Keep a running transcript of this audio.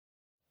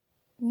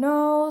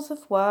Nose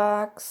of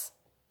Wax,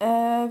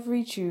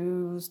 every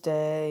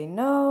Tuesday.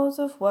 Nose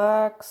of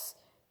Wax,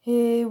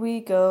 here we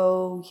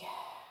go. Yeah.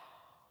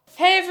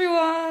 Hey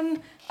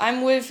everyone,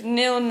 I'm with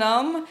Neil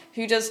Num,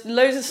 who does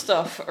loads of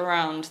stuff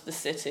around the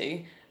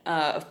city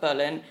of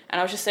Berlin. And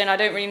I was just saying, I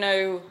don't really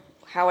know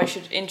how I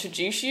should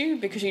introduce you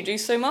because you do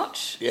so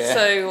much. Yeah.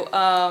 So,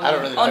 I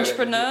don't really know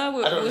entrepreneur, I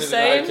don't we're really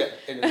saying. know how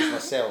to introduce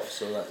myself,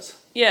 so that's...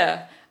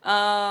 Yeah.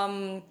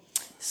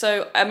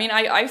 So, I mean,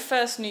 I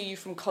first knew you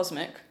from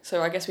Cosmic,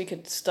 so I guess we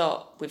could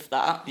start with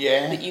that.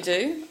 Yeah. That you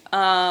do.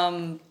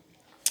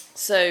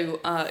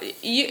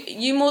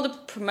 You more the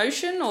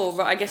promotion,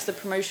 or I guess the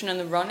promotion and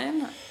the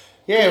running?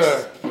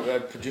 Yeah, we're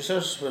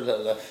producers.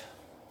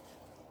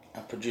 I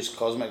produced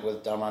Cosmic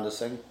with Dharmanda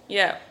Singh.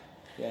 Yeah.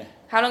 Yeah.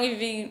 How long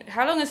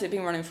has it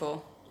been running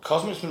for?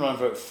 Cosmic's been running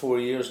for about 4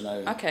 years now.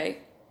 Okay.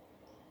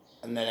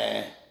 And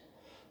then,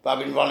 but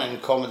I've been running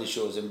comedy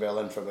shows in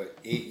Berlin for about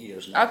 8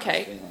 years now.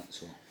 Okay.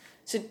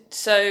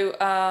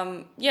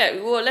 Yeah,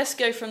 well, let's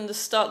go from the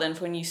start then,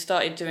 for when you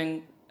started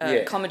doing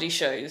comedy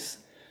shows.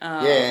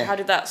 How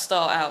did that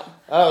start out?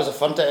 Oh, it was a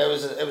fun time. It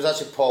was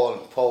actually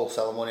Paul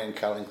Salamoni and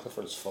Caroline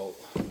Clifford's fault.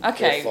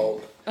 Okay. Their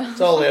fault.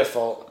 It's all their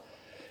fault.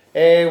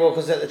 Well,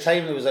 because at the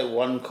time there was like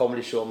one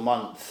comedy show a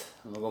month,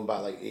 and we're going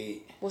back like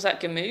 8. Was that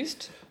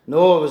Gemused?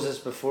 No, it was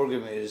just before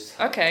Gemused.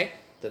 Okay.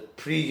 The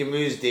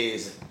pre-Gemused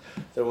days.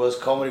 There was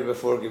comedy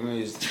before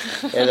Gemused.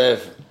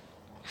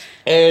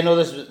 No,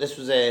 this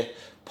was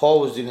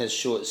Paul was doing his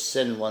show at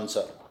Sin once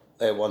a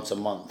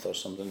month or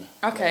something.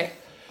 Okay.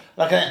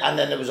 And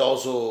then there was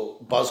also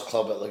Buzz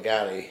Club at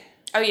Legari.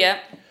 Oh yeah.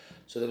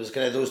 So there was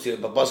kind of those two,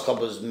 but Buzz Club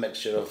was a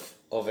mixture of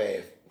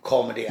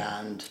comedy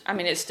and... I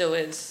mean, it still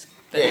is.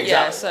 But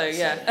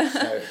exactly.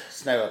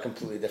 It's now a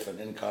completely different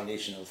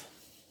incarnation of...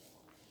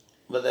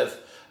 But at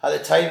the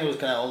time, it was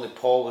kind of only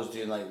Paul was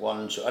doing like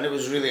one show, and it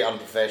was really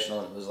unprofessional.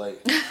 And it was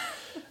like...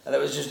 And it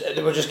was just,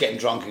 they were just getting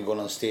drunk and going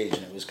on stage,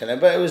 and it was kind of...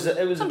 But it was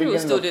Some people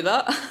still do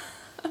that.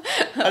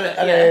 and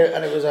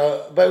it was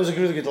a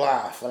really good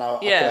laugh, and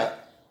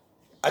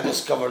I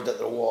discovered that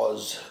there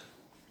was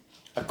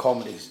a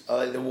comedy,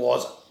 there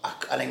was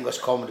an English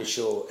comedy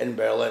show in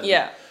Berlin.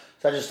 Yeah.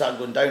 So I just started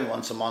going down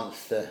once a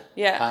month to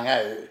hang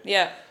out.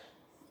 Yeah.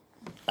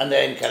 And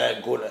then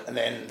and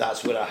then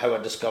that's how I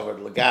discovered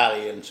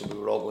Legari, and so we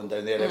were all going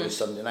down there every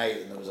Sunday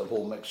night, and there was a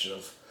whole mixture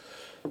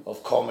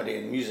of comedy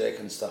and music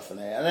and stuff in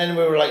it. And then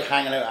we were like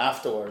hanging out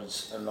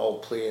afterwards and all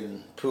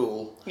playing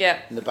pool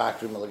in the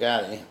back room of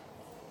Legari.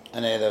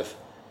 And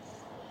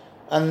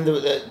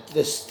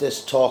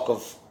this talk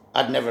of,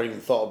 I'd never even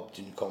thought of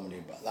doing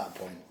comedy, but at that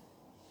point,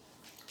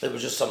 there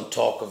was just some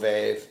talk of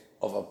a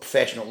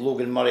professional.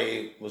 Logan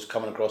Murray was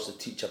coming across to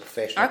teach a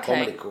professional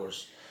comedy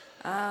course.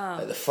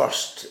 Like the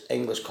first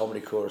English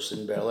comedy course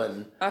in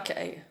Berlin.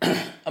 Okay.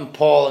 And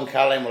Paul and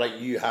Caroline were like,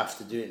 "You have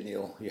to do it,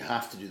 Neil. You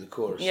have to do the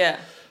course." Yeah.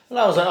 And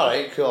I was like, "All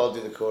right, cool. I'll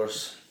do the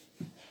course."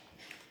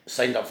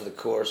 Signed up for the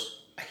course.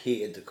 I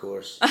hated the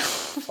course. I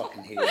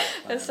fucking hated it.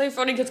 It's so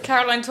funny because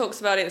Caroline talks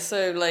about it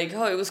so like,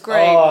 it was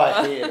great. Oh,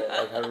 I hated it.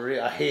 Like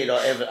I hated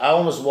it. I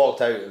almost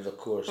walked out of the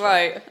course.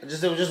 Right. Like, it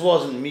just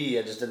wasn't me.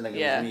 I just didn't think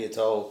it was me at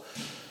all.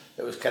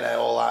 It was kind of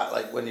all that,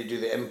 like when you do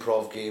the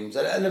improv games.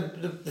 And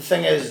the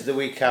thing is, the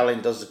way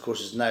Caroline does the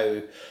courses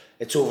now,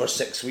 it's over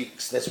 6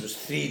 weeks. This was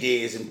 3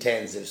 days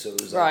intensive, so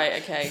it was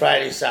like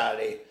Friday,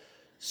 Saturday,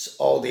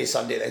 all day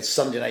Sunday, then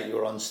Sunday night you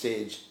were on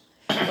stage.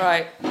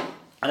 Right.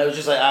 And it was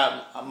just like,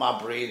 my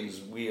brain's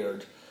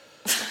weird.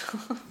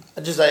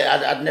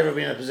 I'd never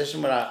been in a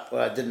position where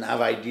I didn't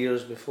have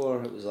ideas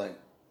before. It was like,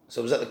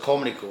 so I was at the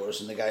comedy course,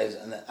 and the guys,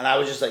 and I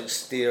was just like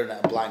staring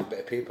at a blank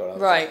bit of paper.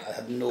 I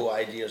had no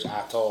ideas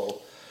at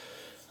all.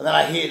 And then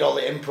I hated all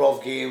the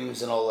improv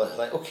games and all the,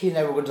 like, okay,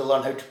 now we're going to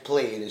learn how to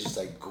play. And it's just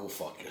like, go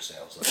fuck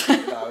yourselves. Like,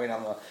 you know what I mean?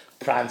 I'm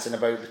prancing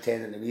about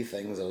pretending to be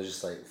things. I was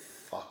just like,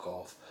 fuck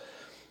off.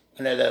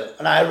 And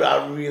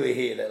I really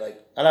hated it. Like,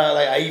 and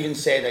I even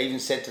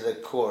said to the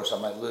course,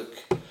 I'm like, look,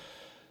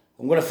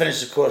 I'm going to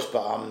finish the course,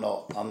 but I'm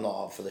not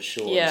up for the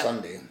show on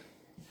Sunday.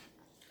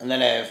 And then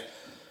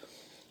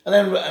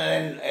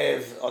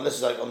this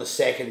is like on the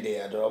second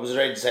day, I was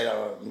ready to say,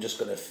 I'm just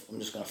gonna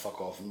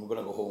fuck off, and we're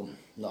gonna go home,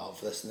 not up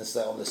for this. And this is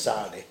like on the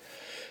Saturday,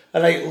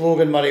 and like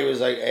Logan Murray was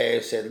like,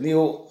 said,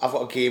 Neil, I've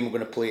got a game we're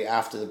gonna play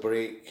after the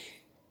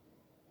break.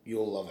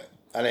 You'll love it.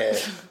 And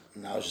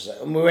and I was just like,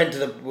 and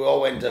we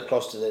all went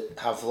across to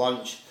have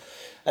lunch,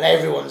 and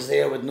everyone's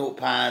there with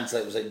notepads.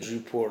 Like it was like Drew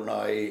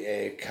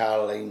Portnoy,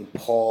 Caroline,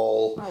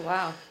 Paul. Oh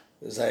wow.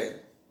 It was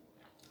like,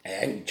 I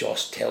think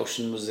Josh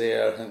Telshin was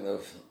there. I think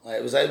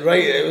it was like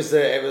right. It was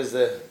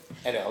the.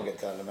 Anyway, I'll get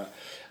to that in a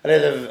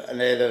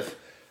minute.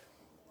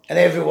 And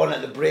everyone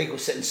at the break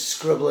was sitting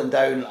scribbling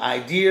down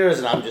ideas,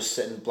 and I'm just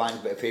sitting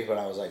blank bit of paper. And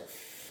I was like,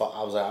 fuck.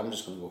 I was like, I'm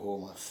just gonna go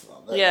home.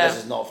 This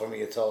is not for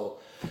me at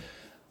all.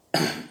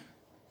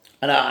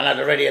 And I'd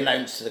already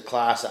announced to the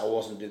class that I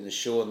wasn't doing the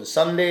show on the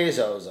Sundays.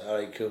 So I was like, all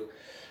right, cool.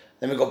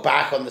 Then we got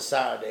back on the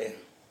Saturday.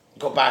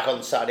 Got back on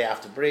the Saturday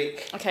after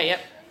break. Okay. Yep.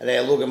 And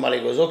then Logan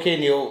Murray goes, okay,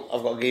 Neil,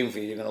 I've got a game for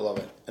you. You're going to love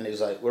it. And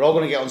he's like, we're all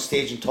going to get on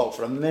stage and talk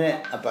for a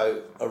minute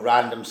about a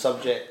random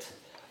subject.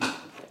 And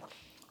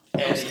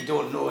you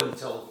don't know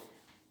until...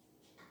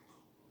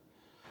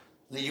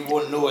 that you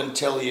won't know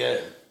until you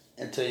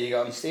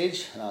get on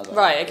stage. And I was like,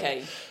 right,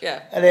 okay,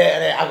 yeah. And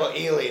then I got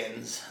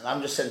aliens, and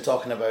I'm just sitting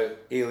talking about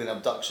alien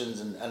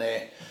abductions and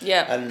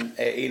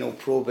anal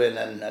probing,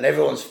 and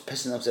everyone's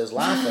pissing themselves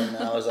laughing.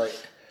 And I was like...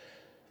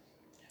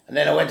 And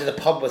then I went to the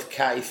pub with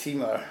Catty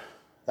Themer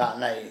that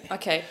night.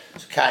 Okay.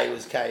 So Catty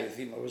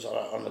Themer was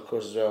on the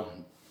course as well,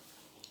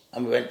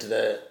 and we went to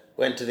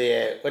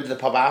the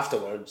pub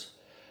afterwards.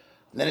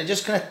 And then it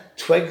just kind of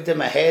twigged in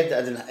my head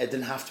that it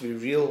didn't have to be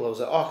real. I was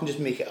like, oh, I can just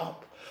make it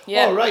up.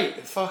 Yeah. Oh right,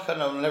 fuck! I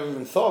never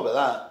even thought about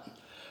that.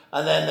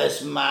 And then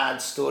this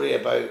mad story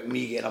about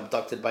me getting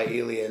abducted by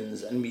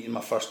aliens and meeting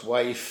my first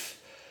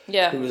wife,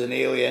 who was an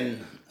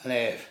alien,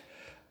 and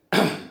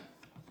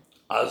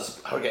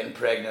her getting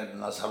pregnant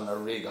and us having a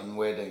ray gun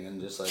wedding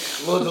and just like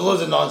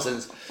loads of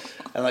nonsense,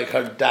 and like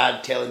her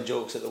dad telling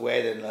jokes at the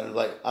wedding, and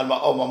like my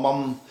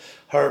mum,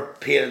 her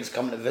parents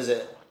coming to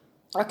visit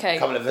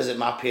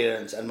my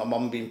parents, and my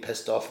mum being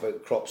pissed off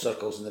about crop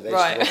circles in the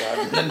vegetable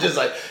garden, and just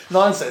like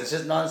nonsense.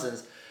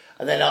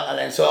 And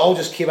then so it all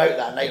just came out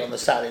that night on the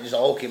Saturday. It just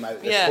all came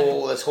out.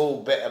 This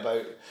whole bit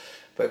about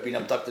being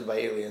abducted by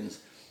aliens,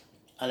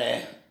 and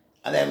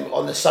then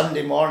on the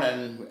Sunday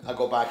morning I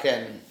got back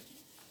in.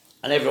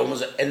 And everyone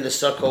was in the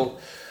circle,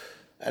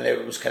 and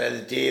it was kind of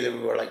the day that we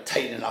were like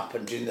tightening up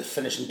and doing the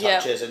finishing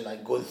touches and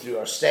like going through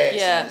our sets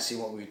and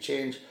seeing what we could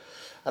change.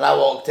 And I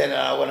walked in,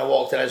 and when I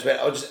walked in, I just went,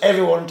 just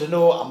everyone to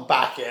know I'm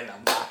back in.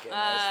 Let's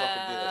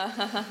fucking do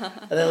this.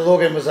 And then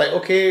Logan was like,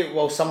 okay,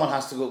 well, someone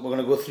has to go. We're going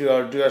to go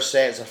through do our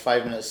sets, our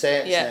 5-minute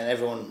sets,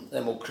 and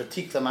then we'll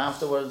critique them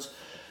afterwards.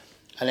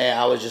 And then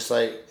I was just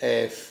like,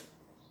 and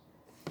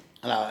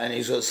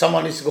he's like,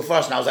 someone needs to go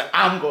first, and I was like,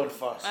 I'm going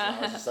first.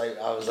 And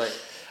I was like.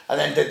 And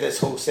then did this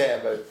whole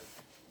set about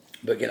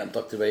getting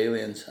abducted by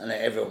aliens, and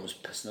then everyone was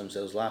pissing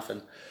themselves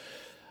laughing.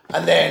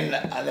 And then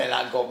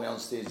that got me on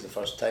stage the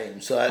first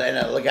time. So then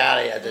at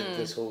Ligari I did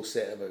this whole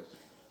set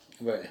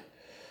about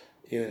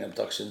alien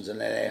abductions,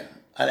 and then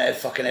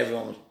fucking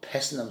everyone was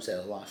pissing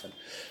themselves laughing.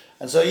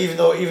 And so even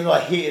though I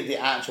hated the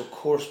actual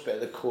course bit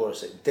of the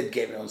course, it did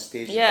get me on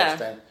stage the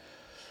first time.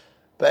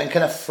 But and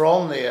kind of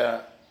from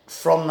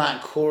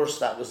that course,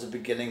 that was the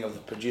beginning of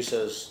the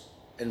producers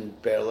in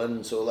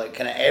Berlin. So like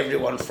kind of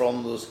everyone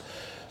from those,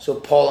 so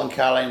Paul and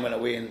Caroline went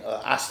away, and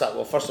I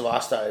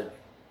started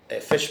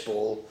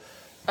Fishbowl.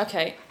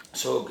 Okay.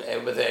 So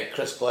with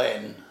Chris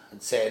Glenn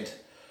had said,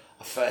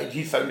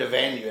 he found a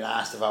venue and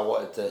asked if I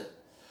wanted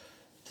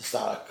to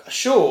start a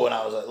show, and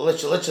I was like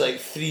literally like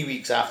 3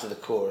 weeks after the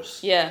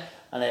course. Yeah.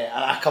 And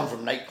I come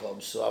from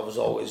nightclubs, so I was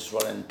always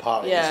running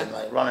parties and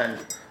like running.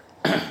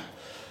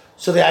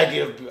 So the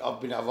idea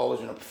I've always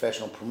been a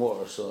professional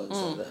promoter, so it's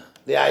like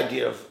the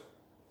idea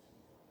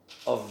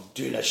of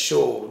doing a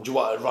show. Do you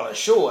want to run a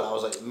show? And I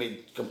was like, it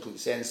made complete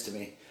sense to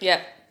me.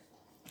 Yeah.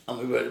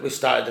 And we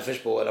started the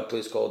Fishbowl at a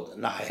place called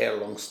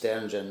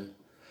Naherlongsterngen,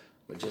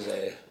 which is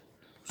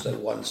it's like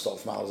 1 stop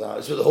from Alexander.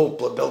 It's where the whole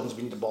building's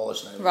been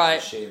demolished now. Right.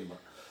 It's a shame, but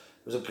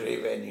it was a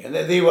great venue, and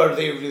they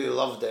really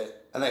loved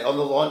it. And like on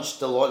the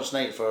launch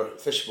night for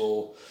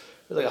Fishbowl,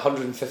 there was like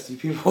 150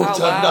 people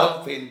turned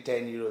up, paying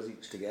 €10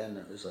 each to get in.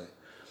 It was like,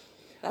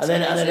 and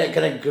then it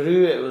kind of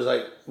grew. It was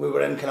like we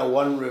were in kind of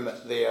one room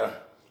there,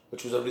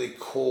 which was a really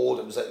cold.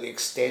 It was like the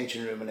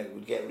extension room, and it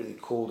would get really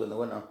cold in the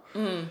winter.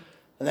 Mm.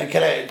 And then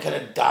kind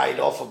of died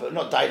off a bit.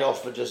 Not died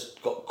off, but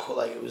just got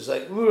like, it was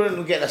like we were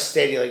getting a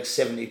steady like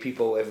 70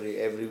 people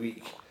every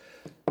week,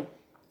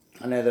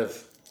 and then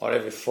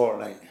every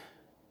fortnight.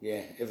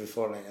 Yeah, every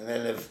fortnight.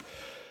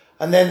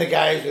 And then the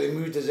guys, they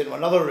moved us into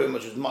another room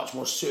which was much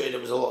more suited.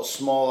 It was a lot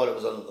smaller. It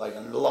was like a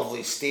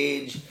lovely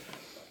stage.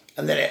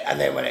 And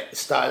then when it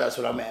started, that's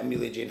when I met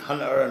Amelia Jane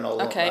Hunter and all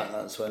that.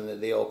 That's when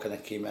they all kind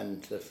of came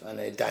in.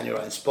 And Daniel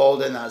Ryan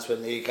Spalding, that's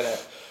when they kind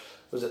of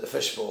was at the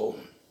Fishbowl.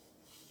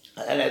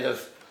 And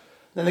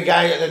then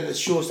the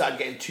show started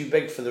getting too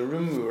big for the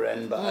room we were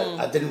in, but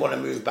I didn't want to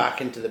move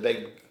back into the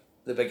big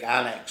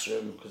annex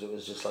room because it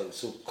was just like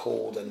so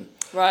cold and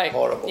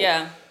horrible.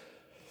 Yeah.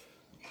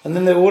 And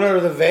then the owner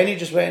of the venue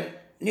just went,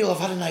 Neil, I've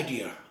had an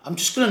idea. I'm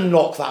just going to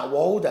knock that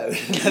wall down.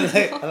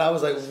 And I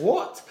was like,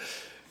 what?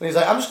 And he's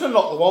like, I'm just going to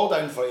knock the wall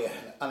down for you.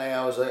 And then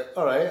I was like,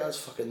 all right, that's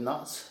fucking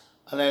nuts.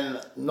 And then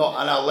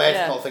I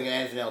left not thinking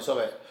anything else of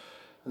it.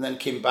 And then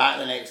came back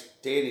the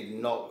next day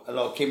and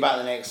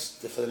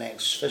for the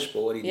next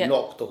Fishbowl, and he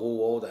knocked the whole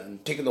wall down,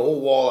 taken the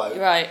whole wall out.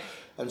 Right.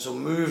 And so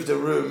moved the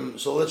room,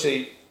 so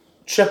literally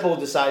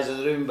tripled the size of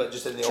the room, but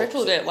just in the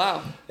tripled it,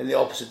 wow. In the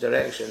opposite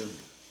direction.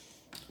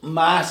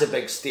 Massive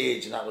big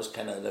stage, and that was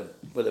kind of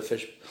where the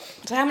fish.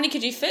 So how many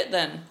could you fit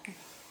then?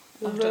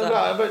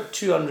 About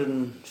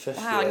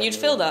 250. Wow, and you'd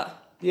fill that?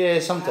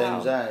 Yeah,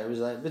 sometimes. Wow. It was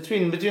like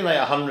between like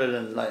 100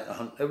 and like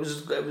 100. It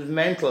was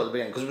mental at the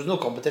beginning because there was no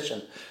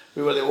competition.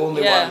 We were the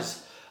only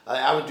ones.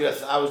 I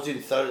was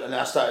doing third, and then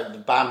I started the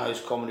BAM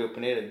House Comedy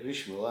Open Air at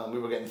Grishmul, and we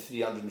were getting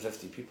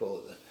 350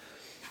 people at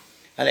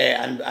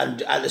And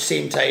at the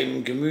same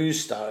time, Gamooze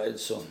started.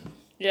 So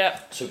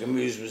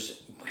Gamooze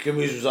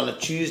was on a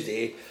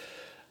Tuesday.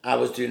 I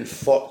was doing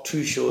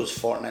 2 shows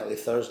fortnightly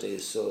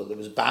Thursdays. So there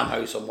was Bam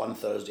House on one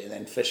Thursday, and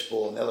then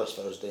Fishbowl on the other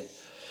Thursday.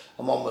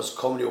 And one was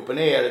Comedy Open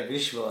Air at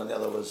Grishmiller, and the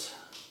other was.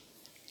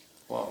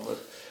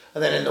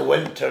 And then in the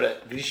winter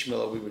at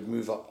Grishmiller, we would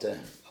move up to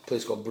a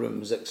place called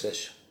Broome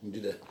Zixish and do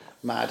the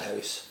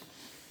Madhouse.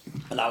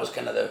 And that was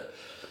kind of the.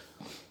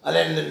 And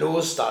then the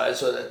Nose started.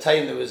 So at the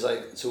time there was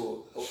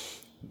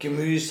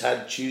Gamooze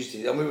had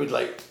Tuesdays, and we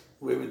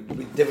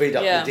divvied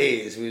up the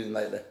days. We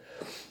would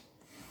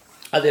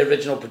at the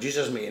original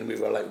producers meeting, we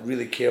were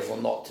really careful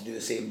not to do the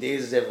same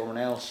days as everyone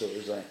else. So it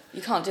was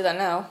you can't do that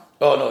now.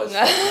 Oh no,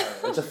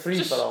 it's a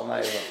free for all now.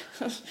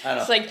 I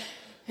know. It's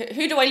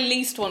who do I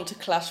least want to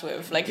clash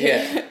with?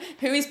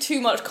 Who is too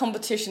much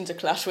competition to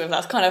clash with?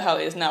 That's kind of how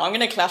it is now. I'm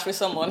going to clash with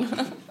someone. I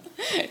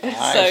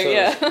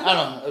don't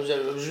know.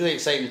 It was really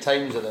exciting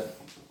times of it.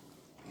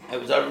 It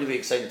was a really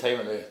exciting time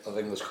of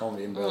English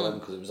comedy in Berlin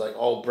because it was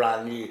all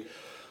brand new.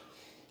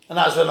 And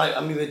that's when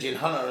Amelia Jane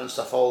Hunter and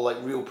stuff, all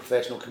real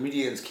professional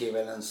comedians came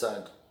in and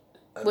said.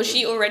 Was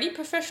she already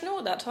professional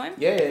at that time?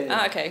 Yeah.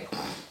 Ah, okay.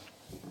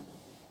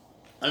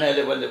 And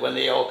then when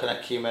they all kind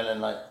of came in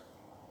and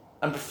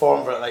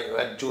performed for it,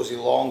 when Josie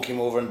Long came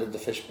over and did the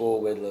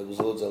Fishbowl with, there was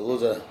loads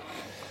of.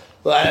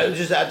 But it was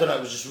just, I don't know,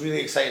 it was just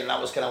really exciting.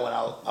 That was kind of when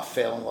I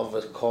fell in love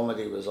with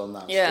comedy, was on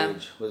that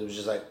stage. It was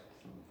just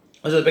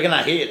I was at the beginning,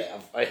 I hated it.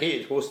 I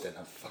hated hosting.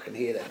 I fucking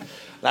hated it.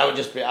 And I'm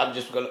just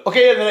going,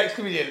 okay, the next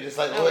comedian. Just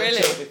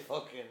really?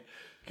 Fucking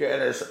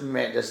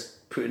getting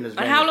just putting his.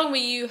 And how long were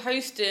you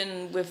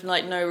hosting with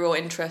no real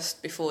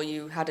interest before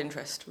you had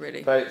interest,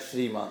 really? About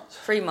 3 months.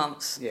 3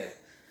 months. Yeah.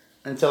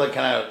 Until it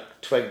kind of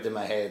twigged in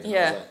my head. And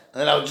yeah. And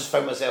then I just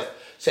found myself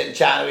sitting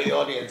chatting with the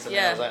audience, and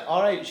I was like,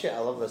 all right, shit, I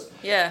love this.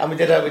 Yeah. And we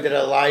did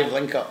a live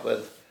link up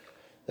with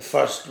the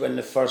first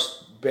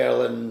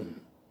Berlin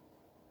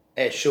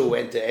show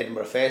went to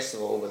Edinburgh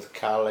Festival with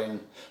Caroline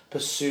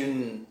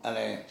Passoon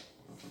and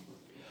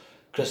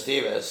Chris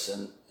Davis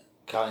and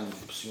Caroline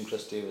Passoon,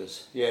 Chris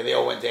Davis. Yeah, they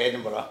all went to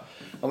Edinburgh,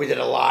 and we did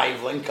a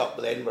live link up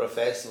with Edinburgh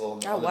Festival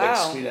on the big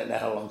screen at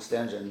Netherlong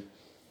Stengen.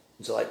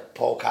 And so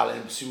Paul Caroline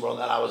and Passoon were on,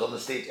 and I was on the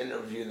stage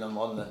interviewing them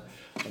on the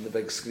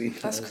big screen.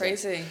 That's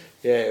crazy.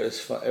 It was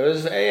fun.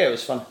 It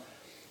was fun.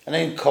 And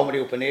then Comedy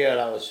Open Air,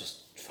 that was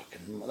just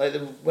fucking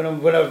when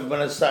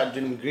I started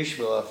doing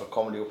Grishmiller for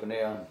Comedy Open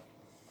Air.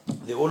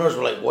 The owners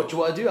were like, "What do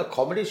you want to do? A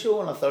comedy show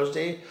on a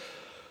Thursday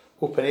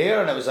open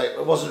air?" And it was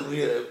it wasn't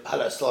really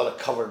still had a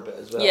covered bit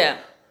as well. Yeah.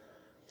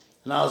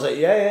 And I was like,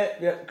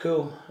 yeah,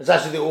 cool. It's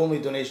actually the only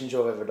donation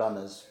show I've ever done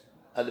is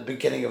at the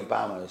beginning of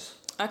Bam House.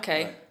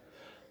 Okay.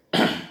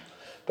 Right.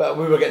 But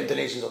we were getting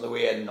donations on the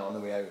way in, not on the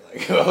way out.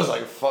 I was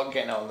like, fuck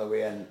getting it on the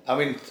way in. I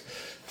mean,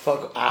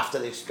 fuck after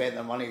they've spent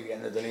their money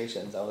getting the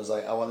donations. I was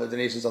like, I want the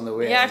donations on the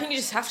way in. Yeah, I think you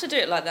just have to do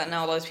it like that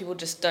now. Otherwise, people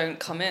just don't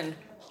come in.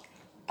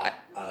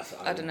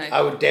 I don't know.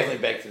 I would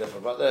definitely beg to differ,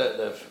 but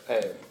the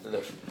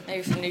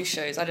maybe for new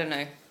shows, I don't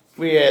know.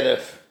 But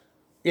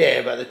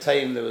at the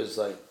time there was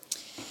at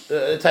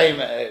the time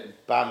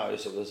at Bam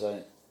House it was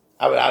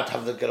I'd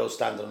have the girls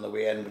standing on the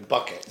way in with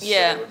buckets.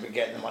 Yeah. So they would be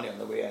getting the money on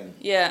the way in.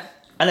 Yeah.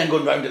 And then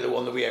going round it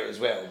on the way out as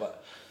well,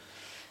 but.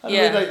 When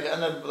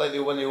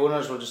the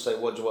owners were just like,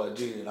 "What do you want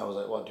to do?" and I was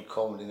like, "Want to do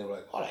comedy?" and they were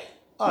like, "All right,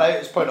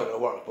 it's probably not going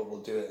to work, but we'll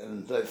do it."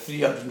 And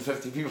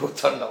 350 people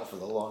turned up for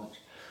the launch.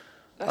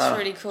 That's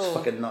really cool. It's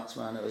fucking nuts,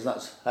 man. It was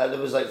nuts. There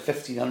was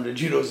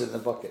 €1,500 in the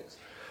buckets.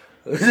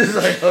 It was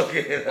just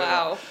okay.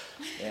 Wow.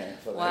 Yeah.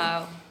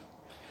 Wow.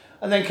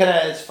 And then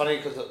it's funny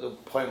because at the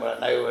point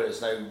where it's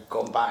now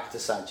gone back to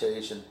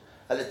saturation.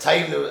 At the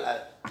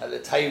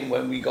time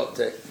when we got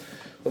to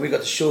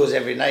shows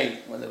every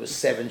night, when there was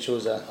 7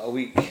 shows a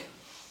week,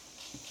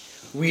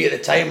 we at the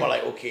time were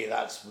like, okay,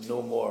 that's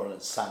no more.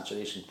 It's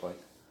saturation point.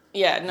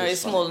 Yeah, no,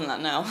 it's more than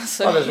that now.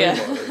 So there's way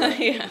more,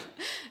 yeah,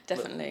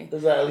 definitely.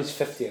 There's at least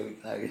 50 a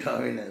week now. You know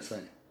what I mean? It's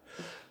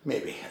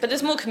maybe. But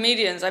there's more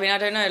comedians. I mean, I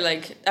don't know.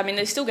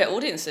 They still get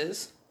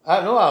audiences.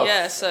 I know.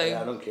 Yeah, so.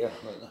 Yeah, I don't care.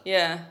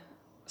 Yeah,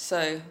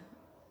 so.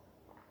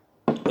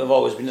 They've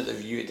always been at the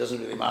View. It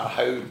doesn't really matter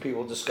how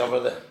people discover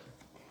the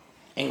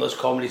English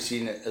comedy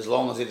scene, as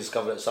long as they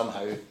discover it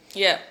somehow.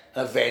 Yeah.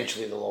 And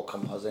eventually they'll all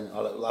come us in.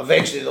 Or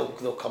eventually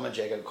they'll come and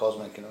check out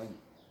Cosmic, you know what I mean?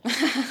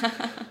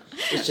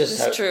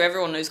 It's true,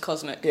 everyone knows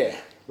Cosmic. Yeah,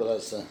 but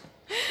that's... Wow,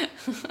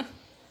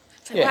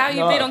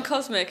 you've been on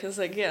Cosmic? It's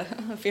yeah,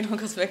 I've been on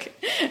Cosmic.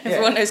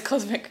 Everyone knows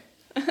Cosmic.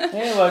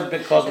 Yeah, well,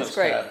 but Cosmic's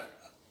great.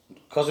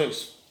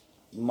 Cosmic's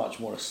much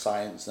more a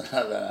science than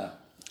that.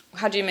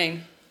 How do you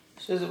mean?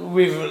 So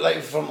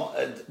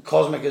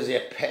Cosmic is the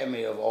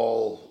epitome of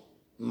all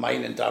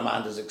mine and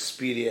Darmanda's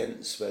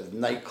experience with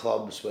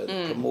nightclubs, with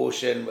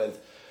promotion, with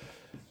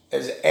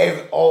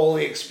all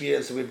the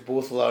experience that we've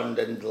both learned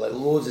in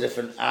loads of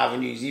different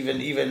avenues, even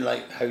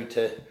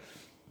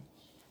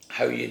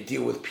how you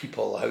deal with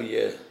people, how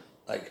you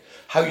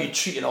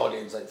treat an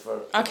audience.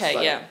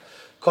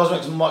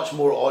 Cosmic's much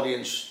more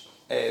audience.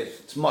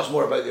 It's much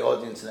more about the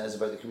audience than it is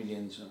about the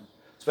comedians. You know?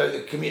 It's about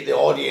the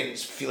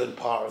audience feeling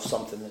part of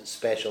something that's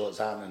special that's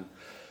happening.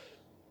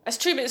 It's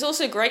true, but it's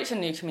also great for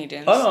new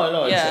comedians. Oh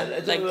no,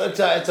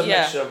 it's a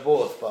mixture of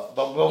both,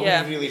 but we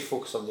really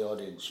focus on the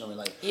audience. You know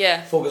what I mean?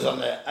 Like focus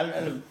on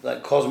and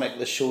like Cosmic.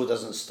 The show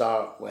doesn't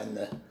start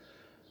when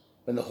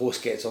the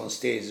host gets on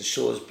stage. The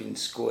show's been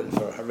going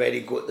for already.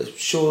 The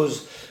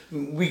shows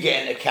we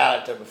get into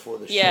character before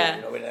the show. You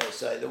know what I mean?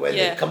 It's like the way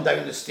they come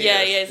down the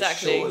stairs.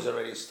 Exactly. The show is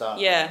already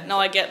started. Yeah, no,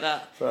 I get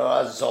that. For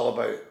us,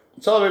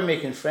 it's all about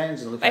making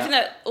friends and looking. I think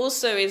that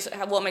also is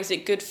what makes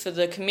it good for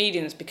the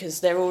comedians because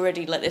they're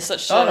already like there's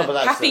such a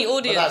happy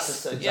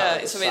audience.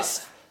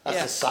 That's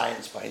the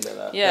science behind it.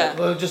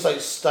 We're just like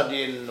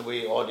studying the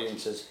way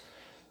audiences.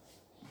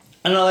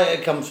 And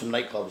it comes from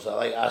nightclubs.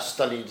 I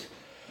studied.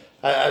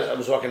 I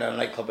was working at a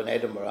nightclub in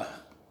Edinburgh.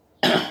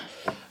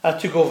 I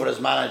took over as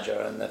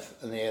manager, and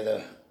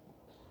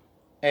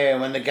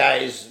when the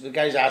guys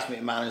asked me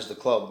to manage the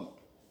club,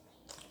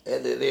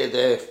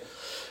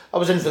 I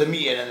was in for the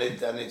meeting, and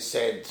they'd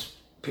said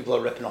people are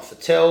ripping off the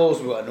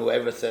tills. We want to know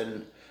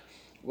everything.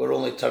 We're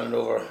only turning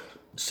over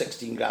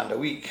 16 grand a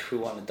week. We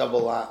want to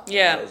double that.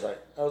 Yeah. I was like,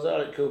 all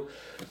right, cool.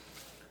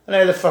 And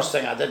then the first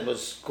thing I did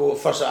was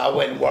I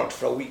went and worked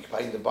for a week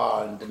behind the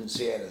bar and didn't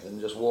say anything.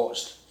 Just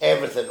watched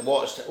everything.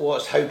 Watched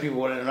how people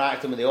were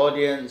interacting with the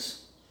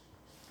audience.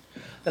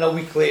 Then a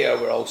week later,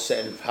 we're all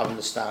sitting having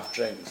the staff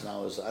drinks,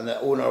 and the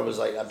owner was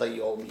like, "I'd like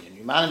you all to meet a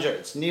new manager.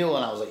 It's Neil."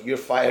 And I was like, "You're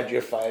fired.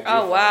 You're fired. You're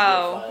fired,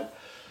 wow. You're fired."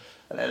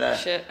 And then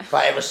if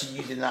I ever see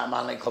you doing that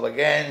Man Nightclub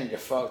again, you're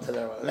fucked. And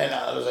then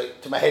I was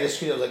like, to my head of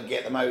security, I was like,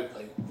 get them out,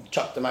 like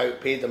chuck them out,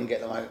 paid them,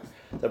 get them out.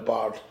 They're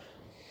barred.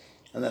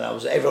 And then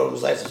everyone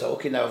was left. I was like,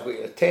 okay, now I've got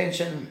your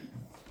attention.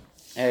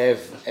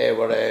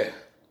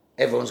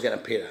 Everyone's getting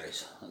a pay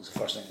rise. That's the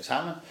first thing that's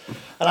happening.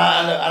 And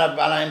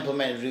I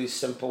implemented really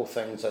simple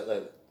things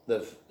like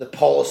the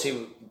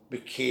policy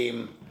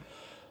became.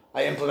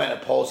 I implemented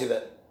a policy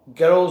that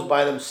girls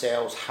by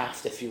themselves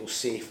have to feel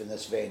safe in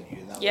this venue,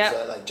 and that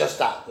was just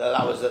that.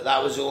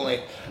 That was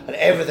only, and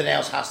everything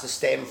else has to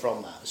stem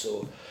from that.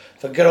 So,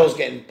 if a girl's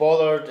getting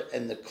bothered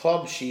in the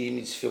club, she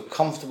needs to feel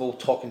comfortable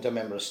talking to a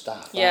member of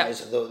staff. That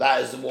is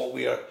what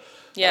we're.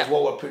 That's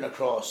what we're putting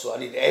across. So I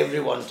need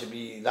everyone to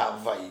be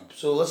that vibe.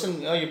 So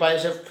listen, you by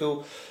yourself,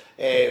 cool.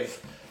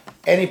 If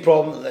any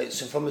problem,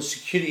 so from the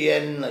security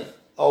in,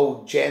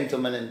 all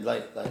gentlemen and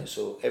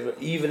so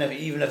even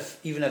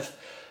if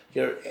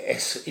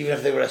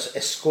they were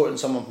escorting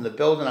someone from the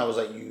building, I was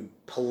like, you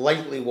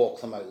politely walk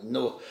them out.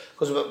 No,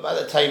 because by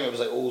the time it was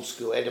like old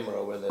school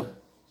Edinburgh where the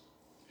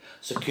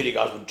security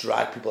guards would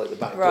drag people out the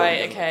back door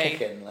and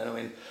kick in. You know what I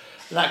mean?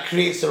 And that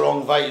creates the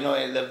wrong vibe. You know,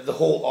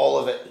 all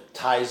of it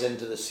ties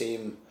into the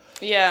same.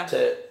 Yeah.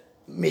 To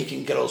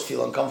making girls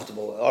feel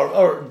uncomfortable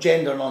or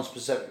gender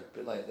non-specific,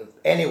 but like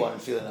anyone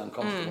feeling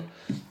uncomfortable,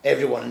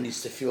 everyone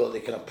needs to feel that they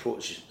can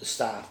approach the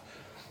staff.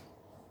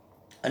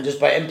 And just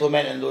by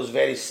implementing those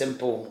very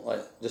simple,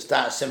 just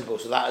that simple,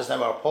 so that is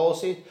now our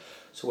policy.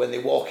 So when they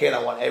walk in,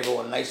 I want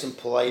everyone nice and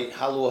polite.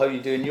 Hello, how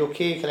you doing? You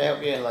okay? Can I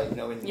help you? And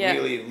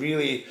really,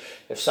 really,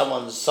 if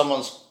someone's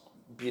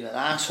being an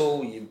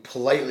asshole, you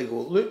politely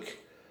go, look,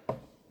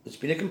 there's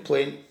been a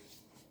complaint.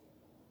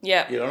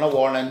 Yeah. You're on a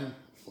warning.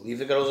 Leave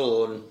the girls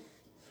alone.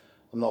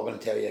 I'm not going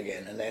to tell you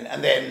again. And then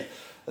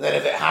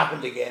if it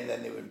happened again,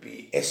 then they would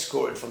be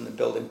escorted from the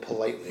building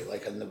politely,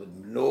 and there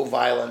would be no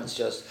violence.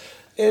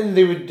 And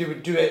they would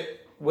do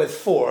it with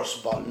force,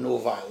 but no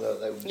violence.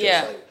 They would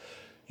just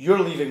you're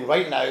leaving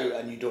right now,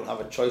 and you don't have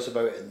a choice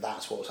about it, and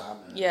that's what's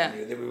happening. Yeah.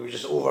 They would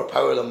just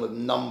overpower them with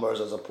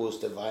numbers as opposed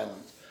to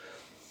violence.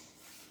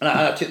 And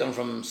I took them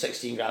from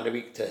 16 grand a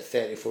week to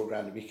 34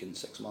 grand a week in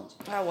 6 months.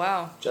 Oh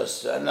wow!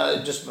 Just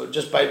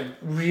by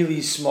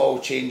really small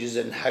changes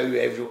in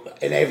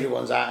in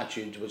everyone's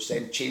attitude, which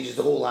then changes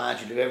the whole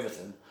attitude of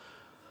everything.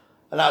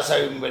 And that's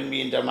how when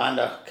me and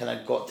Dermanda kind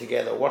of got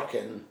together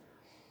working,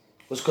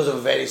 was because of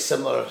a very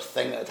similar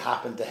thing that had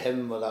happened to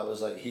him. Where that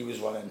was he was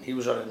running,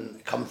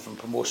 come from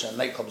promotion and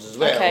nightclubs as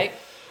well. Okay.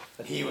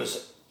 And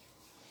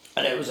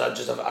it was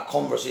just a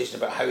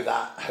conversation about how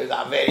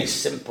that very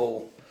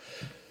simple.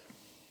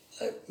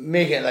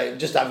 Making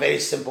just a very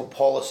simple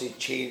policy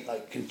change,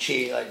 can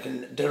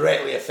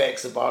directly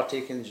affects the bar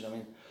takings. You know what I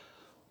mean?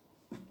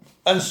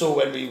 And so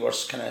when we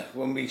got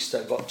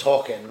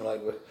talking,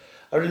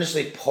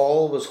 initially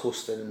Paul was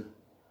hosting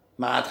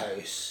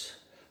Madhouse,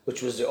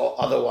 which was the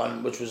other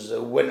one, which was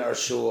the winter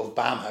show of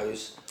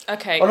Bamhouse.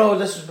 Okay. Oh no,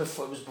 this was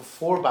before. It was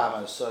before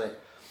Bamhouse. Sorry.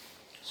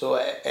 So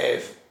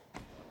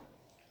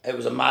it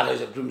was a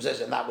Madhouse at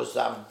Broomsticks, and that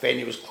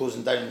venue was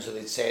closing down, so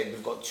they'd said,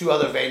 we've got two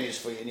other venues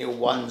for you, Neil.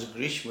 One's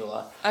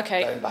Grishmula,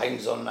 down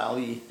behind Zon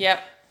Ali. Yep.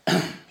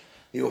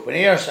 The open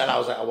airs, and I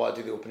was like, I want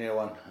to do the open air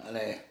one.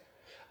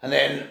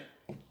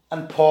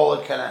 And Paul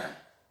had kind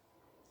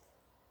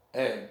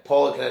of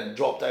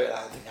dropped out,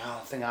 and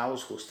I think I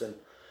was hosting.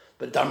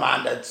 But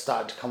Dermanda had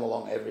started to come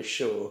along every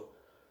show,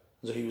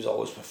 so he was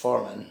always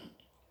performing.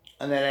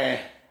 And then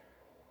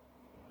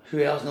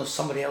who else? No,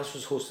 somebody else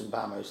was hosting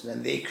Bamhouse, and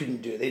then they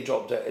couldn't do it. They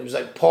dropped out. It was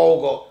like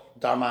Paul got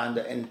brought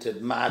Darmanda into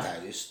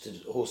Madhouse to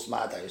host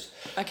Madhouse.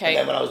 Okay. And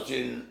then when I was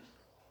doing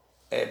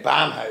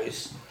BAM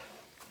House,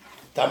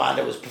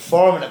 Darmanda was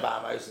performing at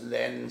BAM House, and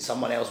then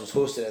someone else was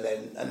hosting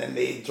it, and then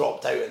they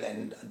dropped out, and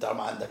then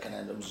Darmanda kind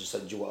of was just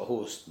like, "Do you want to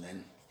host?" And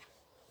then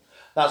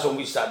that's when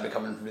we started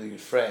becoming really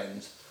good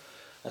friends.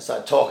 I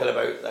started talking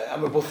about, like,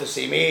 and we're both the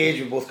same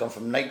age. We both come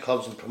from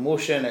nightclubs and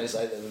promotion. It's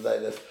like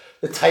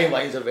the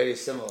timelines are very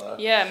similar.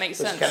 Yeah, it makes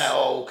sense. Kind of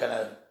all kind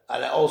of,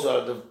 and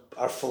also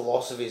our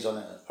philosophies on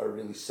it are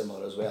really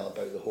similar as well,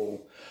 about the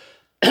whole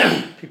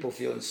people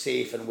feeling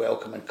safe and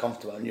welcome and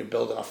comfortable, and you're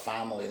building a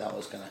family. That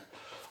was kind of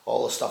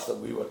all the stuff that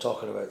we were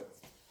talking about.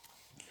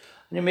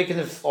 And you're making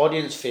the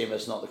audience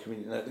famous, not the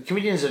comedian. The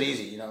comedians are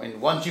easy, you know what I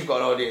mean? Once you've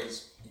got an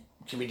audience,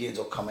 comedians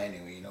will come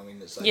anyway, you know what I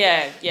mean? It's like,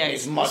 it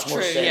makes much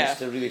more sense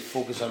to really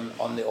focus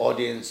on the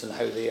audience and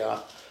how they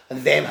are,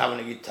 and them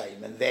having a good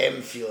time, and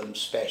them feeling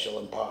special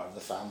and part of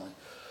the family.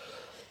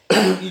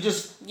 You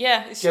just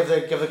give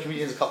the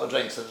comedians a couple of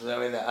drinks, and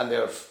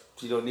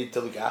you don't need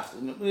to look after.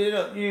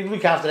 You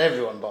look after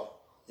everyone, but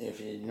if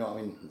you know what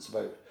I mean, it's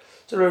about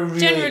really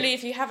generally,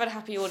 if you have a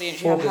happy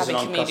audience, you have happy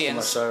comedians.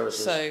 Customer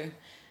services. So,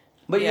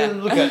 but you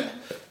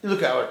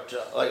look at our,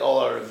 like, all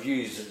our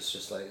reviews. It's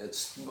just like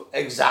that's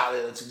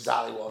exactly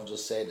what I've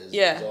just said.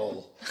 It's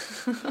all,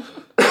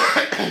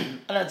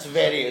 and it's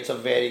a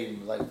very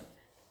like,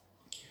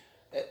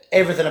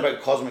 everything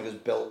about Cosmic is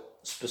built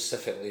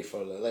specifically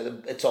for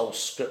it's all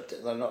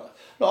scripted. Like, not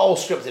all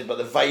scripted, but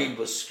the vibe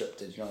was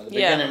scripted. You know, at the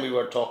beginning we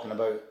were talking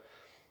about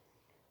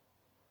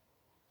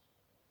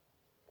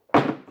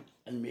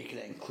and making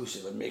it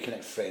inclusive and making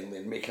it friendly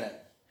and making it,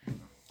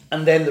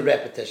 and then the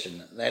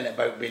repetition, and then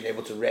about being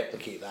able to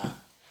replicate that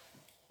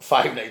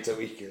 5 nights a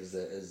week is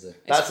the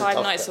it's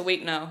 5 nights a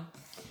week now.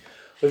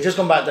 We've just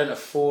gone back down to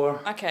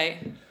 4. Okay,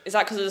 is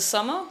that because of the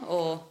summer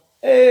or?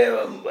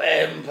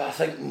 I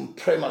think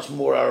pretty much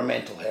more our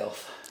mental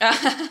health.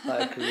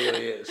 Like,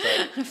 really, it's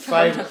like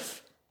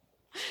 5.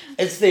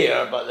 It's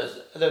there, but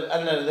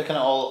the kind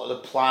of all the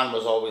plan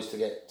was always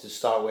to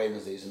start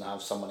Wednesdays and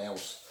have someone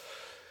else.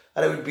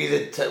 And it would be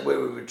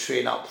where we would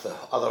train up the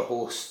other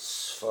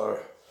hosts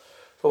for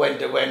when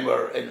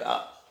we're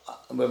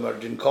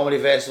doing comedy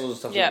festivals and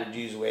stuff. We would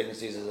use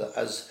Wednesdays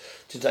as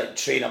to like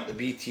train up the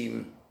B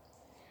team.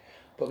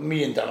 But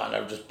me and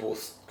Darmanda are just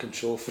both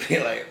control free,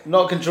 like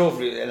not control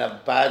free in a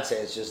bad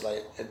sense. Just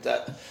like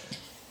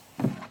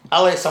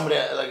I let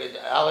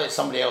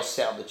somebody else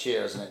set up the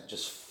chairs, and it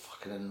just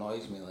fucking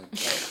annoys me. Like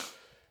it's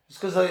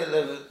because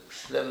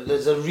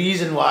there's a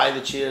reason why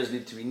the chairs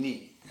need to be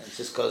neat. It's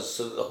just because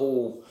the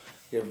whole,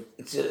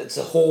 it's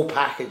a whole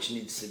package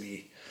needs to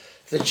be.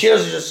 If the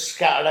chairs are just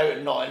scattered out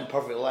and not in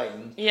perfect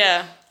line.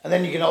 Yeah. And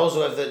then you can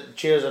also, if the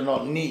chairs are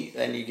not neat,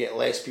 then you get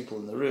less people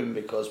in the room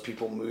because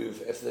people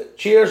move. If the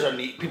chairs are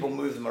neat, people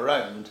move them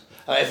around.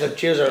 If the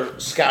chairs are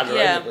scattered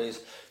around the place,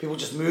 people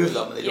just move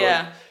them. And they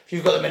don't. If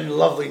you've got them in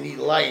lovely, neat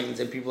lines,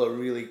 then people are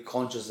really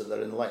conscious that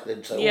they're in line.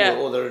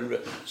 They're in.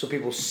 So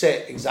people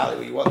sit exactly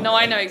where you want them. No,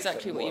 I know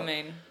exactly what you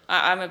mean.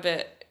 I'm a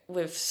bit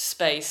with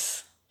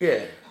space.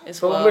 Yeah,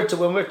 but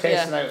when we're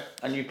testing out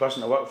a new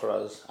person to work for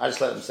us, I just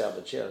let them set up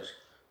the chairs,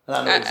 and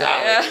I know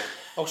exactly.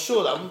 I'll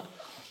show them.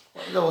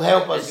 They'll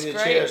help us do the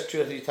chairs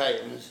 2 or 3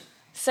 times.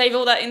 Save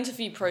all that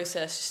interview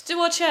process. Just do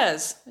our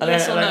chairs.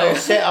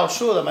 I'll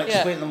show them. I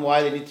explain to them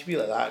why they need to be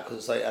like that,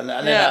 because like, and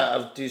then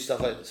I'll do stuff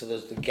like, so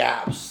there's the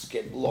gaps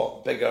get a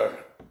lot bigger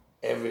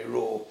every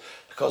row.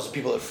 Because the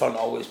people at the front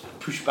always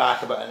push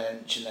back about an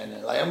inch, and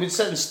then and we'd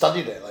sit and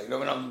studied it, like, you know,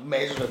 when I'm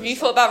measuring. Have you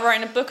thought about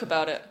writing a book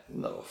about it?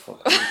 No,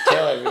 fuck.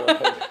 Tell everyone.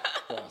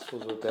 I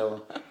suppose we'll tell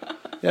them.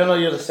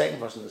 You're the second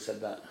person that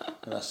said that.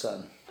 And I sat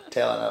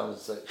telling, I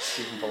was like,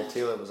 Stephen Paul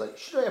Taylor was like,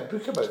 should I write a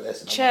book about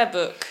this? Chair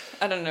book.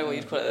 I don't know what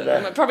you'd put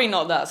it. Probably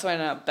not that, so I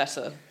know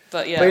better.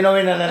 But yeah. But you know what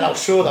I mean? And then I'll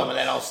show them, and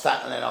then I'll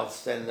start, and then I'll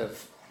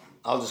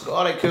just go,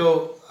 all right,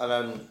 cool, and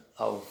then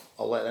I'll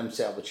let them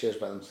set up the chairs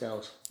by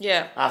themselves.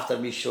 Yeah. After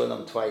me showing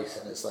them twice,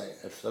 and it's like,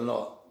 if they're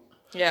not.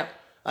 Yeah.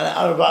 And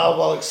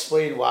I'll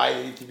explain why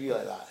they need to be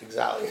like that,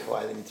 exactly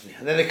why they need to be.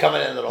 And then they come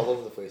in and they're all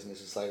over the place, and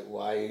it's just like,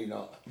 why are you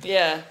not?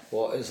 Yeah.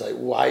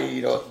 Why are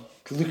you not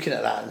looking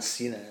at that and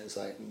seeing it? It's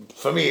like,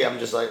 for me, I'm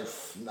just like,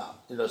 nah,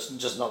 it's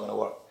just not going to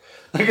work.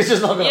 Like, it's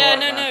just not going to work.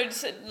 Yeah, no,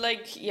 it's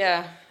like,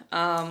 yeah.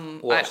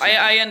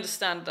 I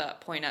understand that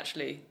point,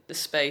 actually. The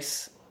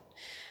space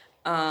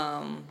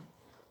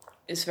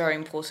is very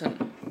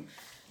important.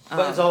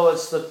 But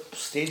it's the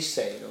stage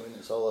set, you know,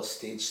 it's all a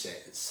stage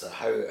set. It's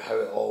how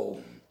it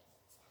all,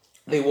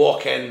 they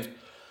walk in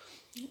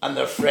and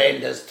their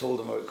friend has told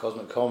them about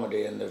Cosmic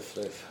Comedy, and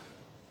they've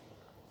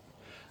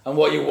and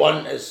what you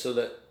want is so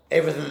that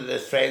everything that the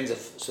friends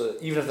have, so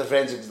that even if the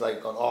friends have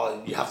like gone,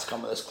 oh, you have to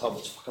come to this club,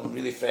 it's fucking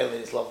really friendly,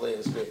 it's lovely,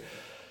 it's great.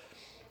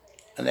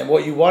 And then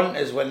what you want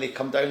is when they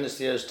come down the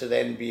stairs to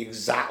then be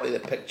exactly the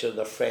picture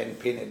their friend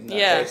painted in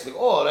their face. Like,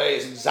 oh, right,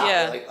 it's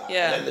exactly like that.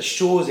 Yeah. And then the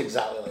show is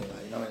exactly like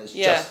that. You know what I mean? It's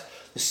just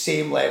the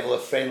same level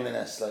of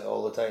friendliness, like,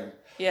 all the time.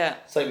 Yeah.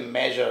 It's like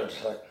measured,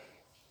 like.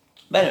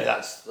 But anyway,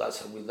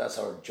 that's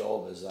our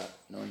job, is that,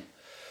 you know.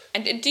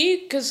 And do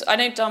you, because I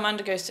know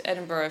Darmanda goes to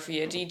Edinburgh every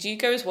year, do you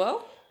go as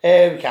well?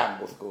 We can't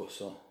both go,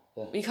 so...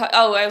 Yeah. We can't,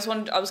 I was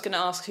going to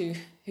ask who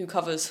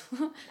covers,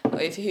 how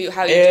you do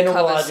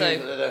covers,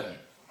 so...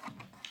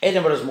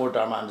 Edinburgh's more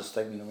Darmanda's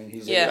thing, you know what I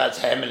mean? That's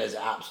him and his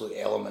absolute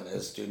element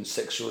is doing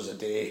 6 shows a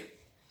day,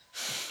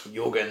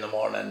 yoga in the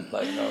morning,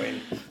 like, you know what I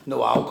mean?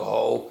 No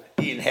alcohol,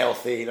 eating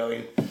healthy, you know what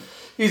I mean?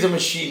 He's a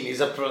machine.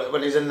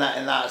 When he's in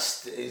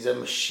that, he's a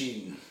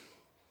machine.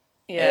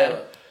 Yeah.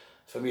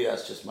 For me,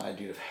 that's just my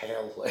idea of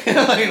hell. Like,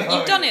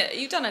 You've done it.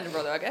 You've done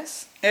Edinburgh, though, I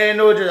guess.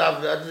 No,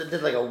 I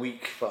did like a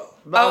week, but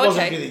I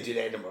wasn't really doing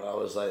Edinburgh.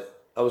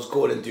 I was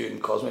going and doing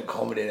cosmic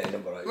comedy in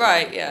Edinburgh.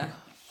 Right. Yeah.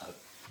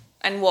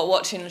 And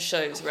watching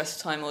shows the rest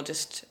of the time, or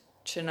just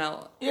chilling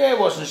out? Yeah,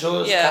 watching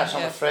shows, catching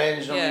up with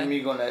friends. You know what I mean?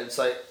 Me going. It's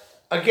like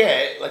I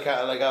get it,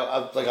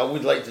 I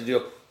would like to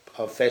do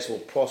a festival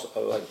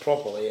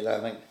properly, and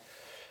I think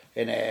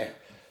in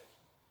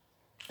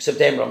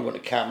September I'm going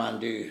to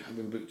Kathmandu. I've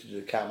been booked to do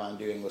the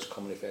Kathmandu English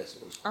Comedy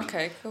Festivals.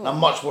 Okay, cool. And I'm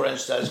much more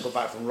interested. I just got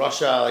back from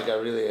Russia. Like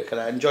I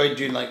kind of enjoyed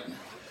doing like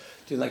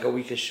a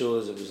week of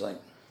shows. It was like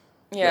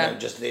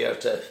just there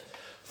to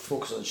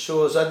focus on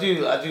shows. I do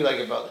like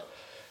it, but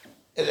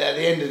at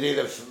the end of the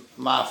day,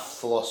 my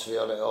philosophy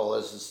on it all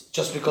is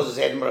just because it's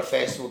Edinburgh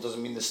Festival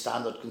doesn't mean the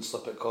Standard can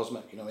slip at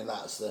Cosmic. You know what I mean?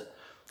 That's the...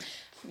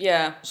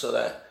 Yeah. So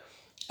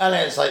and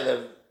it's like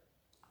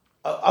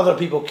other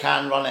people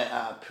can run it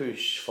at a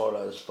push for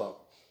us, but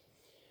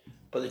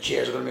the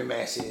chairs are going to be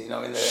messy. You know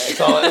what I mean? It's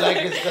all like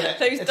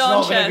it's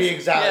not going to be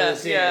exactly the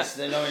same. Yeah.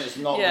 It's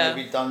not going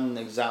to be done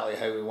exactly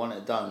how we want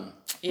it done.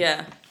 Yeah.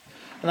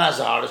 And that's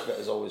the hardest bit.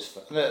 Is always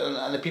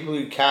and the people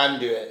who can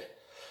do it.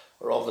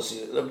 Or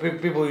obviously the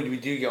people who we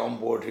do get on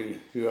board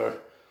who are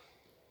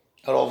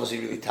obviously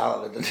really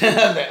talented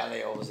and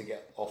they obviously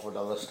get offered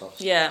other stuff.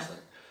 So yeah.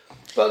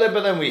 But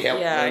then we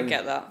help. Yeah, them. I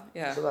get that.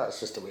 Yeah. So that's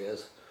just the way it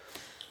is.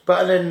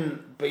 But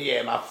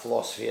yeah, my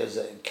philosophy is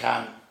that it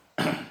can't.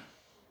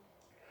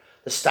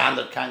 The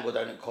Standard can't go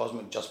down at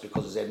Cosmic just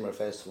because it's Edinburgh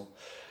Festival.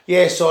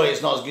 Yeah, sorry,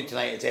 it's not as good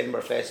tonight. It's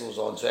Edinburgh Festival's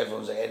on, so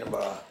everyone's at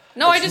Edinburgh.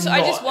 No, I just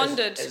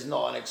wondered. It's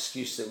not an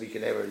excuse that we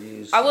can ever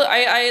use. That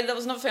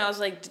was another thing. I was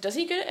like, does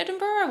he go to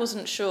Edinburgh? I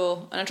wasn't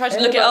sure, and I tried to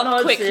look it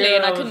up quickly,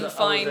 and I couldn't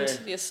find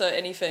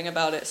anything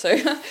about it. So.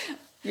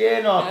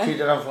 Yeah, no, I could,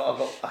 and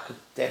I could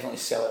definitely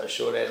sell it at a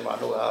show in Edinburgh. I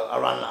know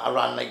I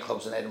ran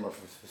nightclubs in Edinburgh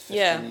for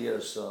 15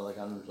 years, so I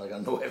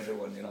know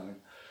everyone, you know what I mean.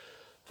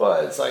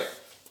 But it's like,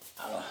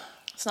 I don't know.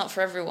 It's not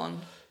for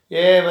everyone.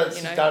 Yeah, but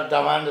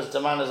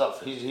Darmanda's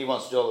up. He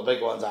wants to do all the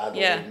big ones.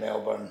 Adelaide,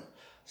 Melbourne.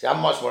 See,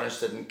 I'm much more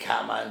interested in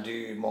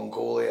Kathmandu,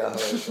 Mongolia,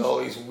 all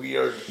these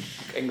weird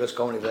English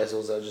comedy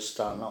festivals that are just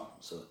starting up.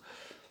 So,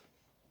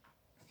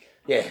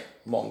 yeah,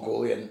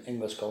 Mongolian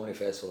English Comedy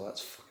Festival.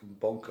 That's fucking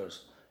bonkers.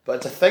 But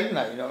it's a thing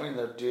now, you know what I mean?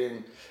 They're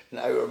doing in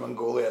Outer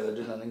Mongolia. They're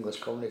doing an English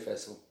comedy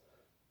festival.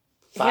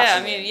 Yeah,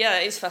 I mean,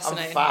 it is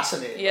fascinating. I'm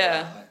fascinated.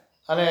 Yeah.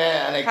 By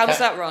that, and how does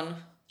that run?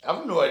 I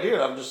have no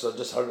idea. I just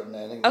heard it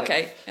now. I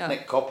think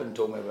Nick Coppin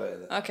told me about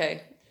it.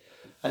 Okay.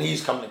 And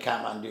he's coming to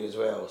Kathmandu as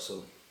well.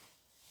 So,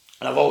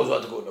 and I've always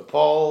wanted to go to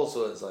Nepal.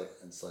 So it's like,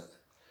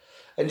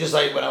 and just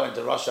like when I went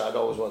to Russia, I'd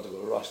always wanted to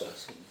go to Russia.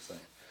 So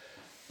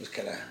it was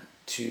kind of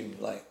too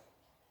like,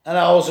 and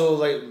I also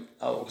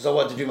because I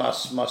wanted to do my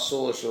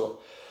solo show,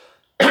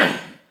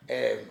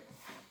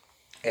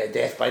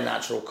 Death by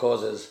Natural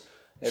Causes.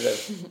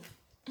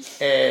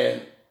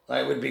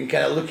 We've been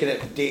kind of looking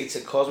at dates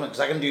at Cosmic because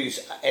I can do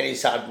any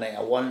Saturday night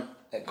I want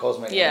at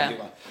Cosmic. Yeah.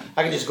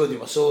 I can just go do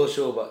my solo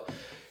show, but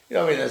you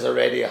know what I mean. There's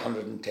already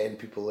 110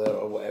 people there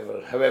or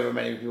whatever, however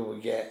many people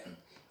we get.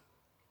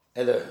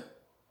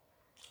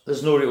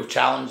 There's no real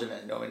challenge in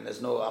it. You know what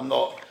I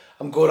mean?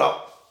 I'm going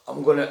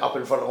up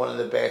in front of one of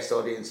the best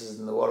audiences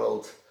in the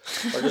world,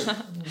 or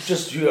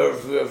just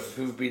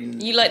who've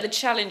been. You like the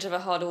challenge of a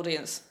hard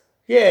audience.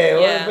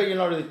 Yeah, but you're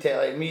not really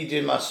like me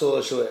doing my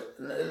solo show.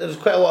 There's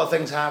quite a lot of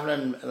things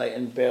happening, like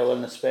in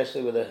Berlin,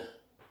 especially with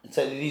it's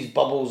like these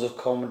bubbles of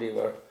comedy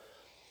where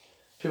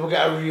people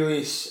get a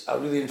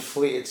really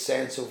inflated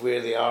sense of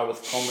where they are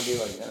with comedy,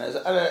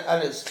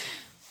 and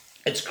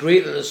it's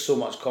great that there's so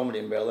much comedy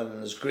in Berlin,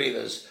 and it's great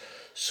there's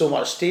so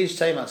much stage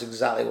time. That's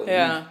exactly what you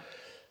need.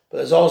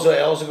 But it also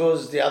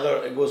goes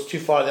it goes too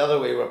far the other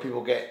way where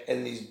people get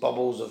in these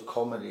bubbles of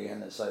comedy,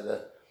 and it's like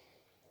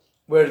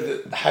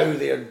how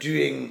they are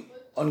doing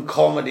on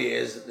comedy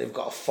is that they've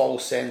got a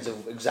false sense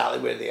of exactly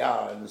where they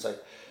are, and it's like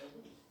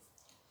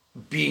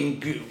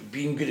being good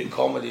at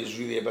comedy is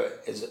really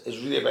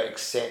about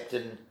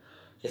accepting.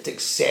 You have to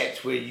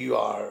accept where you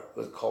are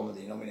with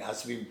comedy. You know what I mean? It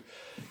has to be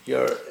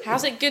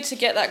How's it good to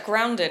get that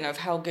grounding of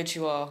how good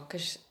you are?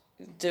 Because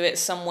do it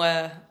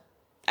somewhere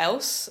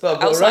else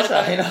outside of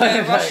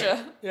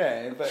Russia.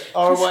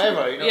 Or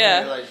whatever. You know what I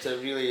mean? Like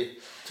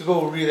to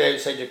go really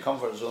outside your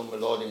comfort zone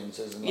with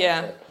audiences and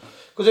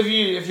because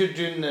if you're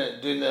doing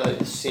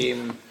the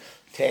same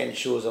 10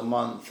 shows a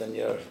month and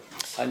you're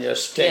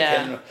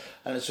sticking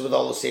and it's with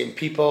all the same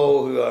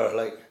people who are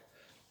like,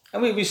 I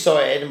mean we saw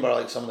at Edinburgh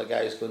like some of the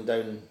guys going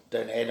down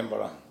to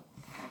Edinburgh,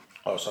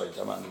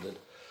 Darmanda did.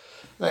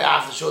 like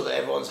after the show that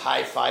everyone's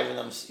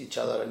high-fiving each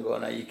other and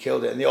going, "Oh, you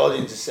killed it," and the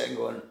audience is sitting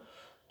going,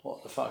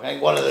 "What the fuck?" I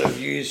think one of the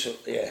reviews,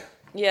 yeah,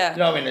 you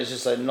know what I mean. It's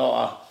just like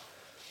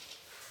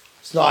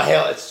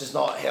it's just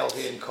not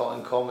healthy in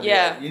comedy.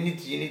 Yeah, like,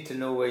 you need to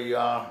know where you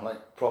are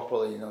like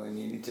properly, you know, and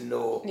you need to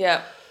know.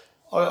 Yeah.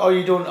 Or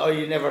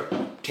you never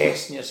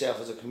testing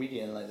yourself as a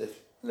comedian. Like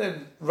the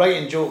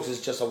writing jokes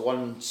is just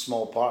one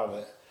small part of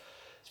it.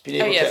 It's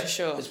being able for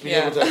sure. It's being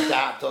able to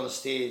adapt on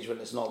stage when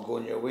it's not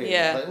going your way.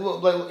 Yeah.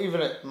 Like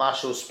even at my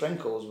show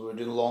Sprinkles, we were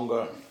doing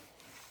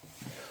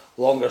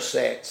longer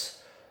sets.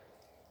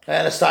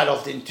 And I started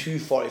off doing 2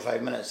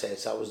 45-minute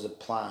sets. That was the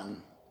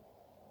plan.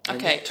 And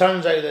it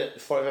turns out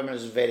that 45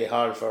 minutes is very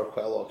hard for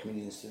quite a lot of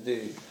comedians to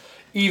do.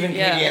 Even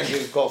comedians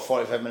who've got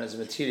 45 minutes of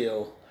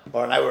material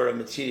or an hour of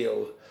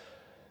material,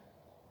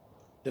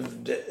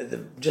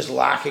 they're just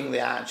lacking the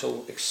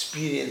actual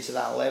experience at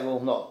that level.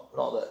 Not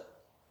that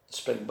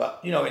Spring, but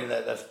you know what I mean.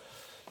 That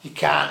you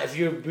can't, if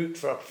you're booked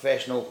for a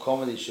professional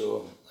comedy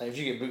show, like if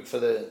you get booked for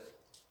the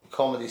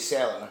Comedy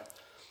Cellar,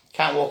 you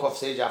can't walk off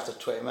stage after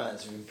 20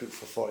 minutes if you're booked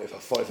for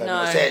 45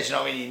 minutes sets. You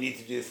know what I mean? You need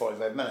to do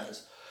 45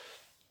 minutes.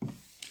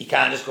 You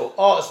can't just go,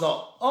 it's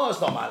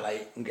not my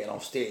night, I'm getting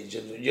off stage.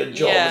 Your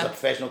job as a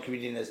professional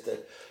comedian is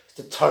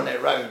to turn it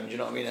around, you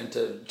know what I mean? And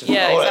to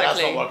exactly. That's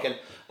not working,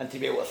 and to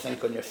be able to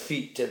think on your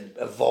feet, to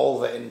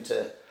evolve it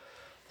into,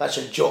 that's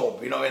your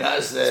job, you know what I mean?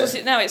 That's the...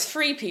 So now it's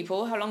 3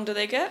 people, how long do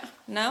they get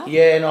now?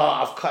 Yeah, no,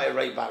 I've cut it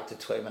right back to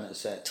 20 minute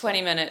set.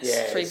 20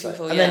 minutes, 3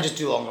 people, and then just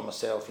do longer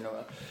myself, you know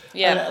what I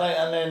mean?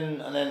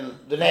 Yeah. And then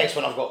the next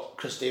one I've got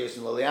Chris Davis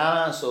and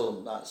Liliana,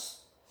 so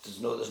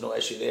there's no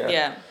issue there.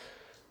 Yeah.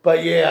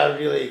 But yeah, I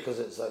really, because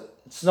it's like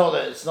it's not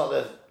that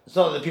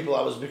the people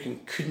I was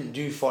booking couldn't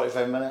do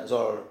 45 minutes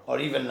or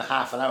even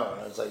half an hour.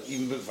 It's like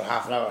even booked for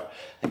half an hour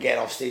and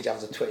getting off stage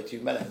after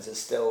 22 minutes.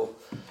 It's still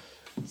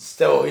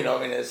you know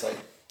what I mean. It's like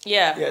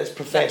it's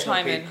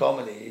professional paid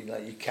comedy.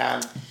 Like you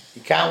can't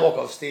walk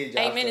off stage.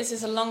 8 minutes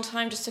is a long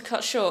time just to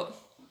cut short.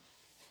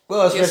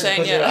 Well, especially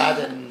because you're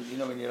adding, you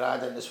know, when you're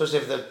adding, especially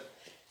if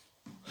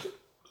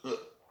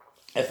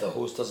the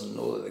host doesn't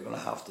know that they're going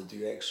to have to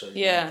do extra.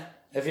 Yeah. Know?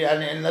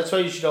 And that's why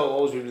you should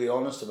always be really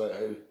honest about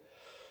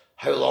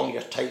how long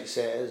your tight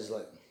set is,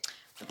 like.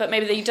 But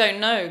maybe they don't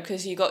know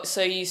because you got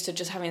so used to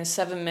just having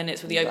 7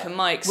 minutes with the open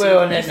mic.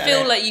 So well, you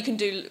feel like you can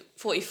do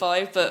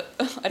 45, but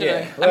I don't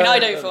know. Well, I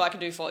don't feel I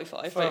can do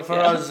 45.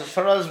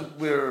 For us,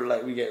 we're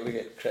like we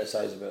get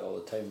criticised about it all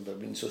the time, but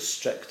being so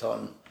strict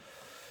on.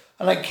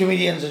 And like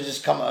comedians will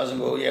just come at us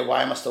and go, yeah,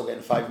 why am I still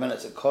getting 5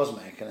 minutes at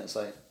Cosmic? And it's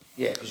like,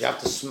 yeah, because you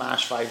have to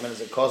smash 5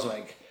 minutes at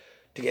Cosmic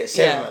to get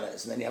 7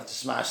 minutes, and then you have to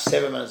smash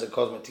 7 minutes at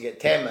Cosmic to get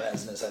 10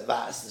 minutes, and it's like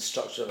that's the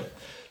structure of it.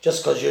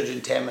 Just because you're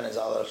doing 10 minutes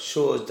at other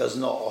shows does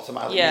not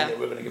automatically mean that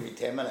we're going to give you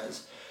 10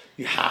 minutes.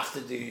 You have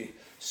to do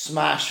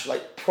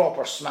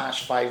proper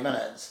smash 5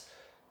 minutes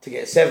to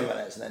get 7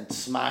 minutes, and then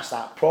smash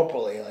that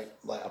properly, like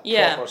a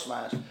proper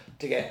smash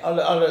to get.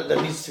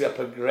 There needs to be a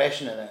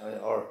progression in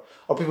it, or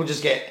people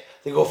just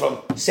they go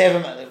from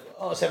 7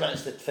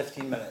 minutes to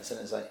 15 minutes, and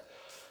it's like.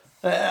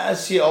 I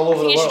see it all over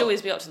the world. You should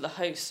always be up to the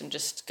host and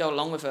just go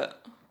along with it.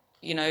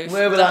 You know,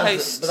 but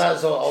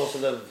that's also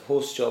the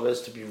host's job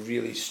is to be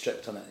really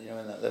strict on it. You know,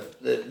 and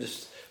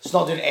it's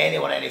not doing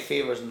anyone any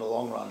favours in the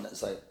long run.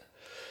 It's like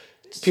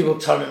people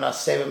turning a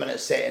 7 minute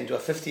set into a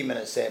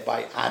 15-minute set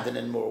by adding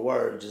in more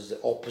words is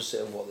the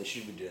opposite of what they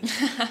should be doing.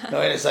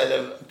 No, and it's like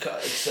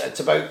it's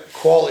about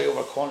quality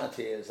over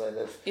quantity. It's like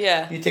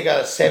you take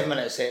a 7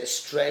 minute set,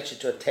 stretch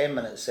it to a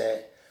 10-minute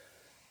set.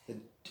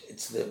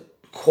 It's the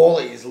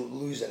quality is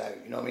losing out,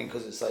 you know what I mean?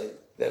 Because it's like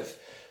the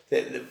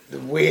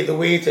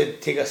way to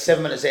take a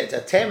 7 minute set to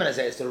a 10-minute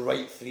set is to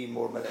write 3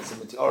 more minutes of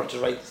material, or to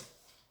write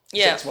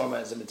 6 more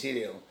minutes of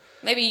material.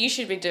 Maybe you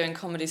should be doing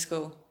comedy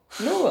school.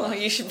 No, or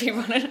you should be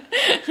running.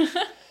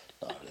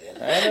 Not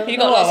really. You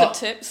got lots of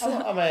tips. I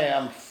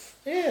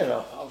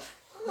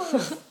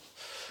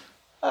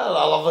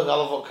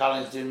love what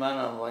Caroline's doing, man.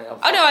 I'm like,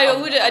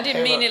 I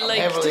didn't mean it like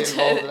heavily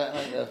involved in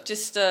it, like,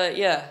 just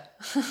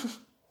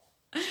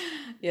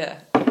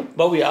yeah.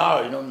 But we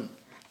are, you know,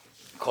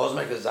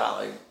 Cosmic is that,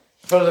 like,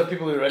 for the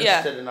people who are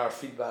interested in our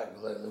feedback,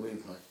 like, the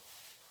week, like.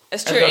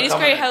 It's true. It's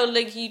great how,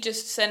 like, you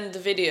just send the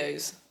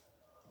videos.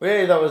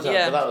 Well,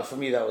 that for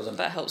me, that was.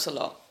 That helps a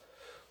lot.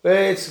 Well,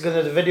 it's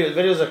gonna, the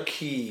videos are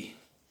key.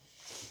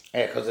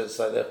 Yeah, because it's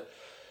like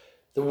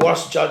the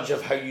worst judge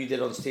of how you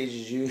did on stage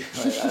is you.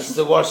 Like, that's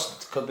the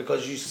worst,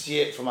 because you see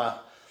it from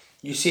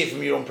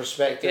your own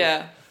perspective.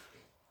 Yeah.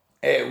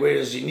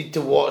 Whereas you need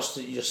to watch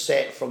your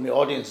set from the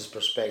audience's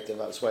perspective.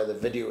 That's why the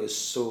video is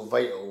so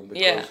vital.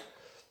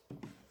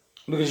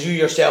 Because you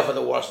yourself are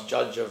the worst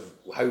judge of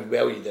how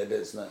well you did,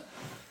 isn't it?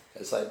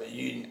 It's like,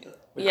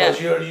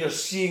 you're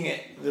seeing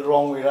it the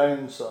wrong way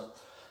around. So,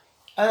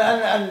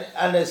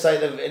 and it's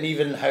like, and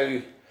even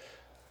how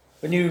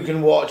when you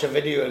can watch a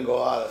video and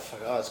go,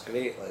 that's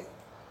great, like,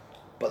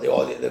 but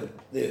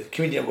the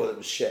comedian will go, that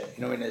was shit.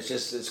 You know what I mean?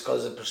 It's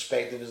because the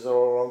perspective is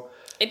all wrong.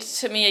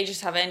 To me, I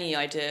just have any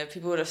idea.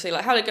 People would have said,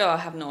 like, how'd it go? I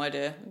have no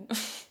idea.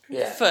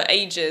 for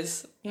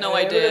ages. No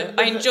idea.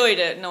 I enjoyed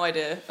it. No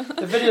idea.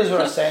 The videos were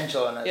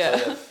essential, and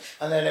yeah.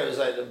 And then it was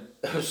like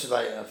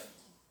a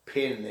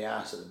pain in the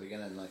ass at the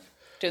beginning, like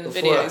doing the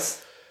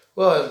videos.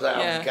 Well, it was like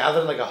I'm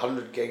gathering like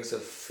 100 gigs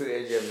of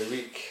footage every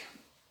week.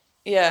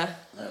 Yeah,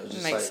 and it was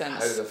just makes like,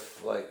 sense.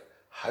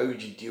 How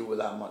would you deal with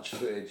that much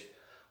footage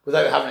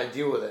without having to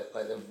deal with it?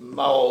 Like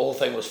my whole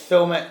thing was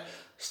film it,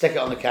 stick it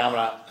on the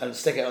camera, and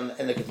stick it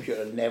in the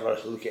computer, and never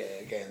look at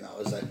it again. That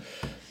was like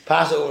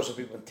pass it over so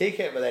people can take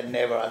it, but then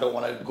never. I don't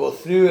want to go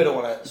through. I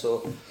don't want to.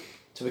 So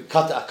we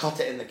cut it. I cut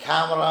it in the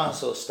camera,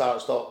 so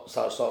start stop,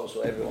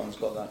 so everyone's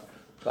got that.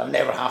 So I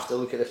never have to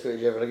look at the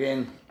footage ever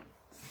again,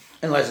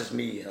 unless it's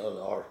me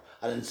or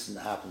an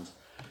incident happens,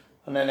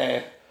 and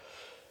then.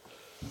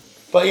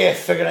 But yeah,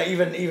 figuring out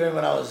even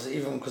when I was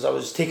because I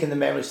was taking the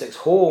memory sticks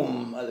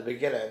home at the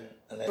beginning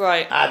and then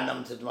adding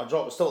them to my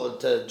drop. Still,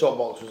 the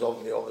Dropbox was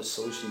obviously the obvious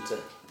solution to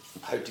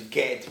how to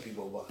get it to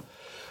people, but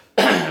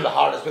the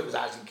hardest bit was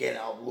actually getting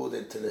it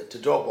uploaded to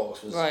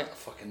Dropbox was a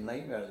fucking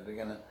nightmare at the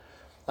beginning.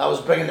 I was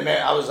bringing the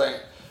memory. I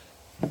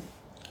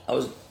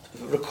was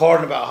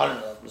recording about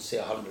 100. Let's say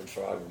 100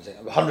 for argument's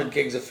sake, 100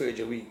 gigs of footage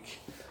a week.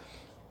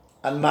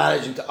 And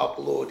managing to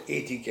upload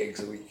 80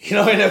 gigs a week. You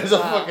know what I mean? It was a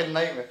fucking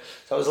nightmare.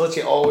 So I was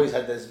literally always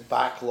had this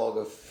backlog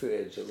of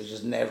footage. It was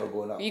just never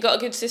going up. You got a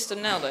good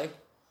system now though?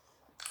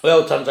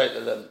 Well, it turns out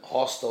that the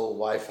hostel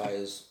Wi-Fi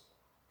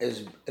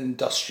is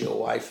industrial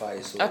Wi-Fi.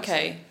 So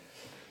okay.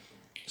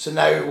 So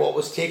now what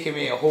was taking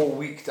me a whole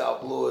week to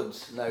upload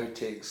now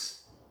takes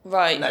 2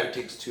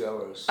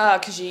 hours.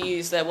 Because you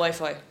use their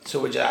Wi-Fi.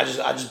 So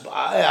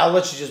I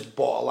literally just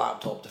bought a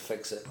laptop to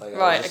fix it. Like,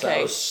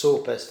 I was so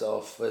pissed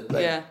off.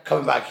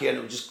 Coming back here and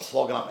it was just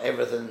clogging up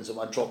everything. So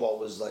my Dropbox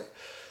was like,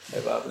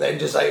 but then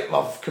just like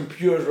my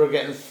computers were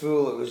getting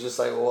full. It was just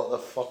like, what the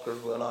fuck was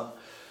going on?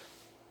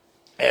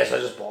 Yeah, so I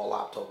just bought a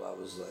laptop that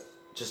was like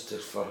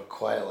for a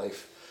quiet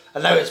life,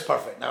 and now it's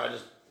perfect. Now I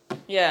just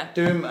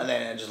do them and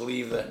then I just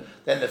leave the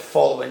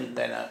following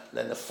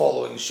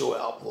show it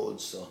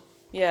uploads. So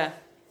yeah.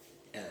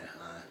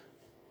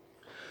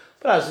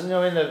 But as you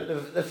know, I mean,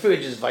 the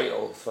footage is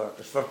vital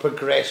for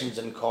progressions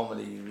in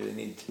comedy. You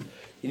really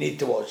need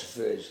to watch the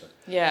footage.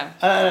 Yeah.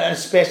 And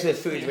especially the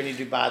footage when you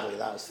do badly.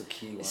 That's the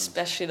key one.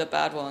 Especially the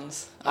bad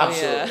ones.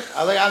 Absolutely.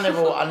 Oh, yeah.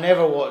 I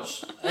never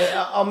watch.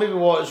 I'll maybe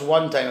watch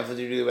one time if I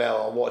do really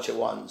well. I'll watch it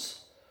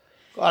once.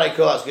 All right,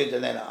 cool. That's good.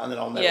 And then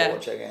I'll never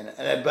watch it again.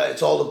 But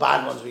it's all the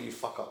bad ones where you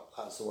fuck up.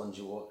 That's the ones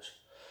you watch.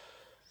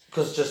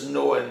 Because just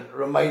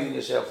reminding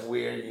yourself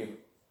the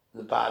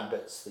bad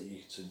bits that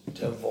you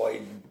to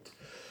avoid.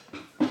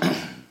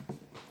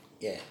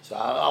 Yeah, so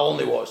I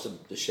only watch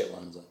the shit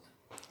ones.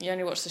 You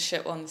only watch the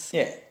shit ones?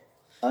 Yeah.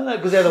 I don't know,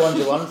 because they're the ones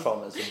you learn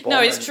from. No,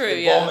 it's true,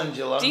 yeah.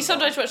 Do you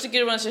sometimes watch the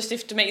good ones just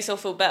to make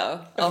yourself feel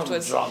better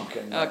afterwards? I'm drunk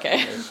and...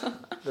 Okay.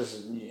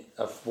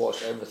 I've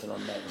watched everything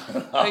on net.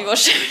 Oh, you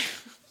watched it?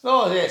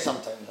 No, yeah,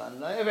 sometimes.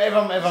 If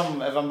I'm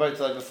about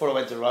to, before I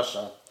went to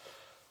Russia,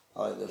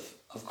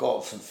 I've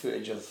got some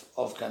footage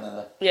of kind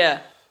of...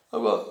 Yeah.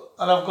 I've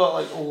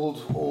got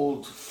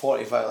old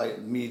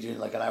 45, me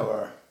doing an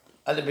hour...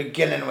 At the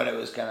beginning when it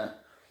was kind of...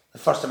 The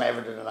first time I ever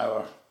did an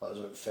hour, that was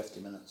about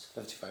 55 minutes.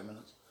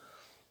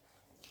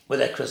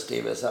 With Chris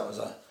Davis, that was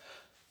a...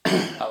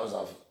 I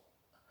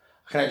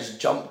kind of just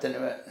jumped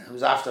into it. It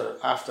was after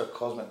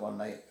Cosmic one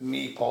night.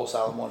 Me, Paul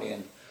Salamoni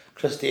and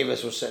Chris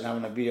Davis were sitting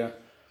having a beer.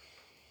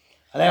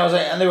 And I was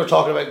and they were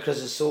talking about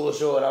Chris's solo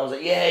show and I was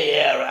like,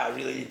 I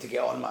really need to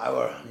get on my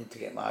hour. I need to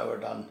get my hour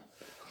done.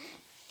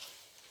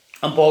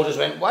 And Paul just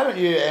went, why don't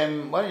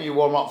you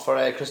warm up for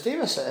Chris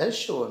Davis at his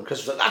show? And Chris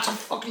was like, that's a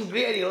fucking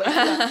great idea. Like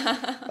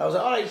that. I was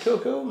like, all right,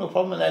 cool, no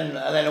problem. And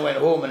then I went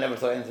home and never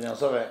thought anything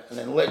else of it. And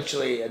then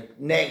literally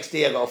next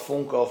day I got a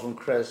phone call from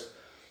Chris.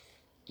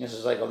 This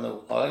was I think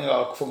I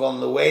got a phone call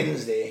on the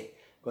Wednesday.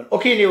 Going,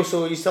 okay, Neil,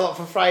 so you still up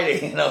for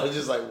Friday? And I was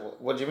just like,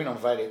 what do you mean on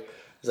Friday?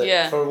 He's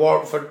like,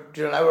 for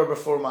doing an hour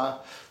for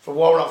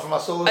warming up for my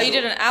solo show. You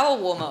did an hour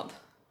warm up?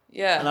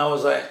 Yeah. And I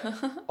was like,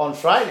 on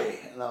Friday?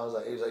 And I was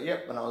like, he was like,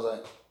 yep. And I was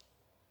like,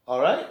 all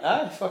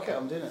right, fuck it,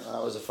 I'm doing it. And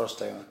that was the first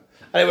time.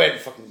 And it went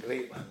fucking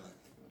great, man.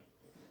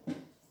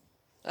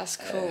 That's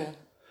cool.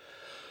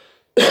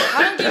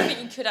 How long do you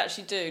think you could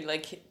actually do?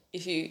 Like,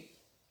 if you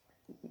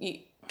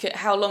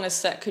how long a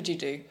set could you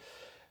do?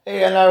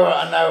 Yeah, an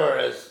hour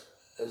is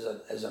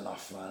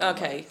enough, man.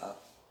 Okay.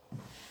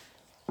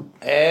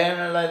 And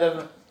an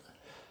hour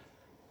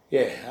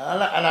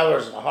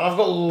is enough. And I've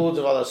got loads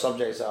of other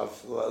subjects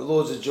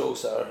loads of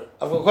jokes I've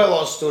got quite a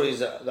lot of stories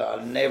that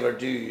I never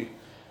do.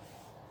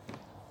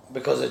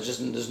 Because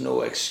there's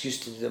no excuse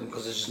to do them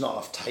because there's just not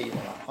enough time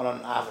on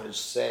an average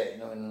set. You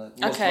know,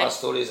 most of my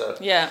stories are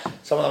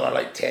some of them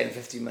are 10,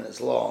 15 minutes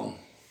long,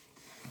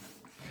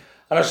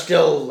 and are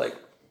still like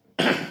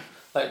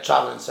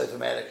traveling South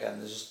America,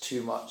 and there's just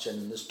too much,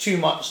 and there's too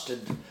much to.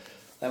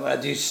 Like when I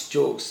do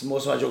jokes,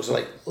 most of my jokes are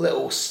like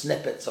little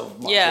snippets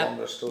of much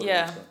longer stories.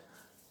 Yeah.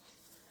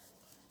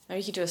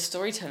 Maybe you could do a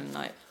storytelling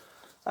night.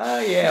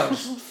 I'm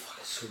just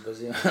fucking so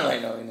busy.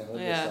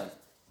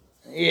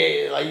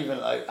 Yeah, even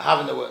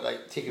having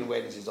taking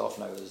Wednesdays off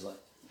now is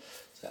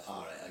It's like,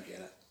 all right, I get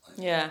it. Like,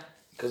 yeah.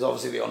 Because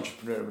obviously the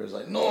entrepreneur was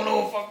like, no,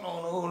 fuck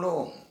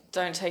no.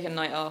 Don't take a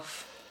night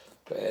off.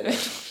 But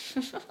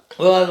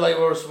well, like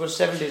we're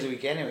 7 days a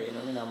week anyway. You know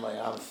what I mean? I'm like,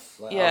 I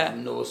have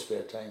no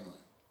spare time. Like.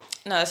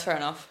 No, that's fair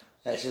enough.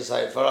 It's just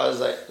like for us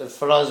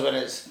when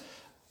it's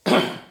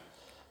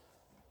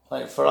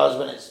like for us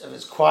when if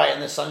it's quiet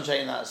in the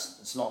sunshine,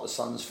 it's not the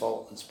sun's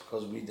fault. It's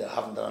because we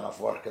haven't done enough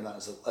work, and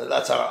that's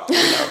our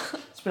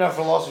it's been our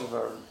philosophy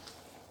for. You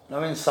know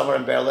what I mean? Summer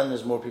in Berlin,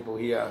 there's more people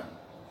here.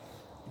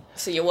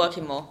 So you're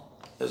working more.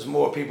 There's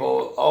more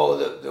people. Oh,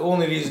 the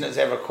only reason it's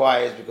ever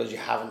quiet is because you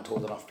haven't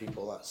told enough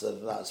people. That's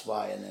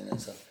why. And then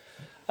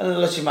and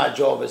literally my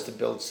job is to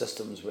build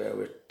systems where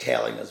we're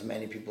telling as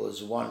many people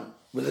as we want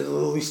with the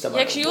least amount.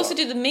 Yeah, because you also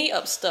do the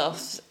meetup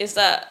stuff. Is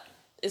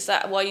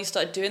that why you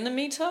started doing the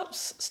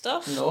meetups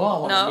stuff? No,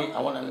 I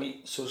want to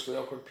meet socially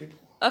awkward people.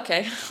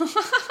 Okay.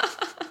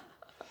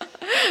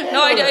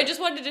 No, I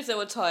just wondered if they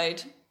were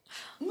tied.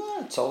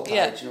 No, it's all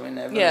tied. You know what I mean?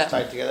 Everyone's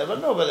tied together.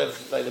 But no, but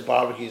the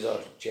barbecues are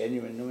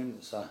genuine. You know what I mean?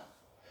 It's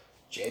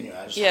genuine.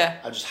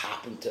 I just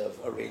happen to have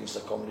arranged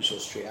a comedy show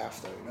straight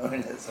after. You know what I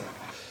mean? It's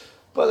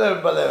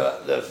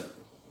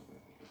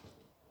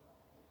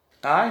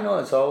I know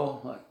it's all,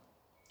 but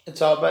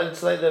it's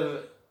like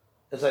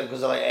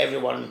because like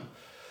everyone.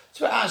 It's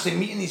about actually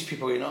meeting these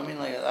people. You know what I mean?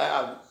 Like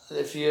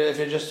if you're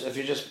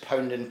just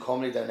pounding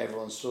comedy down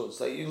everyone's throats,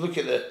 like you look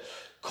at the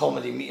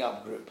comedy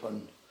meetup group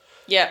and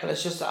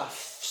it's just a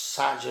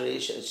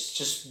saturation. It's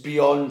just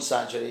beyond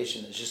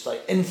saturation. It's just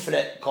like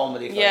infinite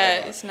comedy forever.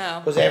 Yeah, it's now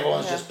because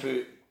everyone's just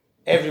put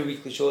every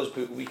weekly show is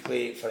put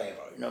weekly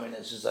forever. You know what I mean?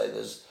 It's just like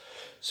there's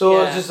it's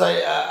just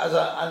like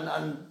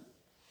and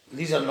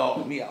these are not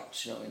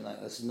meetups. You know what I mean?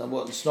 Like it's not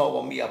what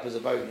meetup is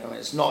about. You know what I mean?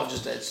 It's not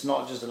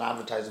just an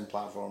advertising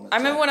platform. I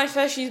remember when I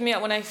first used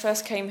Meetup when I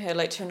first came here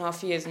like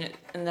 2.5 years,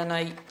 and then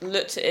I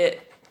looked at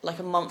it like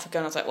a month ago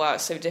and I was like, wow,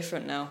 it's so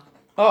different now.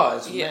 Oh,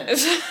 it's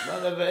immense.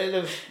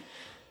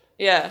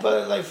 Yeah.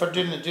 But like for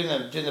doing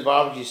the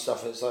barbecue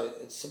stuff, it's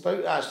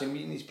about actually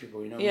meeting these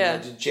people, you know. Yeah.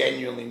 Like, to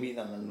genuinely meet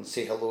them and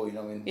say hello, you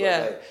know what I mean. Yeah.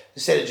 But, like,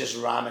 instead of just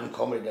ramming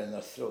comedy down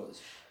their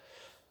throats.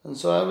 And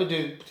so I would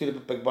do the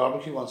big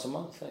barbecue once a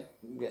month,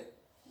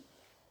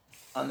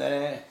 and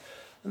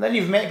then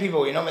you've met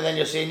people, you know, and then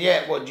you're saying,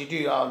 yeah, what do you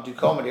do? I'll do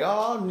comedy.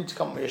 Oh, I need to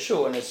come to your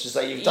show, and it's just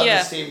like you've done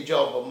the same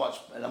job, but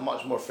in a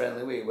much more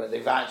friendly way, where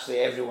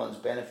everyone's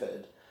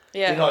benefited.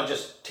 Yeah. You're not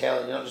just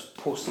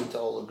posting to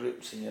all the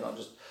groups, and you're not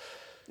just.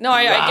 No,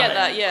 I get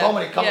that. Yeah.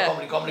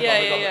 Comedy.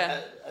 Yeah.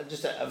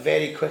 Just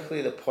very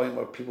quickly the point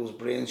where people's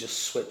brains just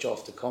switch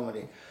off to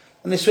comedy,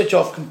 and they switch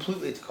off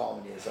completely to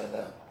comedy.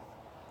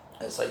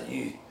 It's like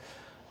you,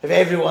 if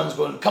everyone's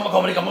going come on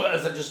comedy,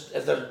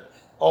 if they're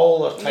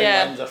all their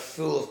timelines are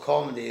full of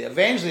comedy,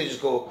 eventually they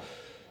just go.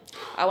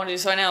 I want to do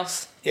something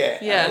else. Yeah.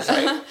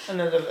 And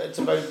it's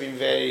about being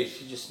very.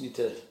 You just need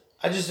to.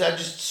 I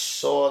just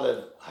saw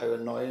how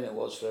annoying it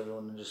was for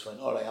everyone, and just went,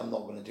 all right, I'm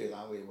not going to do it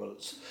that way. Well,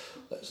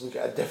 let's look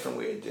at a different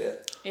way to do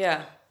it.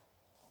 Yeah.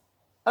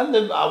 And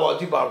then I want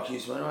to do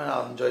barbecues.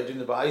 I enjoy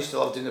doing I used to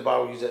love doing the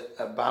barbecues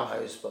at BAM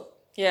House, but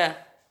yeah,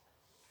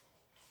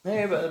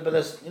 but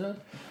this, you know,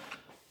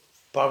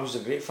 barbecues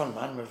are great fun,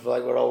 man.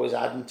 We're always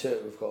adding to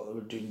it. We're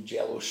doing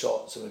Jello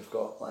shots, and we've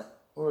got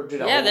we're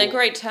doing they're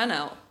great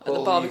turnout at the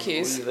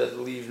barbecues.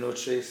 Leave no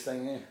trace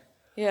thing. Yeah.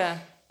 Yeah.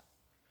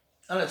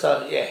 And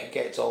it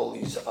gets all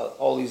these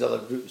other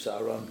groups that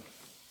I run.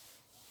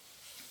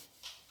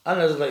 And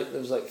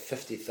there's like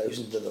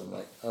 50,000 of them,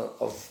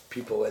 of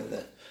people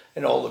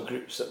in all the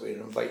groups that we're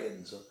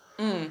inviting. So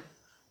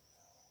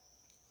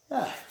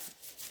yeah,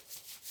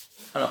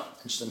 I know,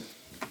 interesting.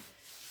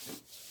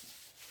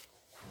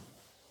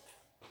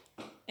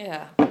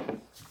 Yeah.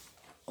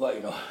 Well,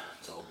 you know,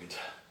 it's all good.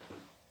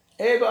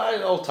 Hey, but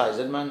it all ties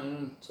in,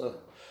 man. So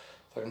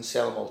if I can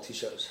sell them all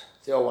t-shirts,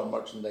 they all want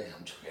merchandise.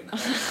 I'm joking.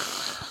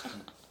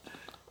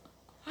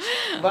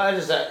 But I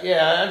just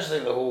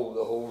think the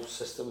whole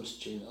system's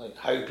changing. Like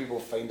how people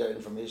find out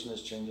information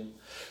is changing.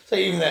 It's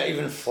like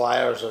even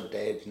flyers are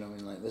dead. You know what I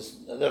mean? Like this,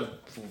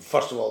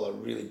 first of all, they're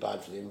really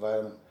bad for the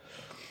environment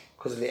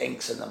because the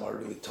inks in them are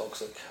really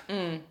toxic.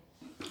 And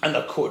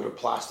they're coated with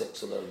plastic,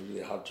 so they're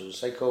really hard to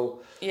recycle.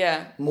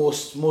 Yeah.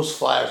 Most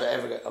flyers that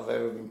have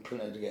ever been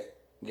printed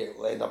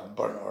end up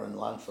burnt or in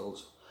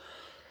landfills.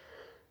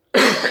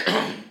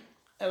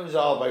 It was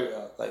all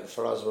about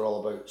for us, we're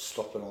all about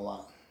stopping all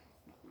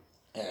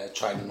that.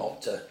 Trying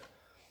not to,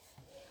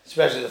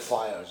 especially the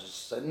flyers.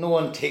 It's like no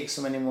one takes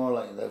them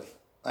anymore.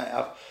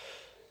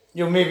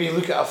 You'll maybe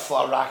look at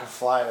a rack of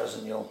flyers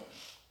and you'll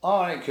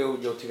take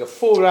a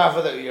photograph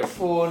of it with your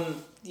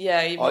phone.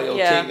 Yeah. Or you'll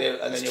take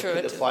it and then you'll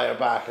put the flyer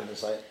back and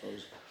it's like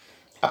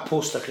a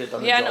poster could have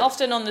done the job. Yeah, and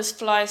often on this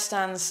flyer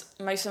stands,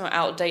 most of them are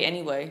out of date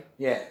anyway.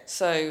 Yeah.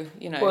 So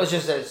you know. Well,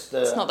 it's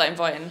not that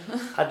inviting.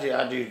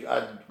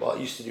 I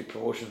used to do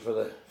promotion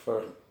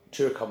for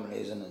tour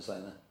companies, and it's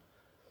like that.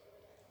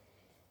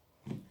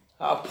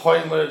 At a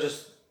point where it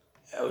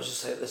was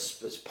just like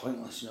this. It's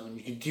pointless, you know. And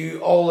you could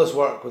do all this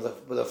work with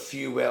a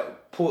few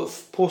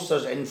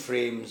posters in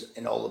frames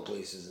in all the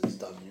places it's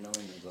done. You know what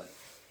I mean? It's like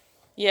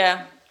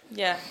Yeah,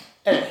 yeah.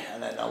 Anyway,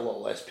 and then a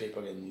lot less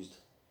paper getting used.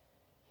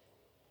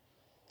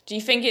 Do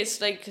you think it's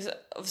like, because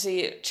obviously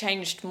it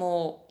changed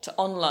more to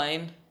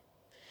online,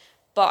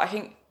 but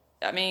and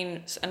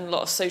a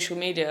lot of social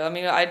media.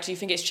 Do you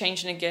think it's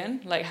changing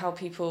again, like how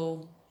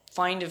people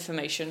find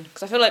information?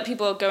 Because I feel like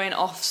people are going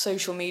off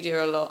social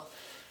media a lot.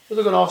 Well,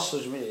 they're going off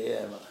social media,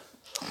 yeah, but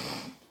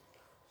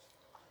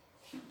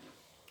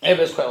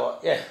it's quite a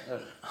lot. Yeah, I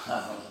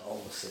don't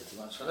always say too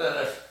much.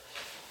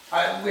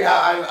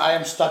 I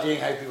am studying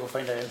how people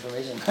find out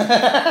information.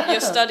 You're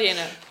studying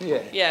it?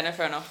 Yeah. Yeah, no,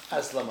 fair enough.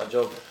 That's not my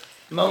job.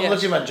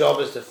 Literally, my job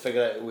is to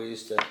figure out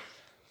ways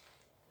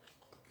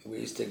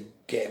to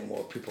get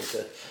more people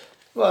to,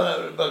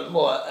 but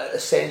more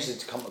essentially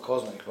to come to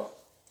Cosmic, but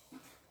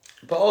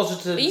also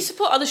to. But you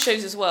support other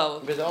shows as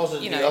well. But also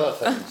to do other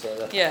things.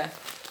 Yeah.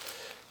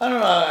 I don't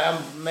know.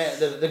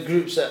 The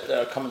groups that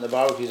are coming to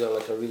barbecues are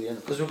like a really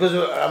because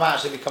I'm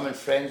actually becoming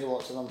friends with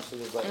lots of them. So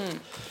there's like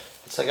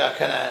it's like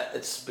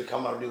it's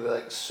become a really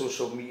like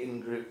social meeting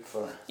group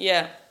for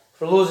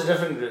loads of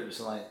different groups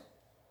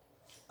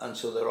and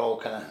so they're all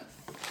kind of.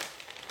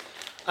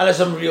 And there's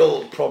some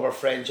real proper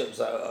friendships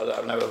that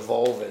are now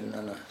evolving,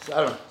 and I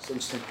don't know, it's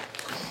interesting.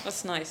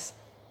 That's nice.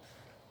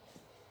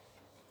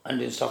 And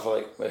doing stuff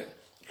like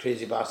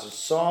Crazy Bastard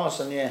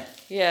Sauce, and yeah.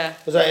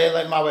 Because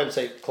like my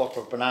website,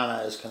 Clockwork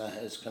Banana, is kind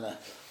of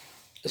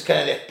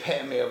the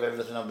epitome of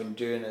everything I've been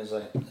doing. Is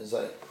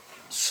like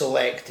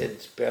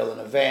selected Berlin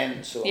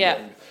events. So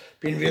I'm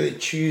being really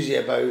choosy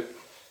about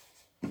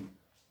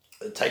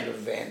the type of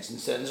events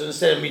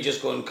instead of me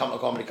just going come to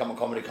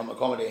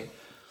comedy.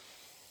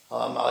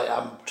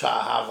 I'm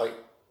trying to have like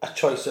a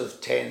choice of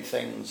 10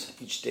 things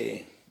each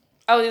day.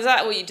 Oh, is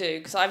that what you do?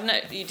 Because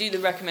you do the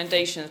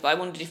recommendations, but I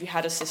wondered if you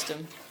had a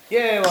system.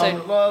 Yeah,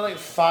 like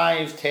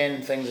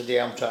 5-10 things a day.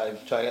 I'm trying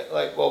to get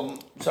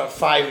sort of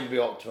 5 would be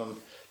optimum.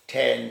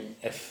 10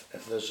 if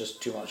there's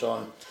just too much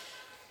on.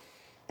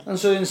 And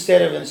so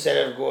instead of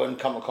going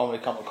come to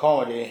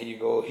comedy, you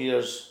go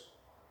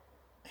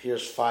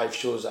here's 5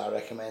 shows that I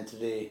recommend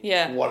today.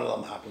 Yeah. One of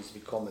them happens to be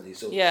comedy.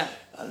 So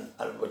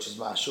and which is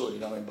my show, you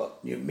know what I mean? But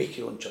you make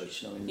your own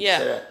choice, you know what I mean?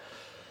 Yeah.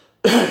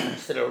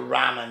 Instead of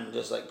ramming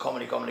just like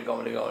comedy,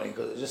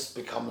 because it just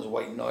becomes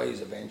white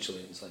noise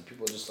eventually. It's like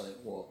people are just like,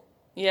 what?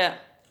 Yeah.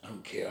 I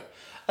don't care.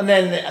 And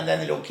then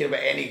they don't care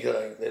about any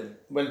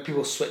when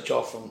people switch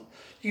off from.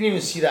 You can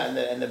even see that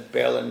in the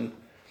Berlin,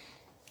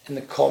 in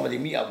the comedy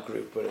meetup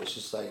group where it's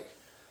just like.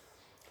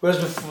 Whereas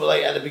before,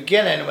 like at the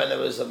beginning, when there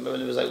was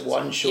like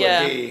one show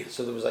a day,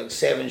 so there was like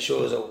 7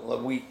 shows a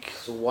week,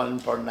 so 1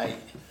 per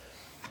night.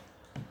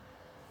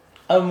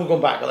 I'm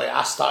going back, like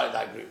I started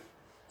that group,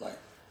 like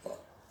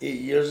 8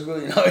 years ago.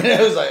 You know, and it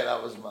was like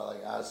that was my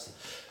like ass.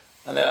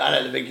 And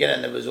at the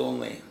beginning there was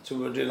only we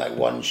were doing like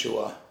one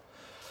show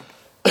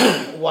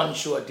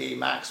a day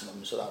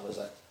maximum. So that was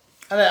like,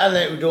 and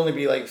it would only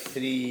be like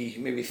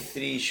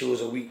 3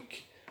 shows a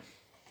week,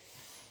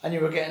 and you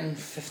were getting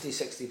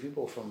 50-60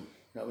 people from.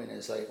 You know what I mean?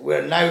 It's like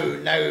where now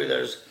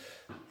there's.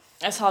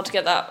 It's hard to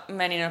get that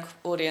many in an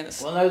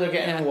audience. Well, now they're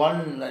getting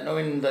one. Like,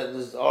 I mean, that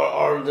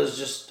there's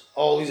just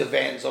all these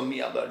events on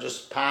Meetup that are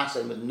just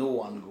passing with no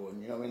one going.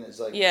 You know what I mean?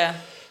 It's like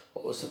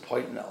what was the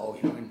point in it all?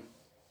 You know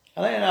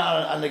what I mean?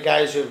 And the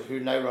guys who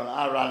now run,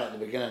 I ran at the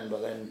beginning,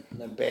 but then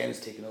Ben's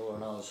taken over,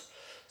 and I was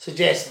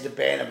suggested to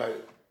Ben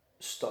about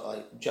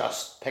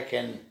just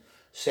picking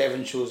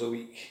 7 shows a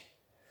week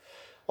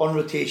on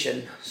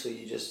rotation. So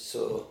you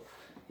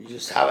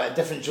just have it at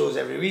different shows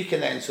every week,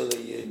 and then so that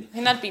you. I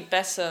think that'd be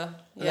better.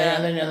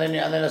 And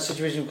then a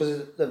situation,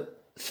 because the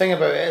thing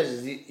about it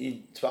is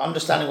it's about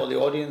understanding what the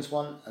audience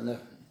want, and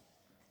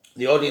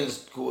the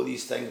audience go to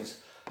these things.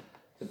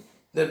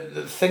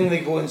 The thing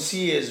they go and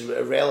see is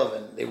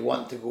irrelevant. They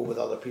want to go with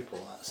other people.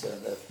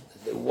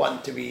 They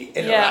want to be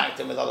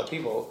interacting with other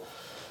people,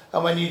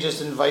 and when you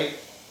just invite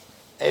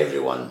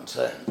everyone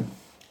to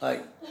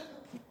like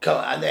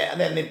come, and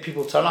then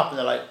people turn up and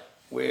they're like.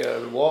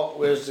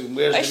 Where's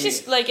it's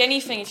just like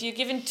anything, if you're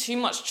given too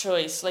much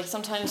choice, like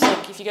sometimes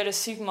like if you go to a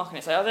supermarket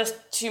it's like, there's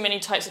too many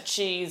types of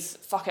cheese,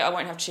 fuck it, I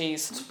won't have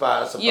cheese. It's a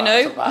bad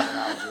analogy,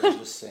 I'm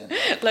just saying.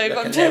 Like,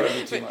 there can never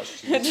be too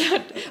much cheese.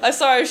 I'm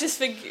sorry, I was just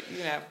thinking,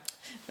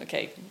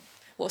 okay,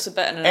 what's a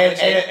better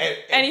analogy?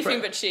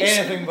 Anything but cheese.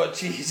 Anything but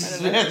cheese.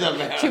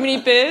 Too many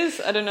beers?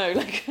 I don't know,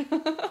 like...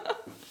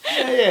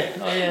 Yeah.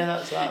 Oh, yeah,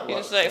 that's that. You're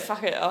just like,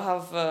 fuck it,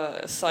 I'll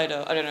have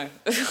cider. I don't know.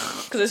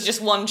 Because there's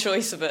just one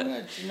choice of it.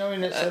 Yeah, you know what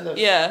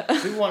I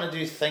mean? We want to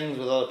do things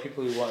with other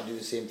people who want to do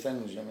the same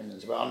things, you know what I mean?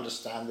 It's about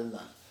understanding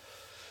that.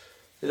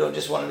 They don't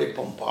just want to be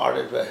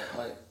bombarded with,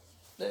 like,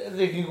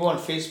 they can go on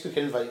Facebook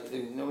invite,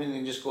 you know what I mean? They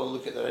can just go and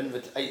look at their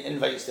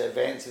invites to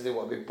events if they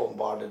want to be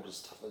bombarded with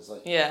stuff. It's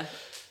like... Yeah.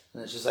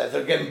 And it's just like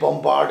they're getting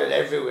bombarded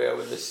everywhere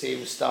with the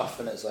same stuff,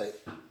 and it's like,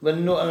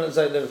 and it's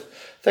like the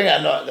thing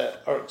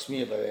that irks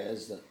me about it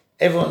is that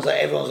everyone's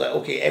like,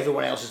 okay,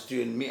 everyone else is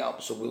doing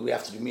meetups, so we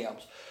have to do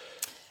meetups,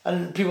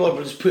 and people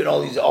are just putting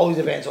all these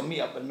events on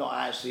Meetup, but not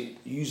actually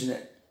using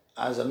it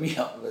as a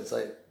meetup. It's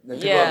like then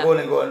people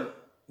are going,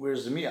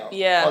 where's the meetup?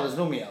 Yeah. Oh, there's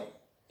no meetup.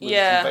 We're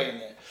just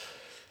inviting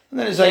you. And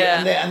then it's like,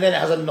 and then it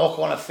has a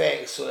knock-on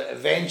effect, so it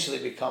eventually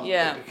it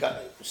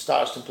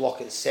starts to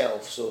block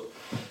itself. So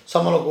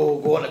someone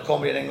will go on a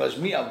Comedy in English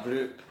meetup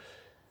group,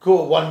 go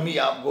to one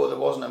meetup, there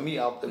wasn't a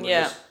meetup,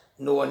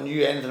 no one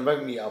knew anything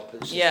about meetup.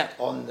 It's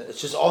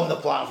just on the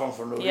platform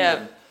for no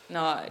reason.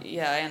 No,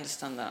 I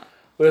understand that.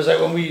 Whereas like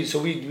when we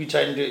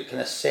try and do it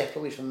kind of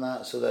separately from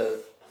that, so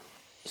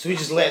we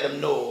just let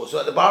them know. So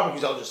at the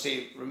barbecues, I'll just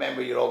say,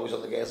 remember, you're always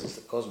on the guest list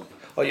at Cosmic,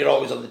 or you're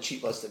always on the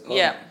cheap list at Cosmic.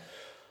 Yeah.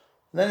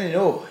 And then they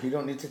know. You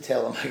don't need to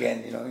tell them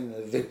again. You know,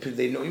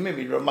 they know. You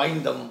maybe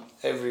remind them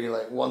every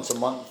once a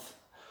month.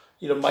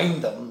 You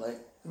remind them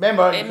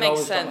remember. It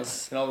makes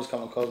sense. You can always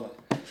come to Cosmic.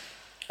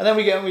 And then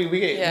we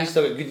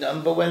still get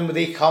good. But when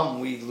they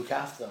come, we look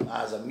after them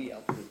as a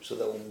meetup group. So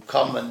they'll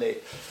come and then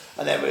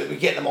we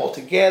get them all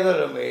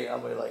together and we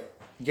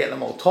get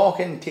them all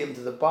talking, take them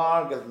to the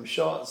bar, give them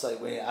shots,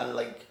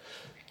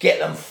 get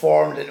them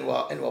formed into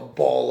a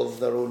ball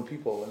of their own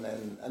people, and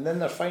then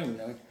they're fine. You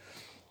know?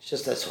 It's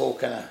just this whole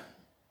kind of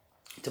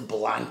to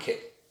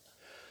blanket.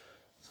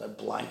 It's like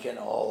blanket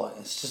all.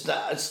 It's just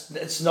that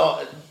it's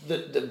not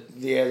the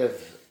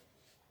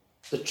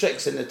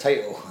trick's in the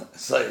title.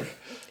 It's like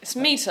it's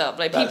meetup.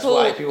 Like that's people.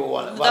 Why people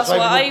want it. That's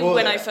why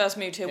when I first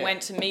moved here,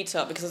 went to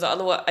meetup because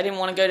otherwise I didn't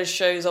want to go to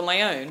shows on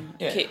my own.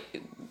 Yeah.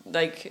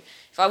 Like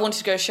if I wanted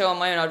to go to a show on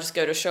my own, I'll just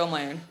go to a show on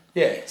my own.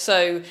 Yeah.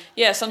 So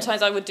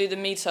sometimes I would do the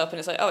meetup, and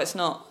it's like, oh, it's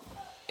not.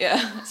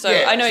 Yeah. So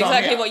I know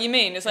exactly what you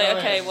mean. It's like,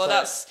 okay, well,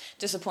 that's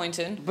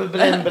disappointing. But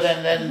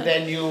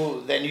then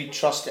you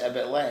trust it a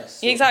bit less.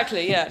 So,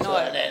 exactly. Yeah. No.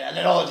 And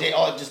then all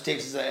it just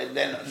takes is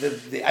then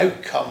the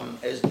outcome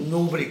is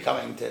nobody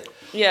coming to.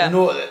 Yeah.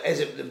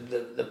 Is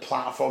it the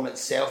platform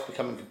itself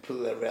becoming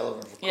completely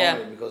irrelevant for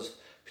comedy because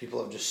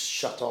people have just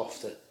shut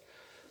off they're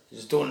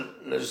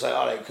just like,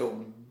 all right,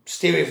 cool,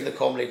 stay away from the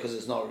comedy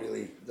because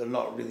they're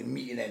not really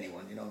meeting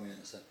anyone, you know what I mean?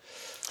 It's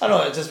I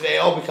don't know, it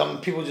all become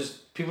people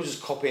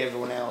just copy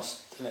everyone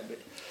else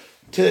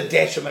to the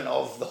detriment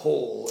of the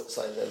whole. It's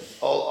like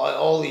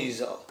all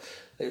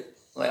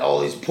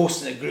these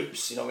posting in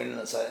groups, you know what I mean?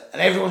 It's like,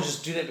 and everyone's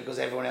just doing it because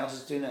everyone else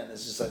is doing it, and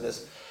it's just like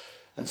this,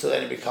 and so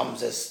then it becomes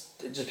this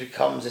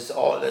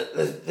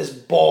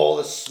ball,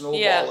 this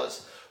snowball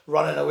that's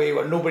running away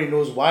where nobody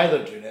knows why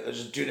they're doing it. They're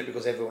just doing it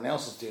because everyone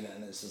else is doing it,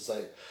 and it's just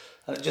like,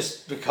 and it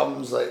just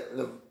becomes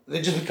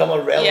they just become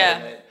irrelevant.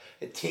 Yeah.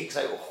 It takes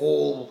out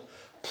whole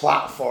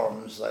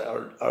platforms that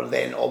are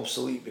then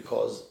obsolete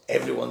because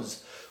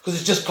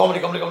it's just comedy.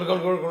 And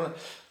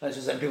it's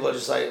just then people are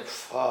just like,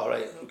 all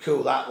right,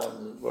 cool, that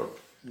one we're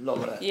not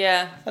gonna.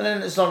 Yeah. And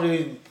then it's not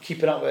really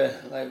keeping up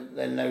with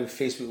then now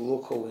Facebook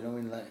local. You know what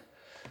I mean?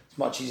 It's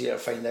much easier to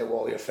find out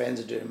what all your friends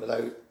are doing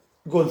without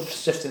going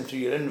sifting through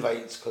your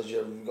invites because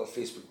you've got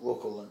Facebook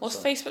local. What's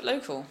Facebook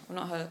local? I've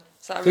not heard.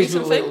 Is that a Facebook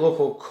recent thing?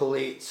 local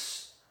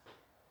collates,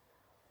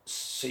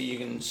 so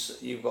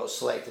you've got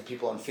selected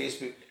people on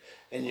Facebook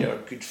in your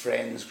good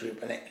friends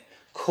group, and it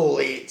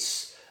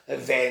collates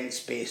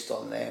events based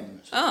on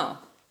them. So. Oh,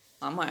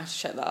 I might have to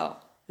check that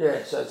out.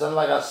 Yeah, so it's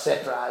like a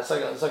separate.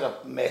 It's like a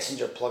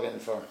messenger plugin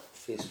for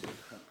Facebook.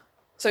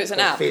 So it's an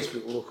app.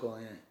 Facebook local,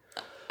 yeah.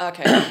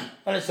 Okay.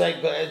 And it's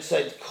like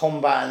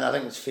combating. I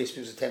think it's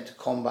Facebook's attempt to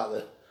combat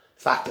the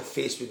fact that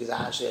Facebook is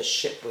actually a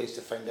shit place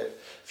to find out.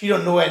 If you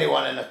don't know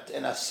anyone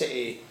in a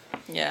city,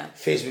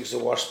 Facebook's the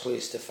worst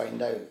place to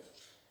find out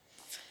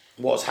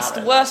what's happening.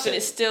 It's the worst, but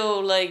it's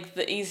still like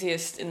the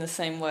easiest in the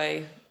same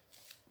way.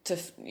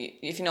 If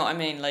you know what I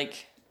mean,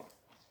 like,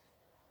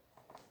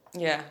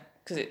 yeah,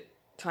 because it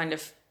kind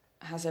of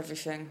has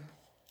everything,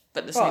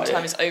 but at the same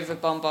time it's over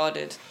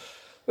bombarded.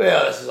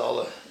 Well, this is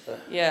all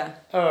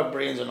our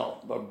brains are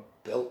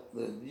built.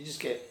 You just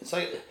get it's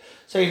like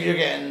if you're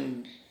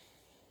getting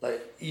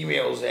like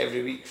emails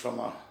every week from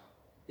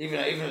even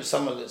if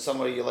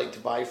somewhere you like to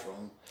buy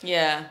from.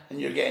 Yeah. And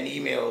you're getting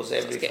emails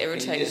every week. You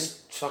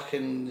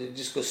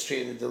just go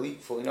straight in the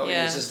delete folder. You know,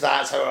 it's just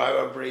that's how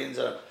our brains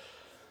are.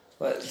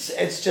 But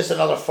it's just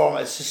another form.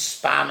 It's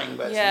just spamming,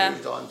 but it's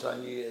moved on to a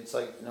new. It's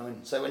like, you know,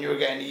 it's like when you were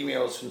getting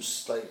emails from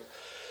like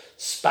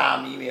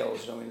spam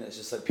emails. You know, what I mean, it's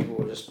just like people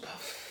were just,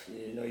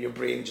 you know, your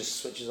brain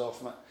just switches off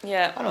from it.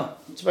 Yeah. I don't know.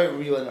 It's about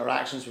real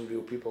interactions with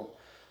real people,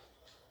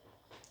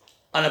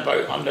 and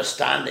about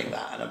understanding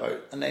that,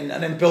 and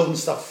then building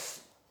stuff.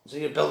 So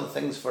you're building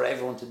things for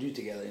everyone to do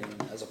together, you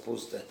know, as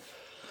opposed to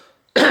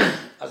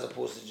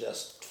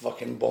just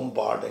fucking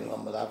bombarding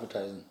them with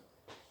advertising.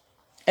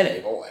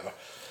 Anyway, whatever.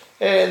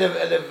 At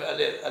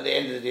the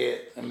end of the day,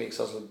 it makes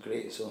us look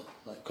great. So,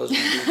 because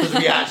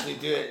we actually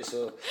do it.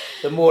 So,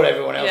 the more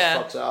everyone else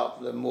fucks it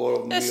up, the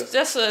more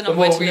that's another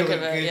way to look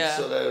at it. Yeah.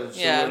 So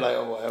we're like,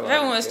 oh, whatever. If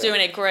everyone was doing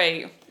it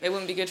great, it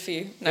wouldn't be good for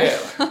you. No.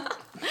 Yeah.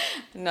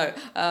 No.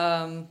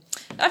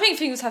 I think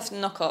things have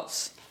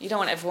knockoffs. You don't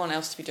want everyone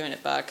else to be doing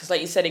it bad because, like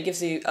you said, it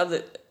gives you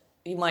other.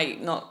 You might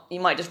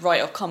just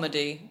write off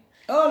comedy.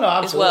 Oh no,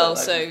 absolutely. As well,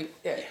 like, so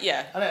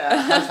yeah. And it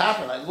has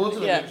happened. Like loads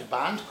of the groups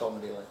banned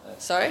comedy like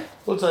that. Sorry.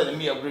 Loads of the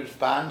meetup groups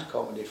banned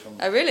comedy from.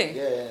 Oh really?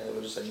 Yeah, they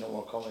were just like no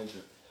more comedy.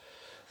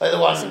 Like the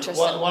one of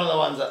the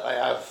ones that I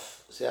have,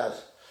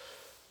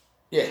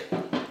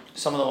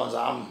 some of the ones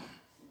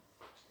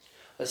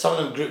some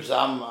of the groups that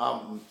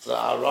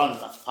I run,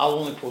 I'll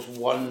only post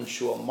one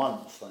show a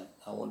month. Like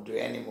I won't do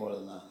any more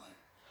than that.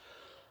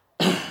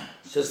 Like,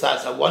 it's just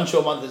that one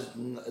show a month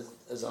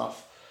is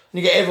enough.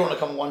 And you get everyone to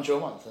come one show a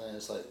month, and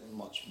it's like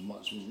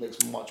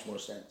makes much more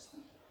sense.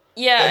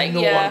 Yeah,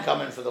 no one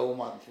coming for the whole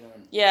month. You know what I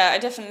mean? Yeah, I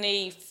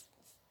definitely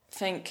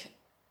think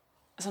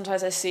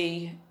sometimes I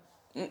see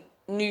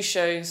new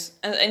shows,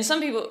 and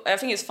some people, I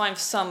think it's fine for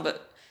some,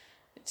 but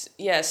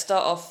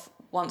start off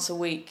once a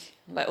week.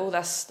 Like,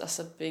 that's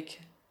a big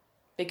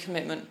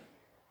commitment.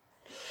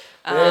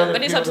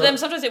 But it's up to them.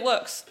 Sometimes it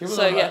works. It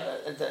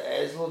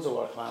is loads of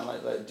work, man.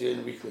 Like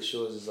doing weekly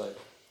shows is like,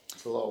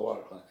 it's a lot of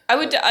work. Like,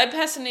 I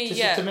personally,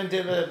 just to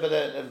maintain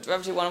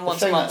do one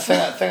once a month.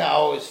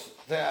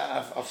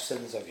 I've said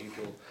this to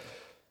people.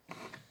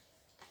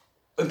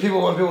 When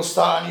people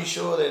start a new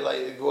show, they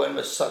go in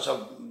with such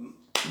a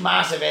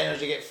massive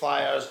energy, get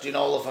flyers, doing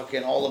all the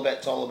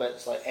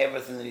bits, like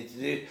everything they need to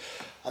do,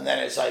 and then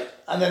it's like,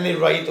 and then they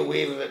ride the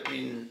wave of it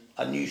being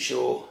a new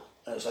show,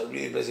 and it's like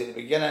really busy at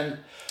the beginning,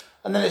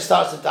 and then it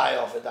starts to die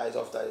off, or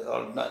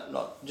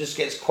not just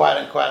gets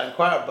quieter and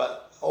quieter,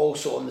 but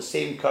also on the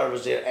same curve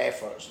as their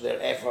efforts. The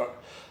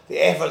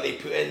effort they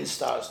put in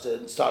starts to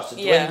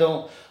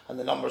dwindle, and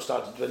the numbers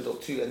start to dwindle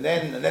too, and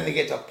then they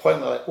get to a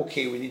point where like,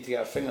 okay, we need to get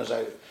our fingers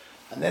out,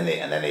 and then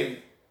they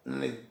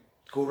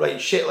go,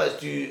 right, shit, let's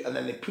do, and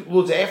then they put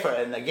loads of effort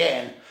in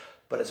again,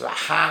 but it's about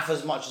half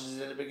as much as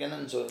at the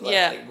beginning, so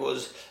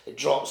it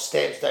drops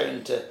steps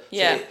down to,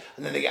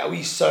 and then they get a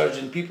wee surge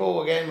in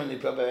people again when they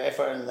put a bit of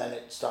effort in, and then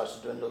it starts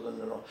to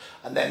dwindle,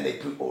 and then they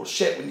put, oh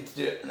shit, we need to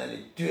do it, and then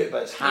they do it,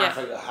 but it's half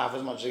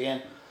as much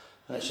again,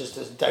 and it's just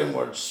this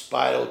downward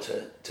spiral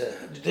to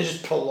they're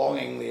just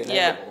prolonging the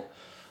inevitable,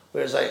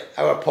 whereas like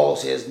our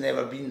policy has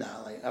never been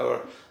that, like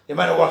the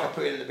amount of work I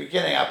put in at the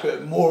beginning, I put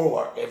in more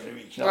work every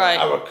week. You know, right.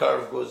 Our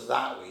curve goes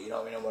that way. You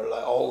know what I mean? We're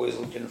like always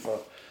looking for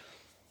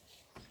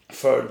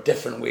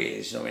different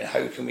ways. You know what I mean?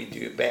 How can we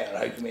do it better?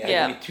 How can we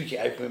tweak it?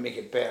 How can we make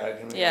it better? How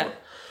can we make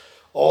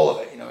all of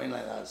it? You know what I mean?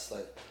 Like that's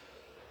like.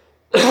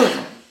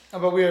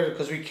 But weird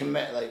because we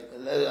commit. Like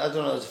I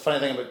don't know. There's a funny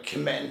thing about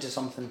committing to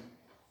something.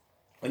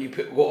 When you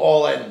go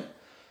all in,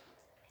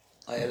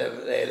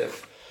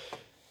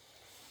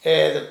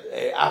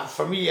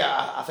 for me,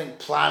 I think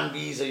plan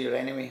Bs are your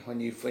enemy. When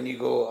you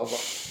go,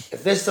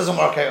 if this doesn't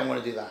work out, I'm going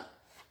to do that.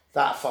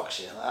 That fucks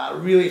you. That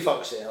really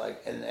fucks you.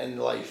 Like in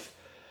life,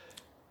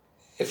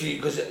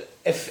 because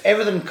if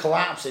everything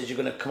collapses, you're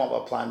going to come up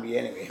with a plan B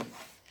anyway.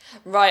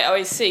 Right. Oh,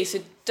 I see. So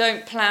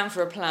don't plan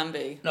for a plan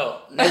B.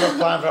 No, never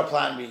plan for a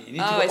plan B. You need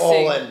to go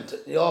all in.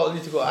 You all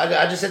need to go.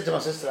 I just said to my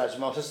sister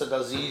actually. My sister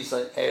does these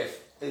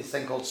this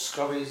thing called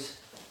scrubbies.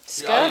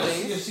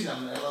 Scurvies? You've seen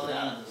them.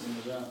 Liliana does them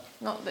as well.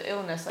 Not the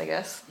illness, I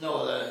guess.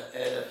 No,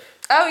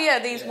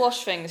 these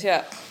wash things,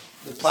 yeah.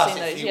 The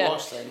plastic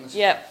wash things.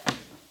 Yeah.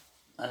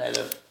 And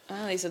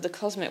these are the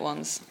cosmic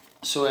ones.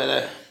 So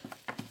and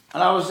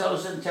I was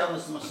telling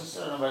this to my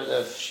sister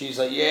about she's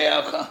like,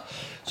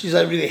 she's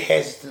like really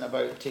hesitant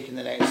about taking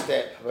the next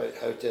step about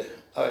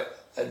how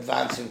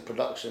advancing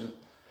production,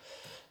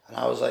 and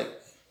I was like.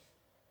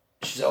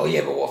 She's like, oh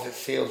yeah, but what if it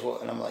fails?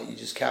 What? And I'm like, you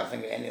just can't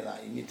think of any of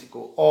that. You need to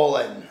go all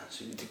in.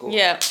 So you need to go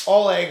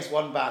all eggs,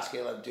 one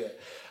basket, let's do it.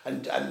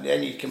 And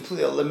then you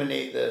completely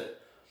eliminate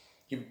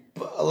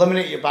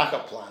your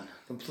backup plan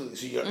completely.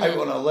 So you're out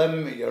on a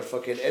limb, you're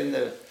fucking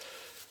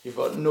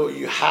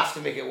you have to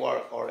make it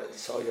work or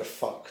you're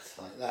fucked.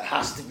 Like that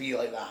has to be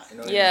like that, you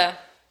know what I mean?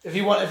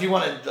 If you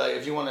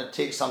want to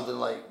take something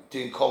like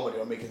doing comedy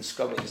or making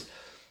scrubbies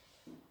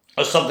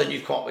or something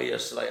you've come up with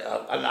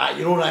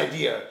your own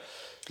idea,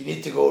 you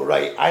need to go,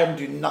 right, I am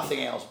doing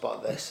nothing else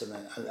but this, and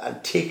then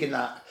taking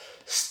that,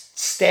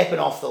 stepping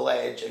off the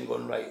ledge and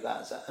going, right,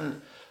 that's it.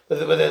 And with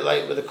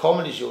the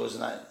comedy shows,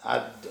 and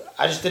I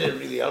just did it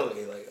really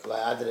early, like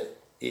I did it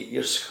 8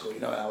 years ago, you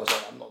know, and I was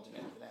like, I'm not doing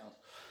anything else.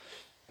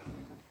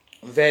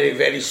 Very,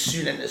 very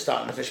soon into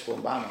starting the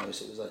Fishbone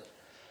Bandhouse, it was like,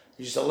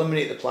 you just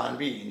eliminate the plan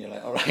B, and you're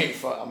like, all right,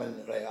 if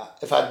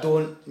I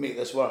don't make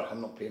this work,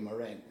 I'm not paying my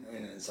rent, you know,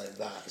 and it's like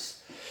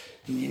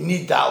you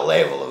need that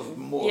level of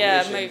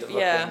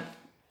motivation.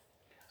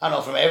 I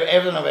know from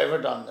everything I've ever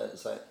done,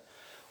 it's like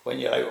when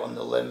you're out on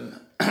the limb.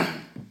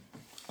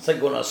 It's like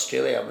going to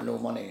Australia with no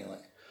money.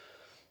 Like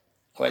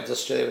I went to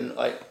Australia and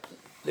I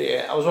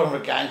was working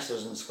for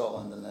gangsters in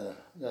Scotland and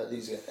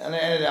these guys, and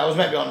I was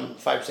maybe on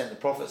 5% of the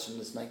profits from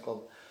this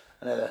nightclub,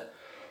 and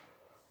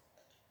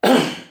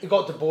it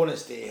got to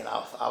bonus day, and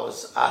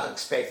I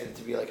expected it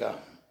to be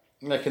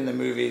like in the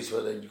movies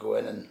where they'd go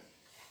in and.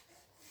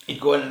 He'd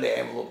go in the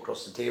envelope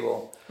across the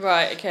table.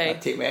 Right, okay.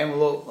 I'd take my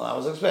envelope, and I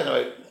was expecting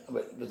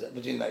about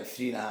between like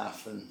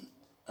 $3.5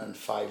 and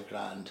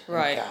 $5,000 in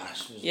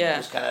cash. It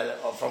was kind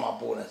of from a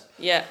bonus.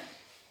 Yeah.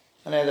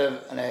 And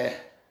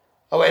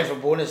I went for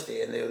bonus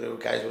day, and the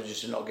guys were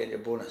just not getting your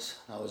bonus.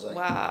 And I was like,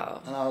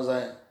 wow. And I was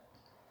like,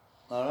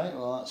 all right,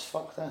 well that's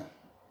fucked then.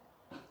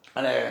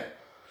 And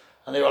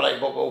they were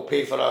like, but we'll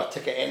pay for a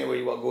ticket anywhere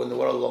you want to go in the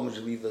world as long as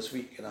you leave this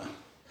week. And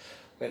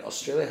went to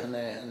Australia, and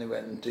they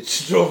went and they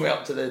just drove me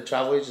up to the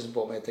travel agents and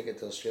bought me a ticket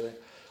to Australia,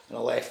 and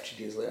I left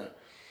 2 days later.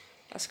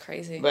 That's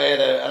crazy. But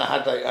and I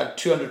had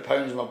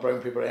 £200 in my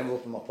brown paper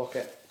envelope in my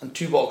pocket, and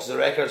 2 boxes of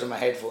records and my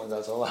headphones.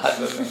 That's all I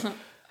had with me.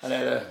 And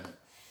then,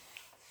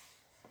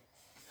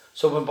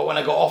 but when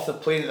I got off the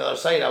plane at the other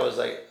side, I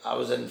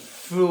was in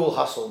full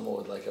hustle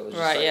mode. Like I was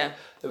just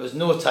there was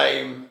no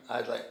time. I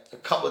had like a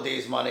couple of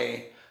days'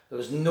 money. There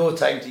was no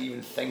time to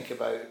even think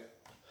about.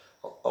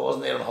 I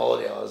wasn't there on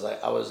holiday.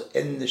 I was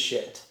in the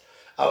shit.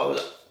 I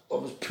was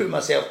putting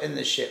myself in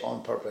the shit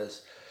on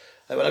purpose.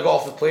 Like when I got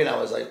off the plane,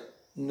 I was like,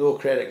 no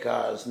credit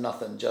cards,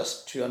 nothing,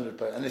 just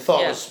 £200. And they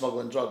thought I was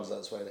smuggling drugs.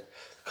 That's why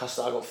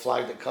I got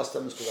flagged at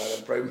customs because I had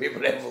a brown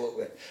paper envelope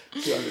with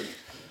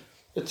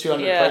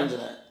 £200 in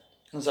it.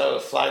 And so I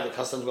got flagged at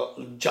customs,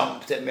 got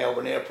jumped at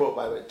Melbourne Airport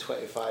by about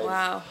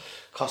 25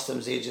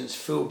 customs agents,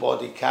 full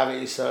body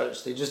cavity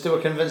search. They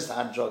were convinced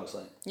I had drugs.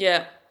 Like,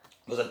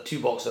 because I had 2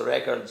 boxes of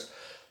records,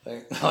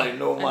 like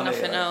no money. And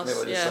nothing else. They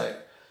were just like,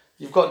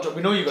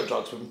 we know you've got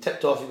drugs. We've been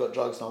tipped off you've got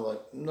drugs. And I'm like,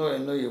 no,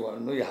 you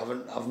weren't. No, you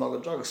haven't. I've not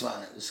got drugs,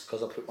 man. It was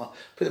because I put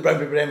the brown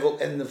paper envelope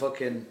in the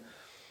fucking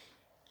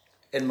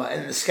in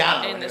the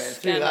scanner.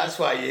 That's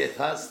why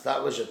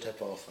that was your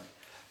tip off.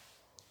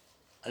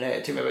 And then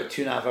it took me about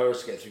 2.5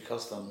 hours to get through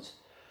customs.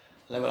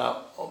 And then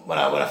when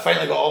I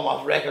finally got all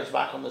my records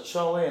back on the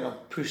trolley and I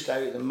pushed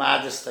out, the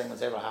maddest thing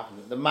that's ever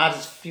happened, the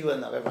maddest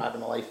feeling I've ever had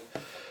in my life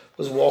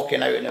was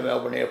walking out in the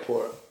Melbourne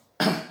airport.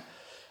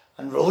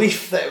 And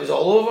relief that it was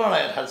all over, and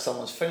I had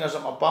someone's fingers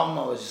up my bum.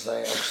 I was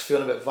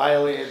feeling a bit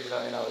violated,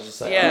 I was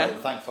just like,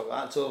 thank fuck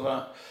that's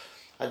over.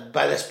 I'd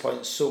by this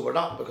point sobered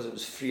up because it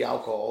was free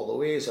alcohol all the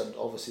way, so I'd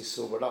obviously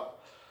sobered up.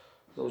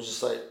 So I was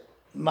just like,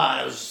 man,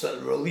 it was just a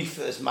relief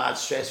that this mad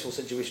stressful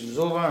situation was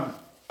over.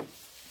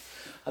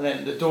 And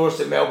then the doors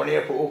to Melbourne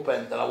Airport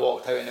opened, and I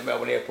walked out into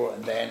Melbourne Airport,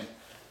 and then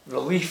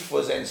relief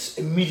was then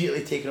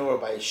immediately taken over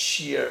by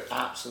sheer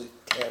absolute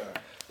terror.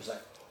 It was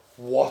like,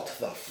 what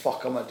the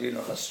fuck am I doing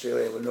in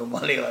Australia with no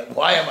money? Like,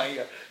 why am I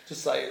here?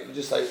 Just like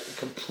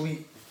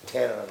complete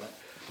terror. Like.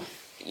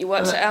 You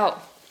worked it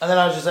out. And then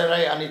I was just like,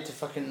 right, I need to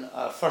fucking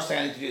first thing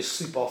I need to do is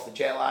sleep off the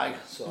jet lag.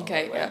 So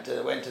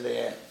I went to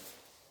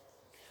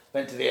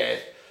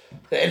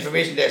the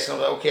information desk, and I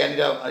was like, okay, I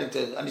need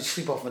to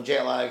sleep off my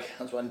jet lag.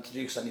 That's what I need to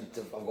do because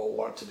I've got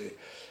work to do.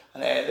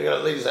 And the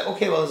lady's like,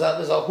 okay, well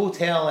there's a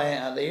hotel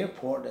at the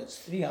airport that's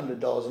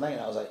 $300 a night.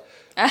 And I was like,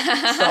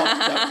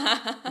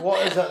 stop.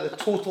 What is at the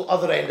total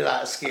other end of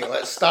that scale?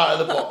 Let's start at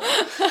the bottom.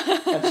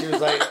 And she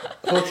was like,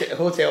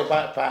 hotel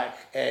backpack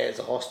is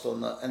a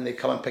hostel, and they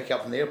come and pick you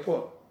up from the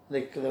airport.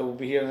 They'll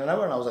be here in an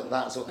hour. And I was like,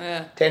 that's $10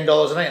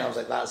 a night. And I was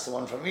like, that's the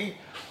one for me.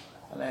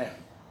 And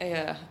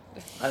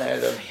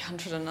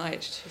 $300 a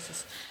night,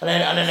 Jesus. And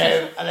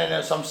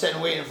then so I'm sitting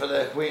waiting for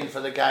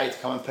the guy to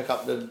come and pick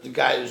up the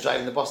guy who was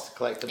driving the bus to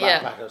collect the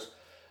backpackers.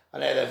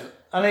 And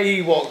then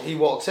he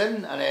walks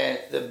in, and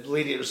the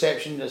lady at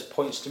reception just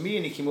points to me,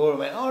 and he came over and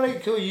went, all right,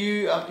 cool,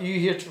 you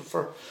here to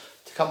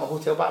come to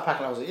hotel backpack?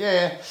 And I was like,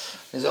 yeah.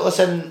 He's like,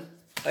 listen,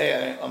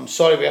 I'm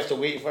sorry we have to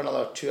wait for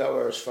another 2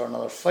 hours for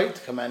another flight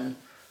to come in.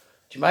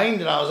 Do you mind?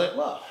 And I was like,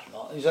 well,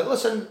 no. He's like,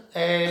 listen,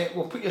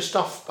 we'll put your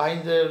stuff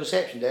behind the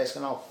reception desk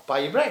and I'll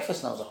buy you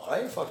breakfast. And I was like, all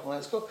right, fucking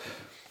let's go.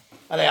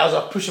 And then I was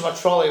pushing my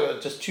trolley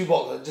with just 2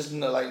 boxes, just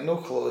no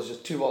clothes,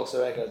 just 2 boxes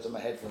of records and my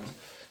headphones.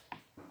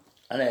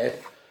 And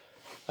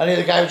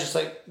the guy was just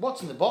like,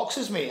 what's in the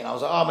boxes, mate? And I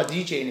was like, I'm a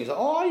DJ. And he was like,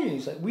 oh, are you? And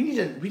he's like, we need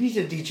a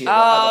DJ at the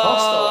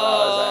hostel. And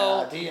I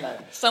was like, do you know?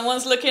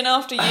 Someone's looking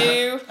after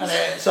you. And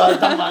so I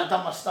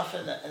done my stuff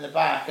in the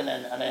back, and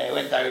then I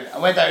went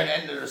down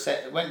into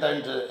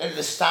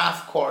the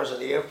staff quarters at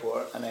the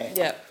airport, and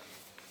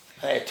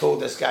I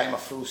told this guy my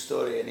full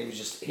story, and he was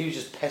just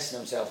pissing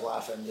himself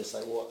laughing, just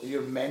like, what,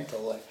 you're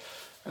mental, like.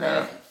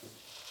 And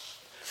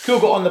cool,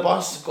 got on the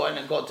bus, got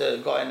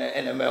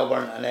into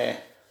Melbourne, and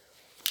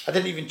I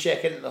didn't even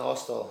check into the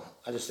hostel.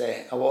 I just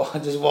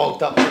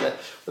walked up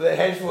with the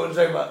headphones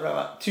around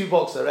my 2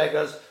 boxes of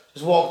records.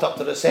 Just walked up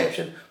to the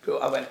reception.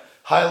 I went,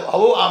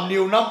 hello, I'm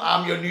Neil Numb.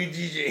 I'm your new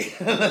DJ.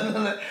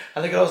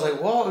 And the girl was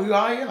like, what? Who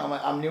are you? And I'm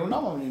like, I'm Neil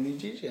Numb. I'm your new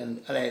DJ.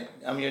 And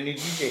I'm your new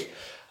DJ.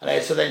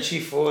 And so then she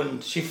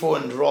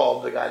phoned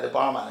Rob, the guy, the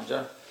bar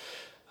manager.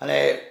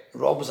 And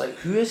Rob was like,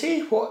 who is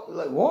he? What?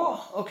 Like,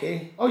 what?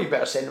 Okay. Oh, you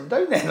better send him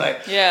down then.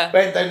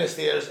 Went down the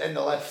stairs in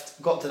the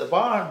lift, got to the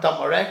bar, dumped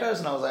my records,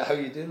 and I was like, how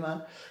you doing,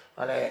 man?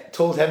 And I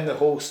told him the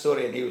whole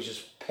story, and he was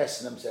just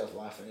pissing himself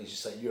laughing. He's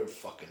just like, you're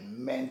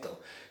fucking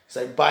mental. He's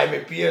like, buy me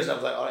beers. And I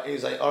was like, all right. He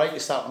was like, all right, you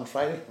start on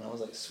Friday. And I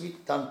was like,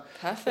 sweet, done.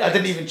 Perfect. I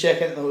didn't even check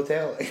into the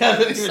hotel. I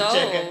didn't even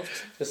check in.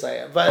 Just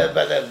like, but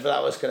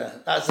that was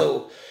that's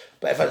all.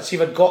 But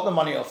if I'd got the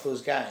money off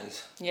those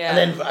guys,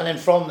 and then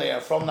from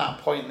that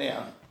point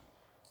there,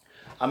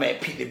 I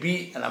met Pete the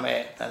Beat, and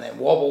then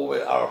Wobble,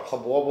 our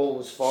club Wobble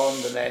was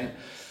formed, and then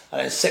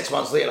 6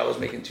 months later I was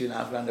making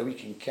 $2,500 a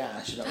week in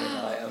cash, you know what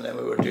I mean? And then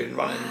we were doing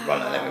running,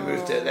 and then we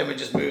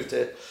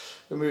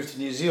moved to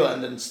New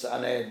Zealand,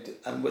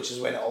 and which is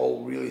when it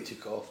all really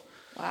took off.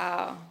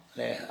 Wow.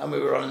 And we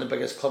were running the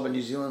biggest club in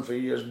New Zealand for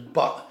years,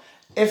 but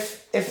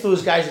if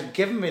those guys had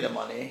given me the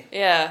money,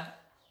 yeah,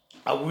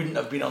 I wouldn't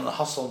have been on the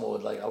hustle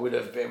mode. Like I would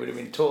have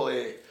been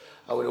totally.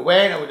 I would have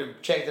went. I would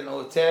have checked in the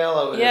hotel.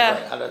 I would have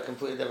like, had a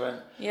completely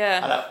different.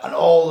 Yeah. And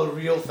all the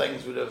real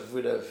things would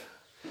have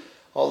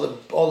all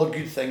the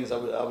good things I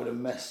would have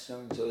missed. You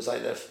know? So it's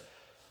like this.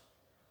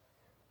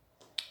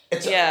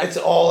 It's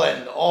all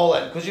in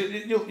because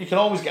you can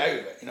always get out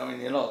of it. You know, what I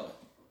mean, you're not.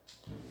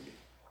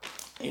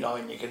 You know,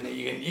 and you can.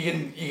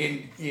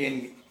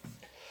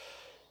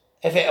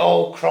 If it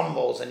all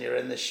crumbles and you're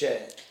in the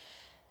shit,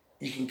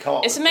 you can come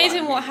up. It's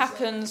amazing what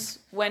happens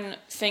when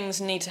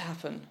things need to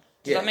happen.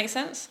 Does that make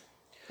sense?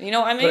 You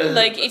know what I mean?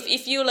 Like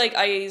if you're like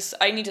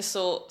I need to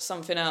sort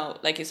something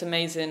out. Like it's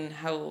amazing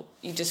how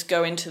you just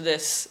go into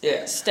this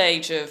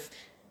stage of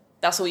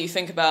that's all you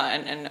think about,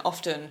 and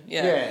often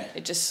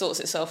it just sorts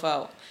itself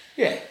out.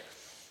 Yeah,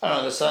 I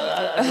don't know.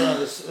 I don't know.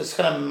 There's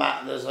kind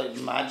of there's like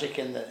magic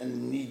in the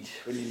need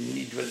when you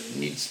need what it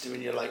needs to.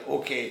 When you're like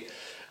okay,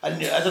 I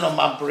don't know.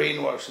 My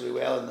brain works really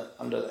well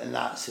in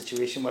that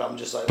situation where I'm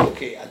just like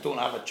okay, I don't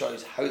have a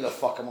choice. How the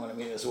fuck am I going to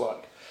make this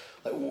work?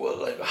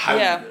 Like how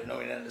you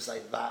know, and it's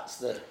like that's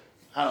the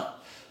I don't know.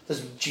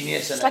 There's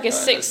genius in it. It's like a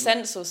sixth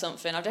sense or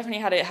something. I've definitely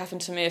had it happen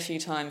to me a few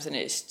times, and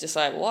it's just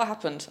like what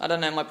happened? I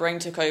don't know. My brain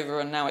took over,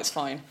 and now it's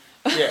fine.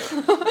 Yeah.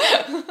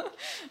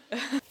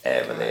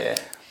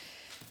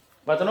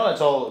 But I don't know.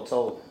 It's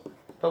all.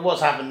 But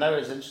what's happened now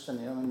is interesting.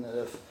 You know, I mean,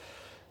 the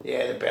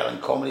Berlin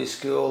Comedy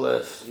School.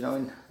 You know, I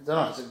mean, I don't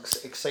know. It's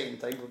an exciting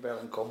time for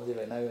Berlin comedy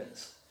right now.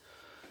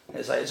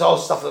 It's like it's all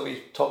stuff that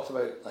we talked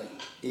about like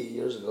 8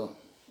 years ago.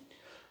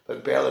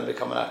 But Berlin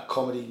becoming a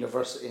comedy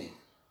university.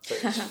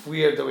 It's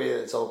weird the way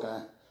that it's all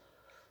kind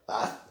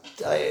of.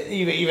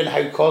 Even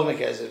how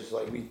Cosmic is. It's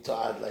like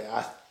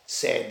I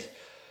said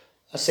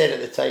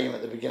at the time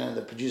at the beginning of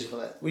the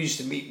producer. We used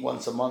to meet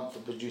once a month. The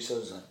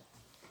producers.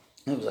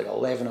 It was like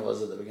 11 of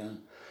us at the beginning.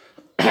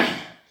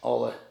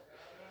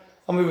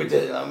 And we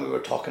were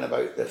talking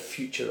about the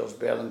future of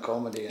Berlin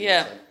comedy.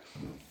 And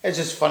it's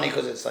just funny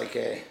because it's like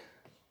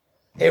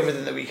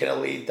everything that we kind of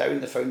laid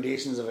down, the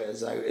foundations of it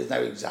is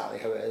now exactly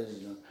how it is.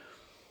 You know?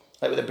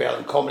 Like with the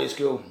Berlin Comedy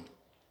School,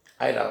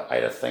 I had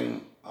a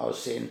thing I was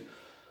saying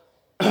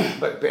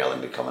about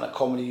Berlin becoming a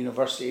comedy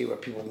university where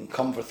people can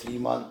come for 3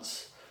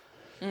 months,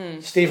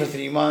 stay for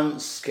 3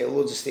 months, get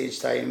loads of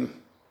stage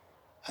time,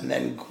 and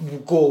then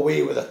go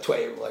away with a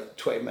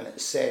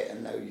 20-minute set.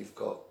 And now you've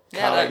got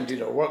Caroline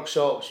doing her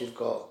workshops. You've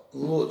got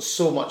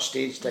so much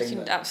stage time. You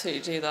can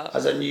absolutely do that.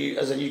 As a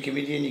new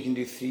comedian, you can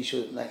do 3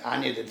 shows. Like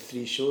Anya did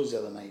 3 shows the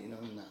other night. You know,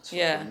 and that's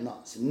fucking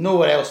nuts.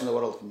 Nowhere else in the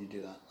world can you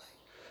do that.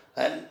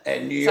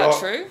 And New York.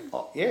 Is that true?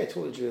 Oh, yeah,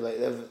 totally true. Like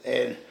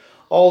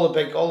all the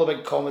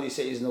big comedy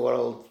cities in the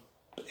world,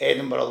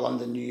 Edinburgh,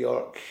 London, New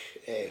York.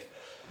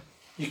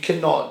 You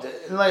cannot,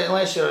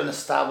 unless you're an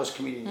established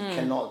comedian, you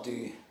cannot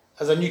do.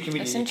 As a new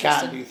comedian, you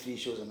can't do 3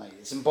 shows a night.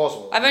 It's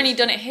impossible. I've only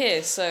done it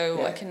here,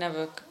 so I can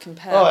never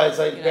compare. Oh, it's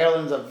like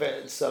Berlin's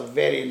it's a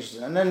very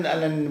interesting, and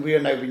then we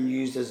are now being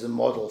used as the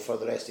model for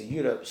the rest of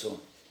Europe. So.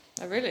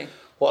 Oh really?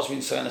 What's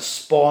been kind of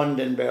spawned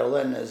in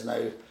Berlin is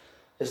now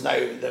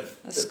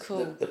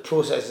cool. The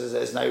process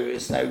is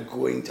now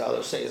going to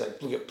other cities.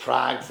 Like look at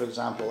Prague, for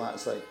example.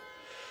 That's like,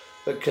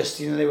 but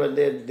Christina, they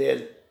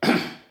had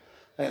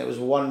I think there was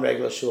 1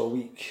 regular show a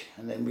week,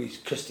 and then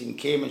Christine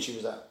came and she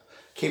was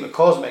came at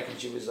Cosmic and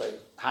she was like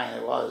hanging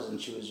out with us,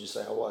 and she was just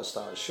like, I want to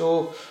start a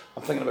show.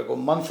 I'm thinking about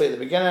going monthly at the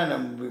beginning,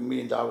 and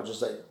me and Dar were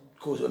just like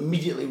go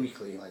immediately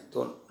weekly, like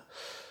don't.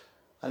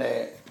 And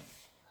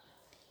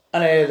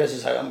this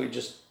is how, and we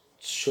just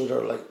showed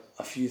her like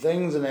a few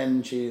things, and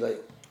then she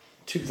like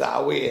took that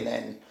away and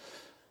then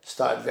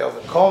started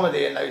Velvet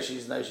Comedy, and now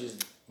she's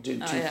doing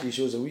 2-3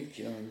 shows a week,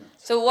 you know.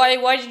 So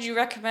why did you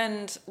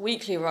recommend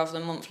weekly rather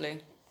than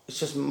monthly? It's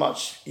just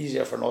much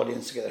easier for an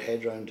audience to get their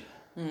head around.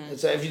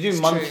 It's if you do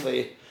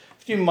monthly,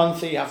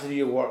 you have to do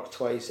your work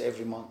twice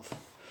every month.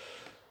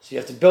 So you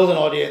have to build an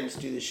audience,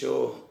 do the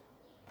show,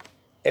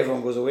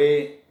 everyone goes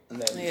away, and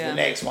then the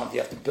next month you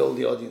have to build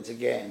the audience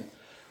again.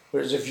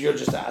 Whereas if you're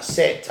just at a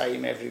set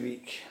time every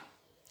week.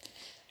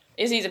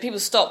 It's easy. People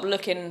stop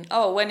looking,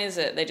 oh, when is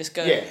it? They just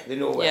go. Yeah, they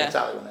know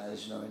exactly when it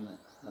is, you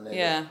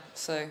know.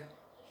 So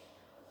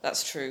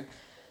that's true.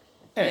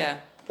 Anyway, yeah.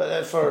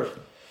 But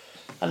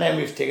and then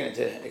we've taken it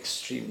to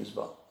extremes,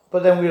 but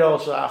then we're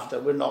also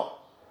we're not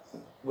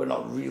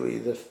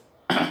really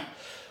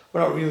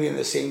we're not really in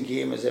the same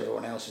game as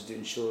everyone else is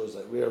doing shows.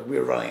 Like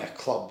we're running a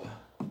club.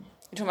 You're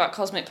talking about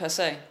Cosmic per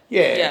se?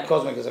 Yeah.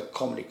 Cosmic is a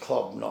comedy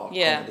club, not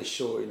a comedy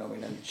show, you know what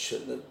I mean? And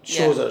the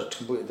shows are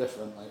completely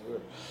different. Like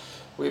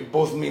we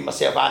both, me,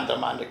 myself and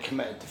Amanda,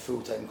 committed to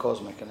full-time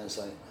Cosmic, and it's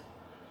like,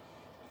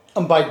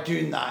 and by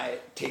doing that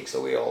it takes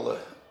away all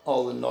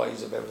the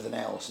noise of everything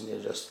else, and you're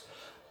just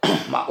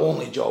my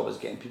only job is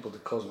getting people to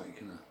Cosmic,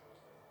 you know.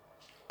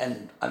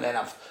 And then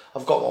I've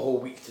got my whole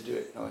week to do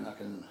it, you know, and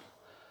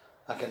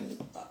I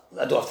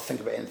don't have to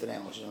think about anything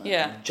else, you know.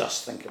 I can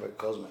just think about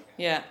Cosmic.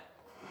 Yeah.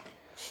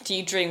 Do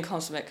you dream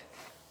Cosmic?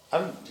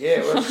 We're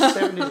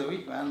 7 days a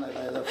week, man. Like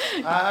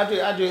I do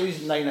at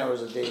least 9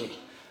 hours a day,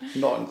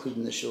 not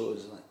including the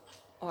shows. Like.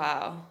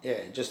 Wow.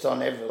 Yeah, just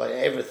on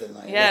everything.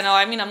 Like yeah, no,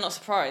 I mean, I'm not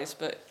surprised,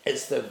 but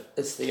it's the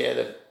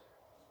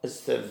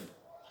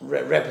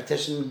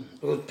repetition.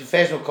 Well,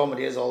 professional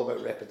comedy is all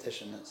about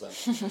repetition. It's like,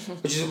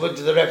 which is what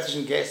the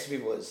repetition gets to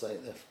people. It's like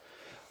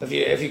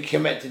if you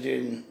commit to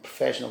doing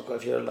professional,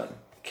 if you're like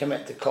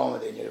commit to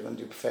comedy and you're going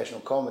to do professional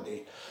comedy,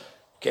 it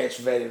gets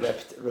very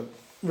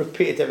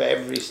repetitive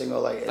every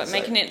single but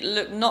making it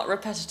look not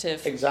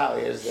repetitive.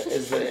 Exactly is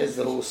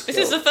the whole skill.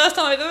 This is the first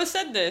time I've ever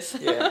said this.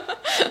 Yeah.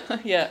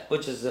 Yeah.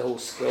 Which is the whole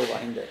skill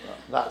behind it.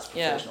 That's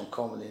professional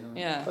comedy. You know?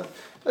 Yeah. But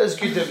it's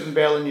good that in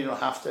Berlin you don't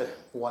have to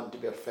want to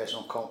be a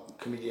professional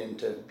comedian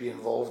to be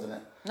involved in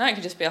it. No, it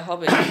can just be a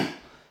hobby.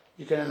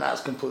 You can, and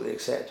that's completely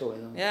acceptable.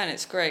 You know. Yeah, and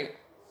it's great.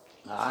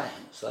 Aye,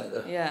 it's like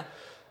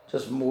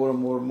just more and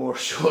more and more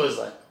shows.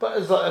 But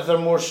it's like if there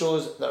are more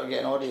shows that are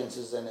getting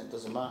audiences, then it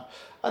doesn't matter.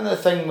 And the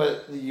thing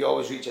with you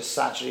always reach a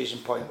saturation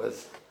point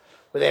with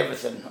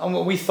everything.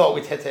 And we thought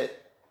we'd hit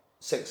it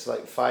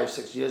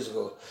 5-6 years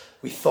ago.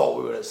 We thought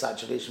we were at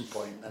saturation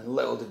point, and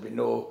little did we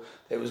know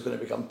that it was going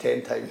to become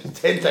 10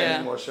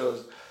 times more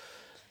shows.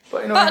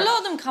 But but a lot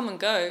of them come and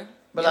go.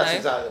 But that's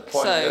exactly the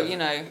point.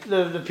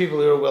 So the people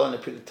who are willing to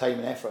put the time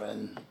and effort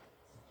in,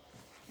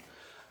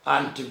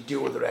 and to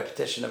deal with the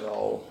repetition of it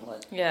all.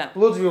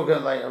 Loads of people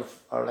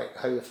are like,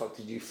 how the fuck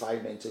did you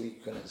 5 nights a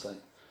week? And it's like,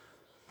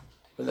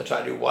 when they're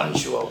trying to do one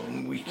show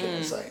a week,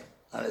 it's like,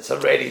 and it's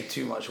already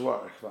too much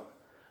work. But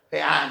it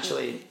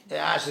actually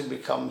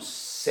becomes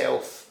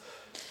self.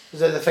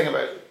 The thing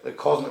about the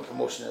Cosmic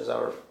promotion is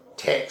our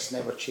text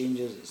never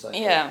changes. It's like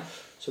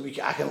so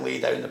I can lay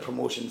down the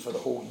promotion for the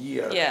whole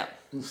year. Yeah.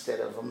 Instead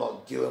of I'm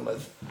not dealing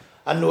with.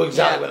 I know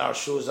exactly when our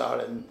shows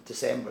are in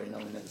December. You know,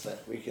 and it's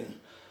like we can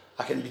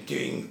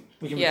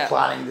be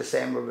planning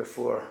December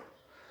before.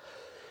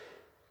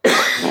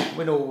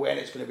 We know when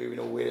it's going to be. We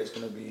know where it's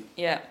going to be.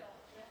 Yeah.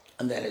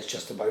 And then it's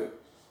just about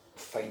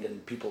finding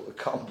people to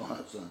come.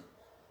 So,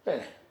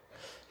 anyway,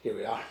 here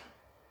we are.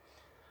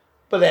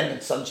 But then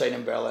in Sunshine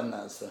in Berlin,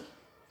 that's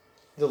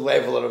the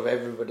leveler of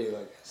everybody.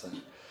 Like, it's like,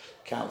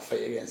 can't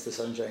fight against the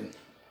sunshine.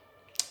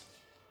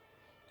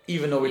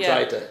 Even though we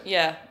try to.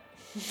 Yeah.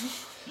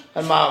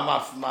 And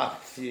my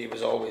theory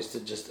was always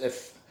to just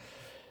if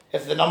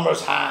the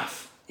number's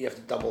half, you have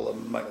to double the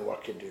amount of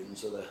work you're doing.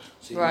 So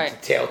you need to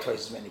tell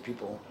twice as many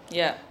people.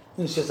 Yeah.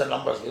 It's just a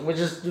numbers game, which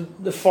is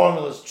the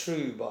formula's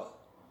true, but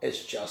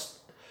it's just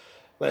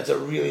when it's a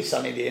really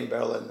sunny day in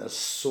Berlin, there's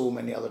so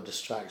many other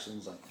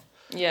distractions.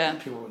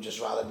 People would just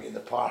rather be in the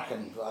park,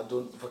 and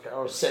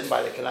or sitting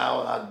by the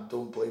canal, and I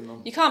don't blame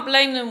them. You can't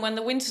blame them when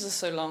the winters are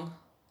so long,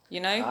 you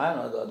know? I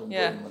don't blame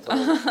them at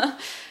all.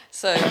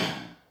 So,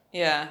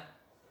 yeah,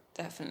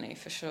 definitely,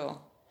 for sure.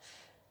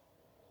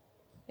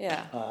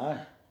 Yeah. Aye.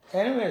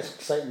 Anyway, it's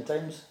exciting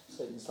times,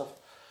 exciting stuff.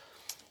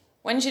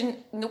 When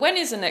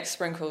is the next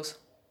Sprinkles?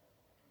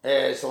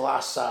 It's the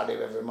last Saturday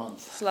of every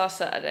month. It's last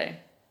Saturday.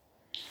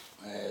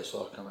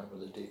 So I can't remember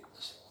the date.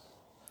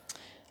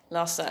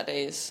 Last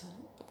Saturdays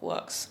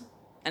works,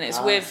 and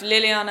it's with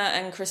Liliana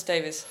and Chris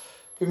Davis.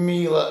 With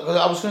me,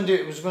 I was going to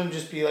do it. Was going to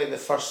just be like the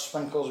first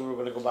Sprinkles. We were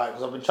going to go back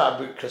because I've been trying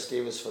to book Chris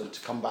Davis to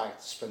come back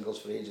to Sprinkles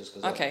for ages.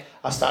 Cause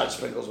I started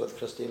Sprinkles with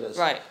Chris Davis.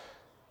 Right.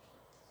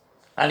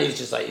 And he's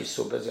just he's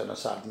so busy on a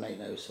Saturday night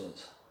now, so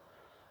it's.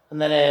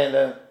 And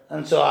then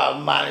so I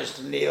managed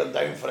to nail it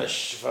down for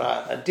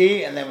a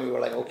day, and then we were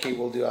like, okay,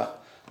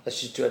 let's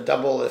just do a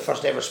double. The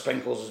first ever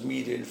Sprinkles was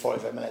me doing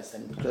 45 minutes,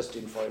 then Chris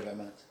doing 45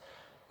 minutes.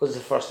 It was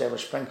the first ever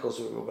Sprinkles,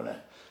 so we were going to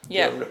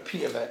do a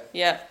repeat of it.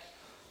 Yeah.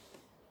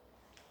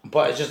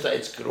 But it's just that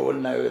it's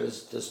grown now.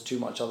 There's too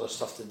much other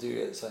stuff to do.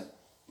 It's like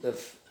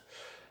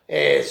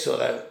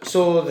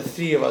so the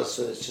three of us.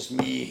 So it's just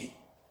me,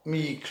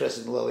 Chris,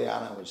 and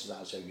Liliana, which is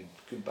actually a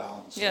good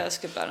balance. Yeah, that's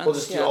a good balance. We'll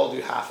just all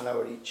do half an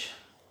hour each.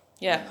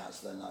 Yeah.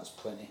 And that's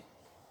plenty.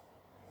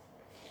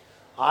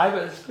 Aye,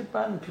 but it's good,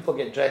 man. People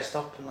get dressed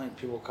up, and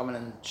people coming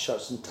in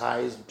shirts and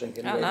ties,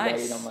 drinking red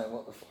wine. I'm like,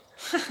 what the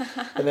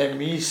fuck? And then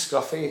me,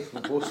 Scruffy,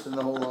 hosting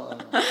the whole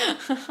lot.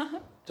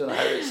 Don't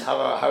know how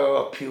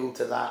I appeal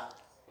to that.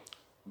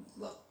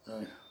 But,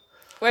 no.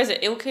 Where is it?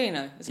 Il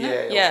Cuno, isn't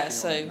it? Yeah,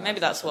 so maybe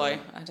that's why.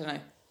 I don't know.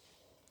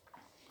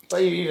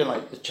 But even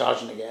the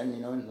charging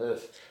again,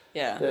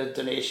 the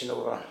donation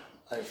over.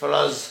 For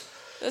us,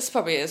 that's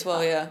probably it as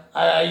well. Yeah.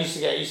 I used to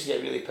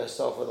get really pissed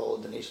off with all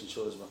the donation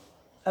shows,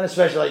 and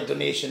especially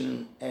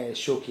donation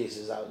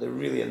showcases out. They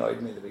really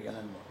annoyed me at the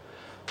beginning.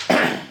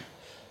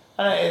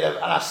 and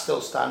I still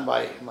stand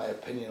by my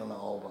opinion on it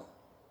all,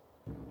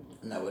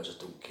 but now I just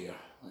don't care.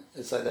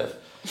 It's like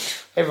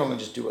everyone can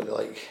just do what they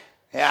like.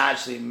 It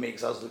actually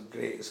makes us look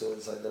great, so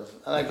it's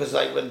because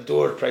with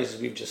door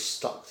prices we've just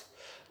stuck.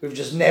 We've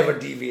just never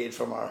deviated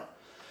from our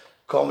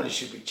comedy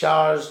should be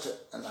charged,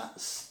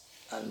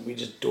 and we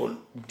just don't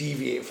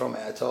deviate from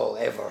it at all,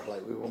 ever.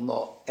 We will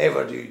not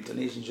ever do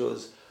donation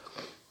shows.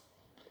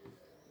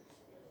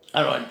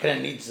 I don't know, it kind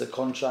of needs the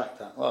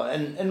contract. Well,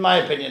 in my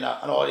opinion,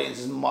 an audience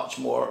is much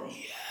more,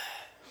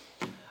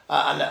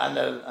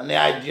 and the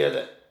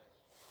idea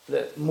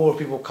that more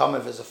people come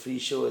if it's a free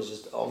show is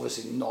just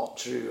obviously not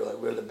true.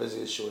 We're the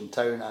busiest show in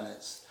town, and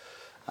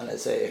and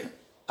it's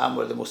and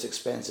we're the most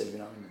expensive, you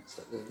know. It's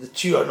like the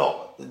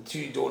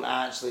two don't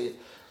actually.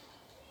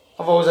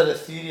 I've always had a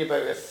theory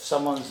about if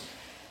someone's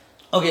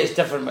it's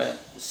different, but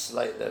it's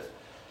like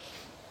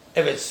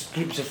if it's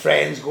groups of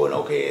friends going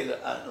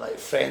like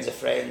friends of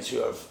friends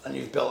and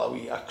you've built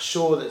a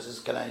show that's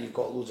just kind of you've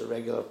got loads of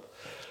regular,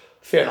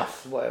 fair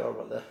enough, whatever.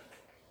 But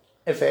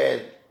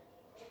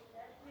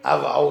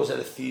I've always had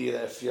a theory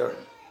that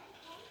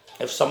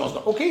if someone's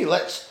not what do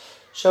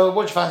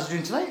you fancy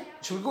doing tonight?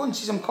 Should we go and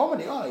see some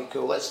comedy? All right,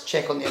 cool. Let's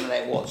check on the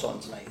internet what's on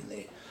tonight.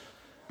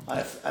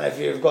 And if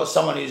you've got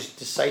someone who's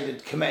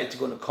committed to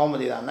going to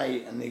comedy that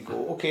night, and they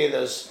go, okay,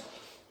 there's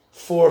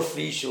 4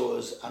 free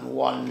shows and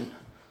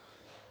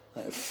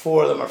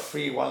 4 of them are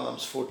free, one of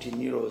them's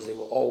 €14, they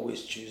will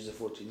always choose the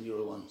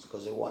 €14 ones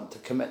because they want to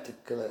commit to,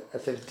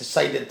 if they've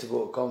decided to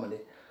go to comedy.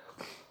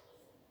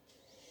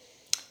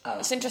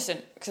 It's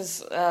interesting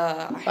because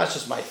that's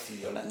just my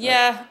theory on it.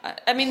 Yeah,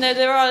 I mean I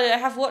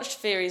have watched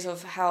theories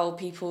of how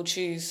people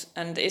choose,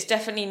 and it's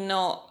definitely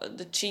not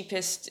the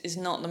cheapest is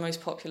not the most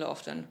popular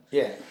often.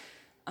 Yeah.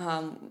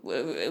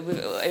 With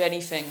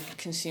anything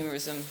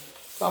consumerism.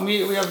 I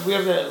mean, we have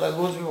like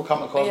loads of people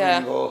come to comedy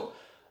and go,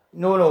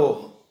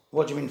 no,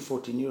 what do you mean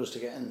 €14 to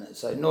get in?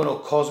 It's like no,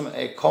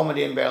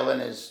 comedy in Berlin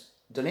is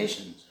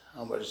donations,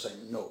 and we're just like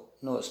no,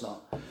 it's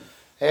not.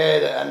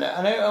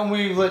 And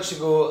we literally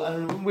go,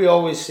 and we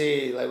always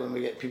say, like, when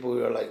we get people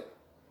who are like,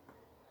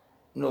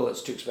 no,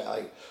 it's too expensive,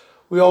 like,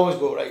 we always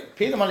go, right,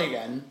 pay the money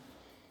again.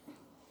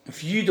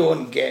 If you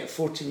don't get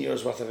 14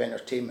 euros worth of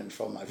entertainment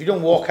from that, if you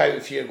don't walk out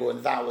of here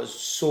going, that was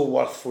so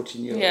worth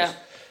 14 euros,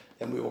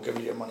 then we will give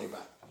you your money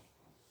back.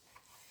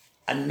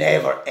 And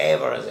never,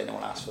 ever has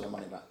anyone asked for the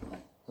money back. Right?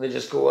 They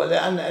just go,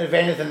 and if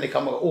anything, they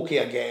come,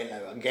 okay, I get it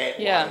now, I get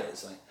why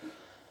it's like,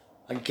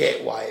 I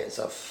get why it's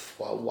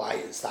why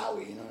it's that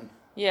way, you know.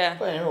 Yeah.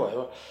 But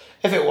anyway,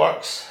 if it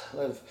works,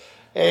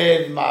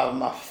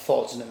 my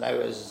thoughts on it now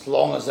is as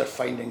long as they're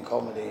finding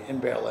comedy in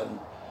Berlin,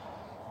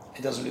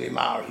 it doesn't really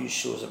matter whose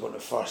shows are going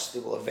to first. They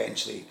will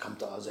eventually come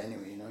to us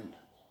anyway, you know.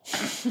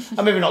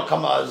 And maybe not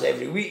come to us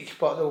every week,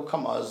 but they'll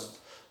come to us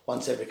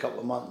once every couple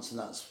of months, and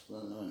that's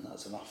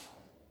enough.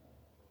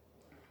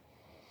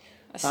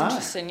 That's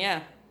interesting,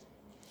 yeah.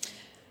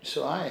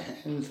 So,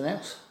 anything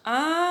else?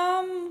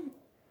 I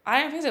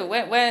don't think so.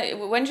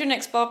 When's your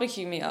next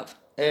barbecue meetup?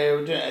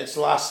 We're doing it. It's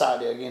last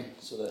Saturday again.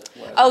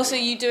 So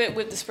you do it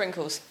with the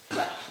sprinkles?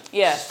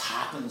 Yeah. It just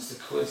happens to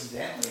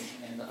coincidentally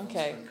end up with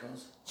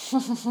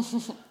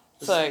sprinkles.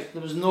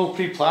 There was no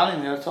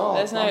pre-planning there at all.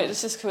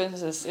 It's just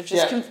coincidence. It's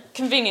just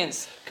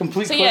convenience.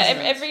 Complete coincidence.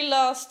 So every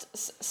last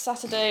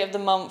Saturday of the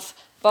month,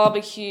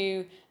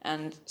 barbecue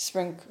and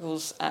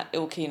sprinkles at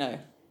Il Kino.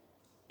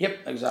 Yep,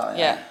 exactly.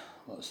 Yeah.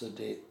 What's the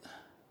date?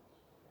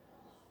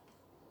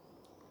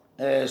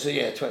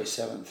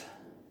 27th.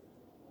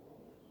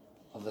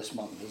 Of this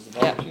month is the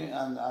barbecue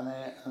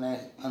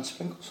and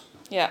sprinkles.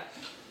 Yeah.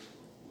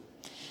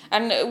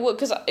 And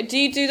because do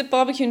you do the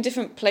barbecue in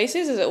different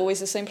places? Is it always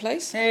the same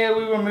place? Yeah,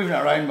 we were moving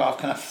it around, but I've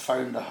kind of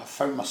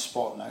found my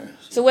spot now.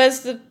 So where's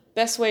the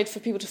best way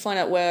for people to find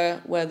out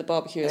where the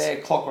barbecue is?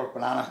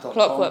 Clockworkbanana.com.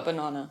 Clockwork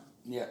Banana.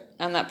 Yeah.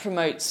 And that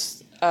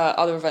promotes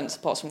other events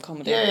apart from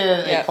comedy.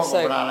 Yeah.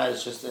 Clockwork Banana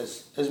is just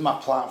is my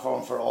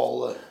platform for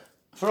all the.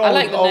 I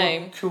like the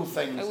name. Cool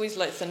things. I always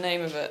like the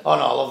name of it. Oh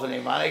no, I love the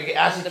name, man. It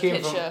actually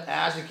came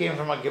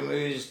from a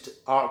Gamoozed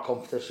art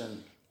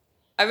competition.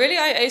 I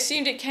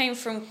assumed it came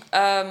from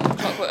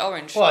Clockwork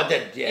Orange. Well, I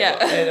did,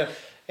 yeah.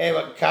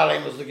 But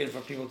Caroline was looking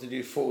for people to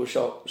do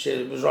Photoshop.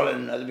 She was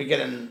running at the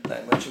beginning,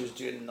 like, when she was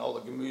doing all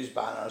the Gamoozed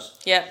banners.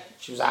 Yeah.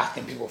 She was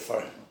asking people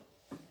for.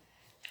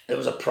 There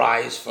was a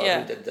prize for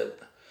who did the,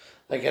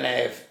 like an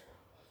Ev.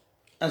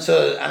 And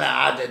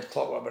I did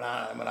Clockwork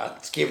Banana, and when I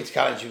gave it to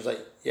Caroline, she was like,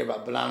 "Yeah,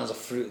 but banana's a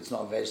fruit; it's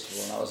not a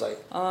vegetable." And I was like,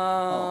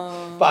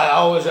 "Oh." But I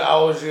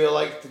always really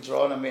liked the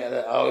drawing I made of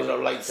it. I always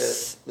liked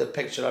the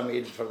picture I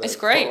made for the. It's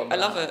great. I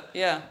love it.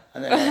 Yeah.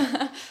 And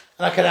then,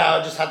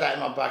 I just had that in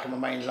my back of my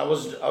mind. And I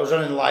was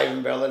running live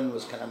in Berlin.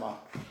 Was kind of my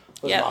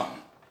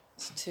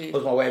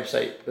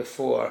website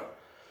before,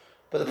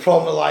 but the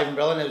problem with live in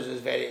Berlin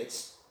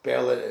it's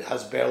Berlin. It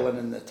has Berlin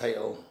in the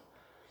title.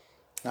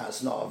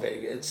 That's not a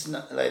very good. It's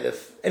not like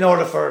in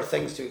order for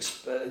things to.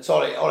 It's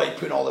all right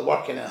putting all the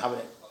work in and having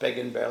it big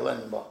in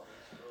Berlin,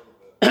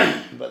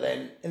 but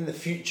then in the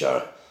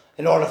future,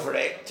 in order for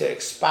it to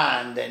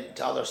expand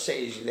into other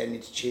cities, you then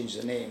need to change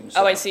the name.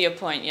 So, I see your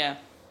point. Yeah.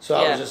 So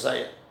I was just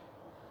like,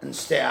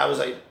 instead, I was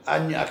like,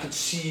 I could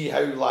see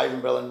how Live in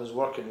Berlin was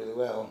working really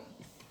well,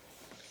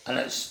 and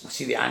I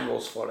see the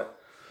angles for it.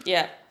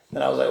 Yeah.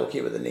 And I was like, okay,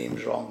 but the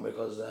name's wrong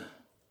because.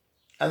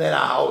 And then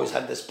I always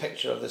had this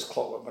picture of this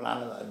Clockwork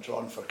Banana that I'd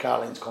drawn for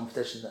Caroline's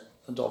competition that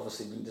had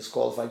obviously been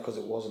disqualified because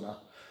it wasn't a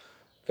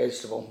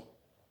vegetable.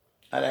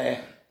 And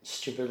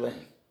stupidly.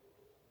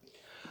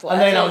 Well,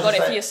 and then I got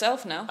it for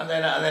yourself now. And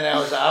then I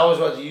was like, I always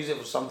wanted to use it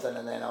for something,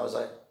 and then I was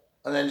like,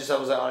 all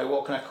right,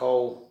 what can I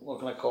call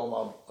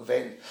my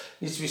event? It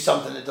needs to be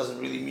something that doesn't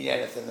really mean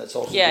anything. That's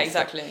also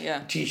exactly.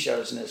 Yeah.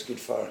 T-shirts, and it's good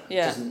for.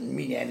 Yeah. It doesn't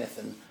mean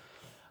anything.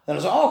 Then I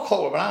was like, oh,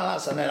 Clockwork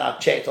Banana, and then I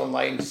checked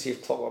online to see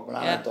if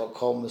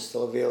clockworkbanana.com was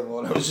still available,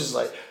 and it was just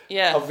like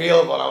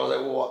available, and I was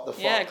like, what the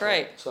fuck? Yeah,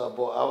 great. So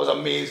I was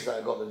amazed that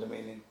I got the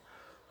domain name.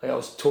 Like, I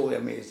was totally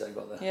amazed that I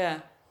got that. Yeah.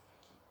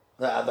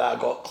 That I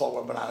got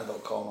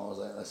clockworkbanana.com. I was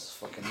like, this is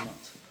fucking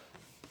nuts.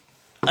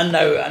 And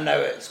now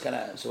it's kind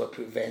of, so I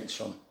put events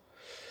from.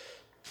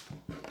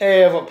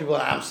 I've got people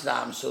in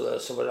Amsterdam, so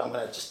I'm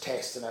going to just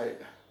test it out.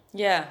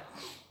 Yeah.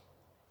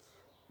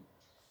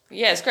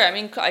 Yeah, it's great. I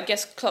mean, I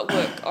guess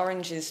Clockwork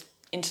Orange is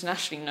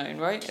internationally known,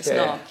 right? It's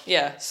not.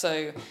 Yeah,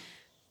 so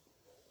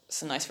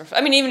it's a nice reference.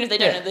 I mean, even if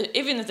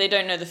they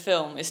don't know the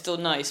film, it's still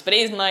nice. But it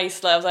is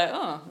nice. Like, I was like,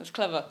 oh, it's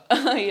clever.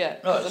 Yeah.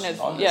 No,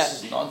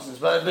 it's nonsense,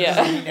 but it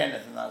doesn't mean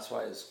anything. That's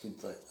why it's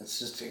good. Like, it's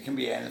just, it can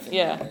be anything.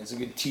 Yeah. It's a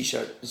good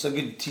T-shirt. It's a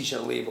good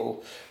T-shirt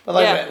label. But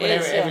like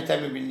every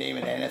time we've been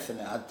naming anything,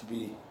 it had to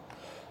be.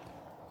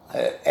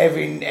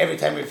 Every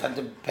time we've had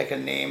to pick a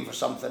name for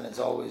something, it's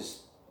always.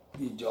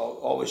 You'd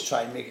always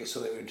try and make it so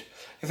that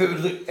if it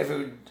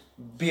would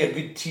be a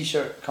good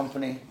T-shirt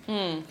company,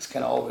 it's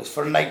kind of always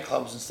for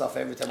nightclubs and stuff.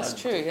 Every time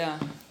that's true, yeah.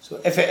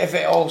 So if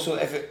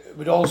it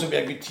would also be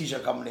a good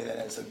T-shirt company, then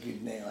it's a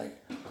good name. Like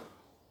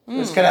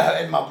it's kind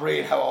of in my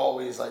brain how I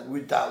always like,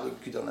 would that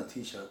look good on a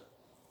T-shirt?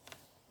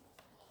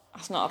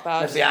 That's not a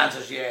bad. If the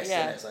answer's yes,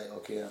 then it's like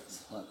okay,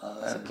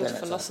 that's a good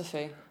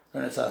philosophy.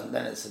 Then it's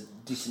a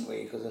decent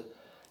way because.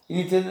 You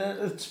need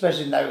to,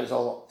 especially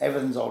now,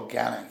 everything's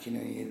organic. You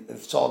know,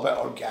 it's all about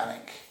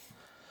organic.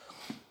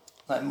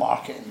 Like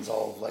marketing's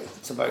all like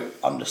it's about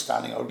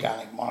understanding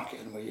organic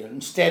marketing. Where you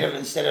instead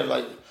of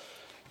like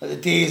the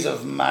days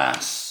of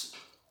mass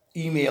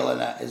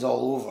emailing it is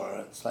all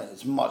over. It's like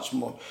it's much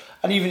more,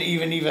 and even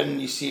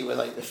you see it with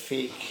like the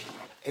fake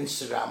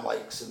Instagram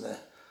likes and the.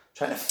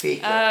 Trying to fake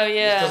it. Oh,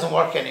 yeah. It doesn't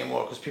work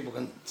anymore because people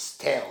can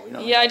tell, you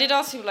know. Yeah, I did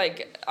ask you,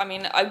 like, I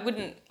mean, I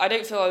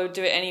don't feel I would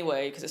do it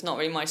anyway because it's not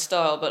really my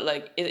style, but,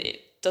 like,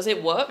 does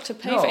it work to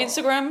pay for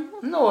Instagram?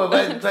 No,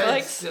 but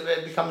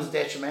it becomes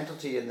detrimental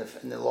to you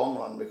in the long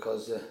run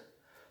because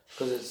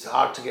it's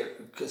hard to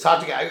get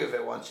out of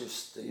it once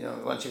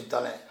you've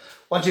done it.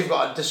 Once you've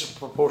got a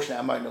disproportionate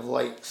amount of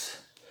likes.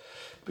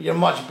 But you're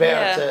much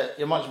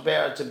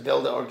better to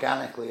build it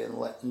organically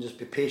and just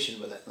be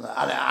patient with it and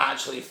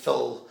actually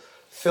fill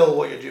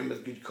what you're doing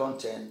with good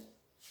content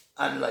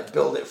and like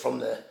build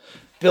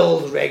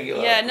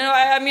regular. Yeah, no,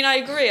 I mean I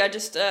agree. I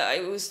just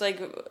it was like,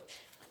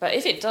 but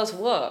if it does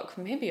work,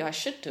 maybe I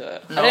should do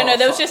it. No, I don't know.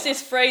 There was just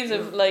this phrase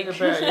of like.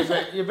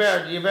 You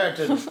better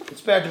to.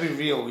 It's better to be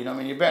real. You know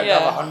what I mean? You better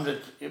have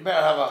 100. You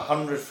better have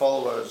 100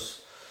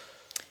 followers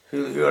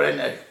who are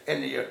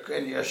into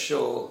your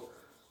show.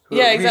 Who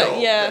are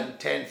real, than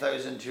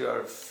 10,000 who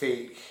are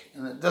fake,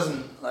 and it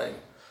doesn't like.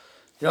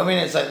 You know what I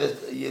mean? It's like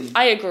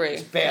I agree.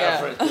 It's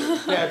better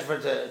for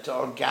it to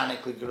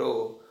organically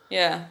grow.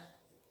 Yeah.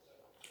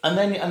 And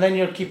then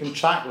you're keeping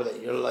track with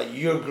it.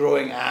 You're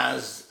growing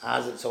as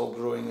it's all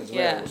growing as well.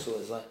 Yeah. So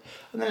it's like,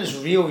 and then it's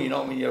real. You know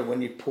what I mean?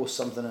 When you post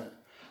something,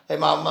 like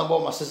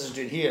what my sister's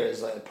doing here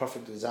is like a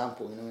perfect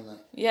example. You know what I mean? Like,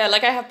 yeah,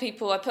 like I have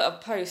people. I put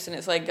up posts and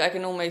it's like I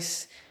can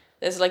almost.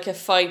 There's like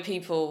 5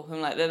 people who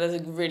I'm like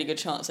there's a really good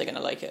chance they're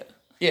gonna like it.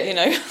 Yeah. You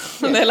know, yeah.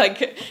 They're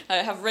like, I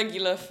have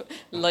regular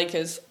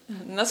likers,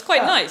 and that's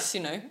quite nice,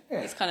 you know. Yeah.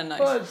 It's kind of nice.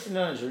 Well,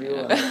 it's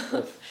real.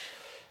 Yeah.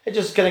 It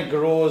just kind of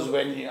grows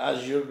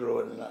as you're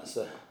growing, and that's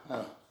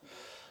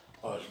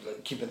or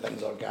like keeping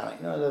things organic.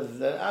 You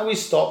know, I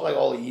always stopped like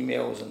all the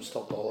emails and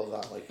stopped all of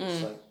that. Like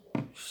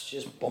it's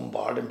just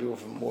bombarding people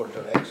from more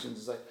directions.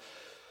 It's like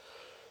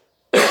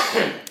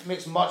it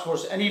makes much more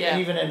sense. And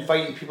even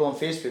inviting people on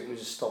Facebook, we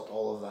just stopped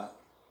all of that.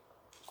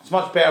 It's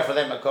much better for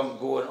them to come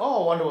going,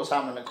 oh, I wonder what's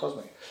happening at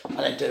Cosmic. And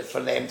then for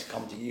them to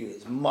come to you.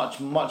 It's much,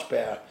 much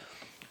better.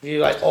 If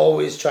you're like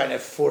always trying to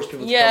force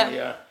people to come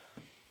here,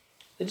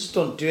 they just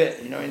don't do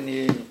it. You know,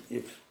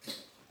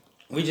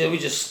 we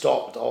just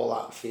stopped all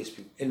that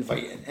Facebook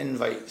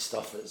invite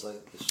stuff. It's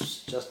like, it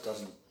just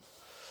doesn't.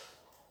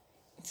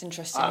 It's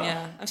interesting,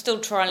 I'm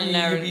still trying and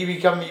error. You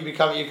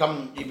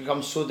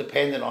become so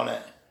dependent on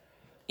it.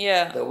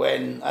 Yeah.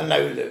 And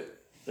now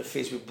the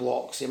Facebook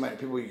blocks the amount of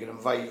people you can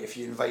invite if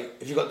you've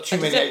got too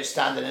many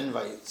outstanding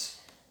invites.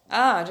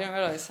 I didn't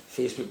realise.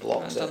 Facebook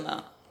blocks it. I haven't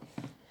done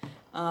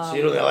that. So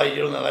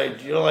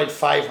you're allowed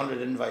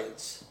 500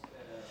 invites,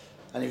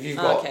 and if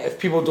if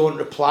people don't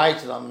reply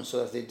to them,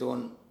 so if they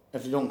don't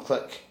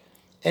click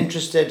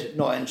interested,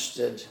 not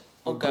interested,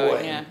 or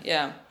going,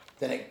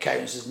 then it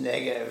counts as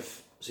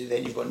negative. So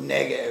then you've got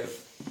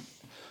negative.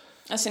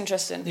 That's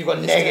interesting. You've got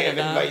negative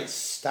invites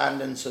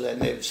standing, so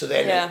then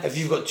if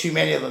you've got too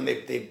many of them,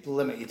 they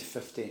limit you to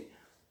 50.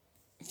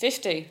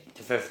 50?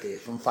 To 50,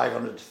 from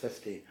 500 to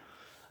 50.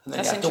 And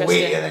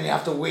then you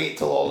have to wait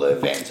till all the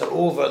events are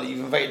over that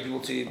you've invited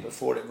people to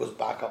before it goes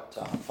back up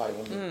to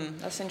 500.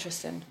 That's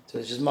interesting. So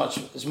it's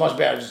much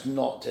better just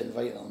not to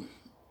invite them.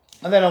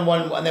 And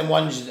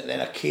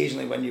then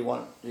occasionally when you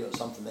want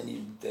something, then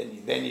you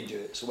do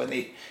it. So when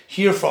they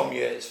hear from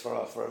you, it's for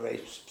a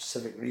very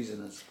specific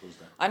reason, I suppose.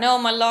 I know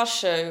on my last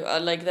show,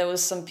 like there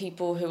was some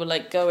people who were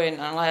like going,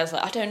 and I was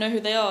like, I don't know who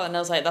they are, and I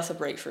was like, that's a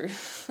breakthrough.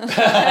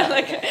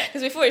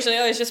 Because before it's like,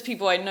 it's just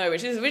people I know,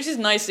 which is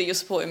nice that you're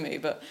supporting me,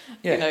 but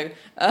yeah.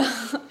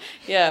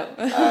 Yeah.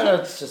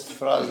 It's just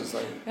for us. It's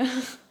like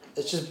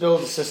it's just build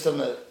a system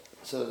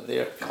so that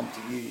they come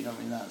to you. You know what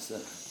I mean? That's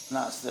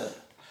the.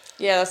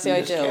 Yeah, that's the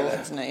ideal,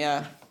 isn't it?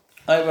 Yeah.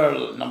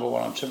 We're number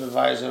one on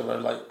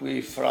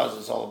TripAdvisor. For us,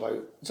 it's all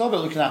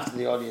about looking after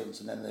the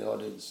audience, and then the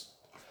audience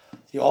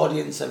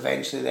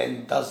eventually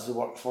then does the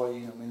work for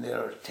you. I mean,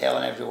 they're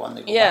telling everyone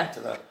they go back to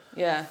their.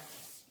 Yeah.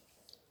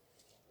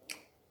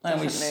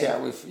 And we set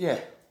with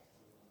Anyway,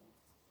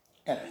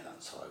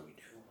 that's how we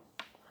do.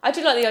 I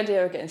do like the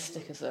idea of getting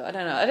stickers though. I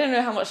don't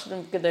know how much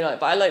good they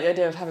like, but I like the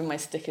idea of having my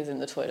stickers in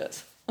the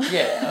toilets.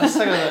 Yeah, I was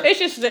thinking that. It's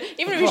just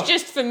even if it's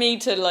just for me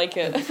to like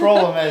it. The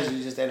problem is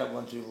you just end up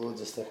going through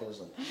loads of stickers.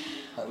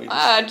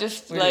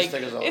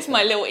 It's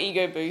my little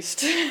ego boost.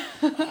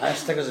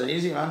 Stickers are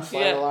easy, man.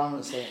 Fire alarm.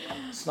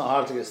 It's not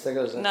hard to get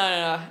stickers.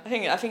 No.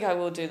 I think I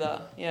will do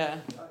that. Yeah.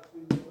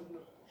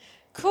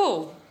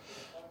 Cool.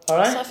 All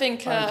right. So I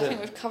think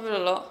we've covered a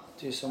lot.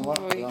 Do some work.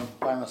 I'm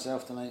by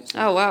myself tonight. So.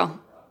 Oh wow,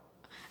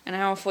 an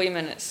hour and 40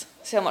 minutes.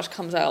 See how much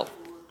comes out.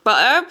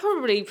 But I'll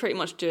probably pretty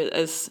much do it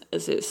as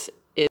it's.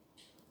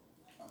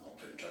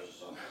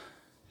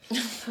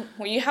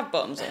 Well, you have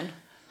bottoms on.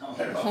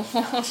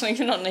 So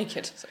you're not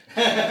naked. So.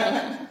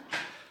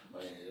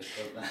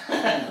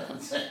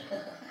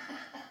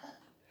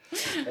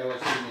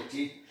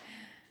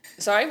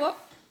 Sorry, what?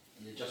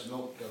 You just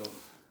milk, girl.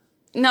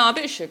 No, a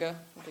bit of sugar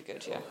would be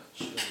good, yeah.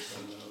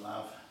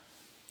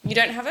 You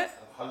don't have it? I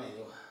have honey,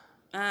 though.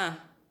 Ah.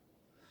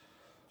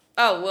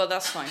 Oh, well,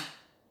 that's fine.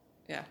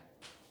 Yeah.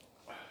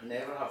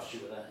 Never have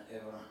sugar in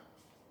it, ever.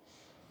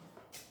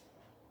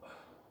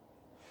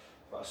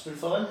 Got a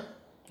spoonful in?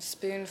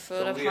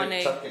 Spoonful of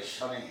honey. Turkish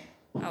honey.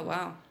 Oh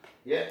wow.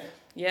 Yeah.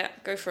 Yeah,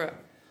 go for it.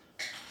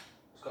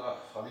 It's got a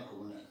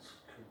honeycomb in it. It's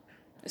cool.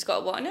 It's got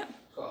a what in it?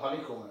 It's got a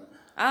honeycomb in it.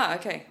 Ah,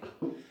 okay.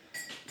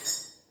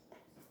 It's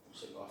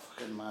got a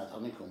fucking mad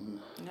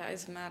honeycomb. That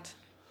is mad.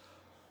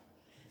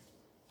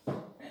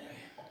 Anyway.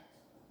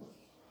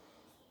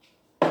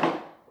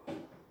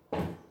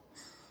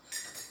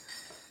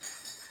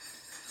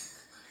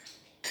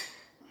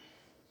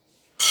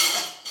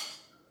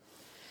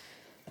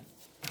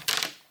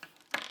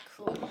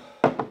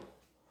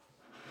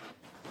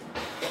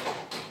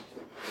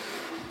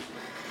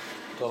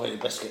 Don't have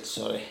any biscuits,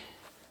 sorry.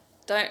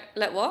 Don't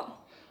let what?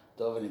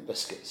 Don't have any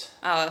biscuits.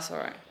 Oh, that's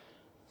alright.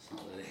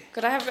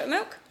 Could I have a bit of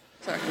milk?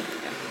 Sorry.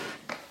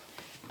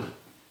 Yeah.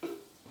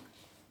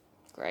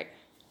 Great.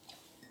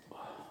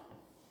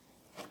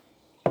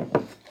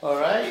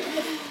 Alright.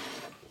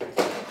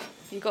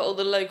 You got all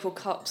the local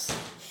cups.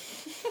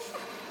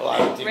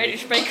 Well, ready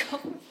to make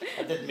up.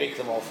 I did make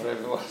them all for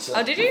everyone. So.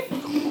 Oh, did you?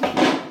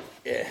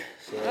 Yeah.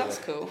 So that's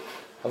cool.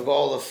 I've got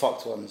all the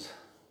fucked ones.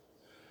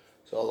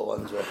 So all the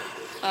ones where...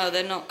 Oh,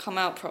 they're not come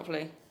out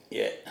properly?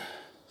 Yeah.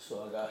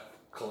 So I got a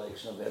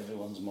collection of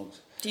everyone's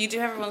mugs. Do you do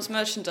everyone's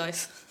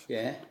merchandise?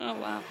 Yeah. Oh,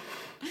 wow.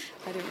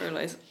 I didn't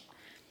realise.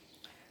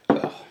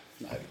 Well,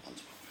 not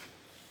everyone's.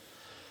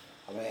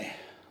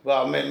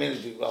 I mainly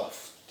do a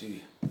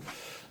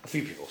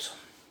few people's.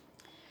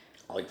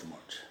 I like the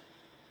merch.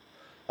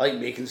 I like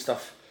making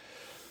stuff.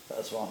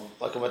 That's one.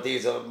 Like on my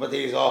days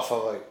off,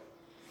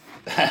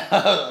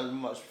 I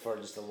much prefer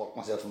just to lock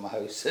myself in my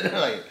house and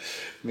like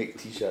make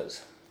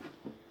t-shirts.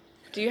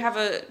 Do you have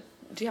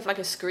like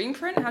a screen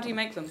print? How do you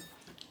make them?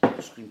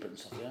 Screen print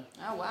stuff, yeah.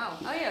 Oh wow.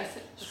 Oh yeah.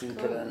 Screen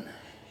print and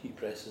heat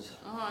presses.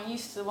 Oh, I'm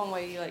used to the one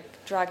where you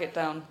like drag it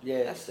down.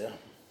 Yeah, it's there.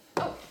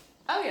 Oh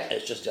yeah.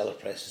 It's just the other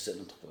presses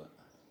sitting on top of it.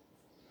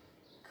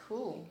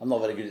 Cool. I'm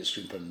not very good at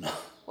screen printing.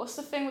 What's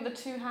the thing with the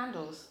two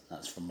handles?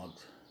 That's for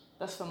mugs.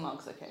 That's for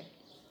mugs, okay.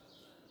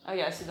 Oh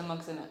yeah, I see the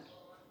mugs in it.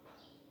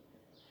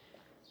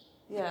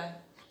 Yeah.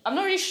 I'm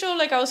not really sure,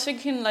 like I was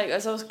thinking, like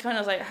as I was kind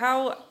of like,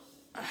 how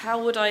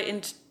would I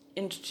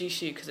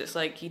introduce you? Because it's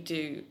like you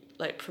do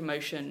like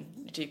promotion,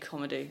 you do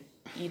comedy,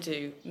 you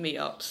do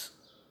meetups.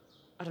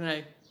 I don't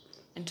know,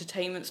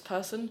 entertainment's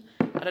person?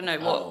 I don't know,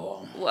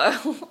 what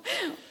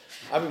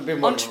I've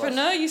been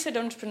entrepreneur? You said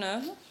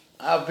entrepreneur?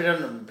 I've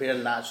been a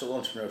natural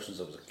entrepreneur since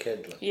I was a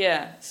kid. Like.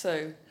 Yeah,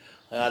 so...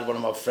 I had one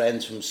of my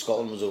friends from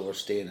Scotland was over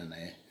staying in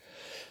there,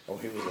 and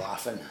he was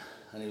laughing,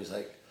 and he was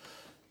like,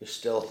 you're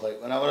still,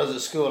 like, when I was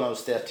at school when I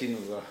was 13,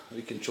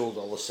 we controlled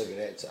all the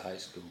cigarettes at high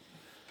school.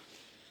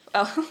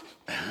 Oh.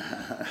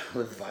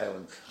 With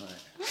violence.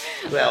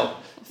 Right. Well,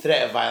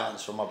 threat of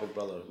violence from my big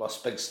brother, my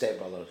big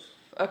stepbrothers.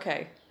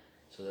 Okay.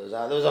 So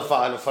there was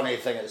a funny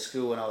thing at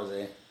school when I was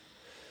there.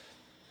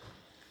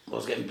 I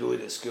was getting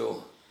bullied at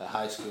school, at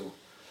high school.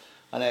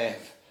 And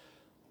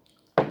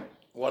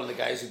one of the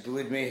guys who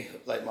bullied me,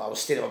 like I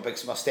was staying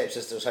at my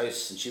stepsister's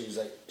house, and she's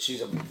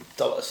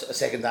a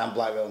second dan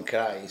black belt in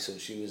karate. So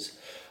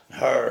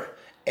her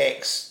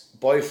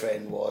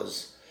ex-boyfriend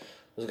was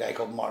a guy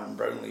called Martin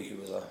Brownlee,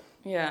 who was a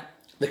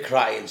the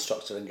karate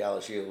instructor in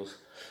Galashiels.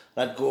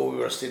 And we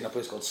were staying in a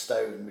place called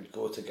Stow, and I'd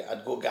go to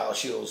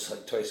Galashiels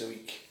like twice a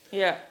week.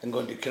 Yeah. And go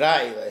and do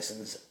karate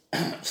lessons,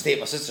 stay at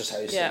my sister's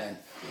house. Yeah.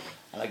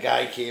 And a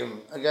guy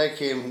came,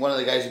 one of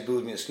the guys who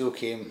bullied me at school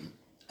came,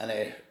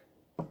 and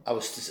I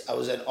was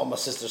on my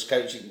sister's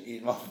couch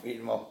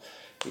eating my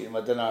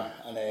dinner,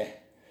 and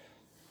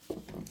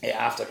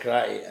after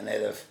karate, and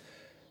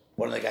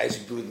one of the guys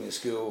who bullied me at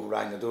school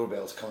rang the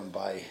doorbell to come and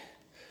buy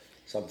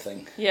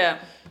something. Yeah.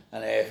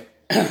 And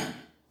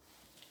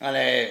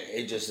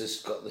he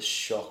just got this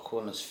shock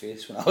on his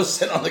face when I was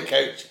sitting on the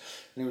couch,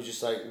 and he was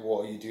just like,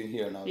 "What are you doing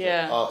here?" And I was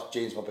like, "Oh,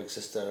 Jane's my big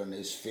sister," and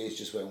his face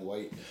just went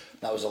white.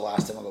 And that was the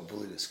last time I got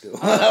bullied at school.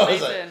 Oh, I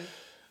was like,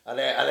 and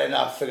then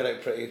I figured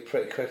out pretty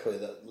quickly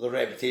that the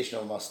reputation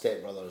of my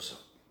stepbrothers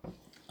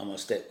and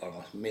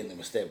mainly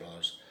my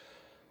stepbrothers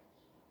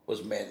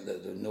was meant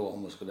that no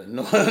one was going to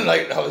know.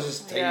 Like, I was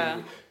just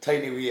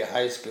tiny wee at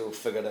high school,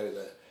 figured out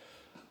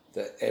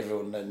that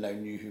everyone now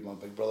knew who my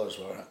big brothers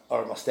were,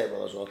 or my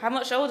stepbrothers were. How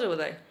much older were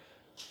they?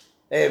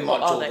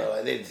 Much older.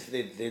 Like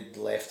they'd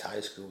left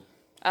high school.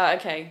 Oh,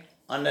 okay.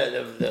 And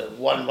the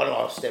one of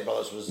our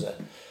stepbrothers was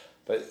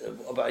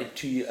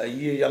about a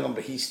year younger,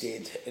 but he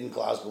stayed in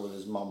Glasgow with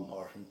his mum,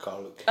 or in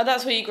Carluke. Oh,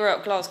 that's where you grew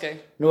up, Glasgow?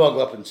 No, I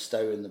grew up in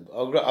Stow.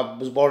 I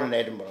was born in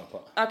Edinburgh.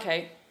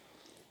 Okay.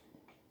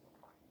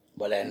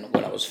 But then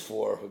when I was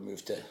 4, we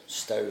moved to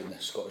Stow in the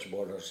Scottish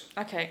borders.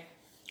 Okay.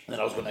 And then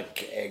I was going to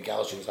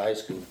Galashiels High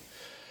School.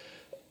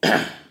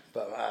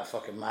 But a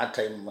fucking mad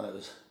time when it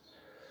was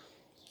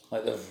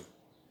like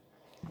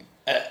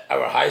at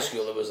our high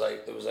school there was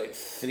like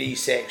 3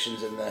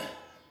 sections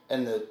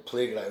in the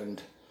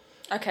playground.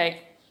 Okay.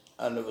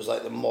 And it was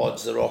like the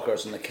mods, the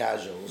rockers, and the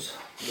casuals,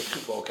 the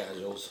football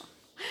casuals.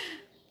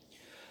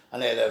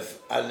 And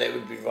they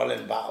would be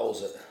running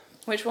battles at.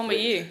 Which one were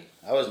you?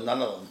 I was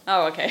none of them.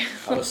 Oh, okay.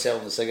 I was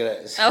selling the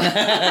cigarettes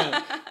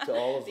to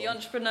all of them. The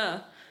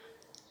entrepreneur.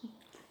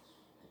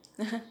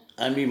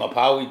 And me and my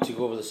pal, we took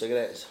over the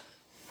cigarettes.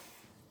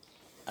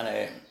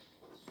 And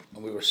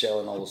we were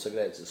selling all the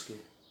cigarettes at school.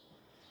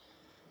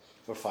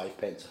 For 5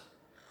 pence.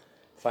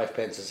 5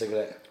 pence a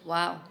cigarette.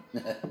 Wow.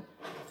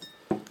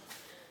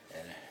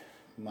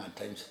 Mad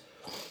times.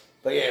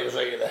 But yeah, it was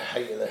right at the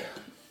height of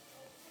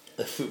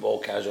the football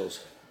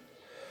casuals.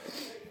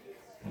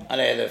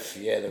 And then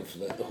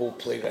the whole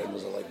playground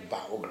was like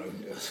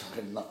battleground. It was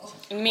fucking nuts.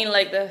 You mean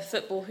like the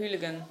football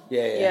hooligan?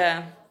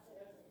 Yeah.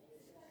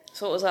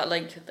 So what was that,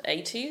 like the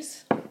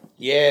 80s?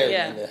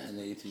 Yeah. In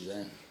the 80s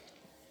then.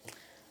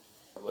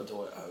 What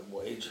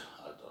age?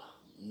 I don't know.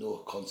 No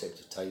concept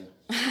of time.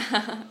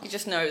 You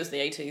just know it was the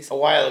 80s. A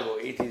while ago,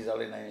 80s,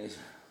 early 90s.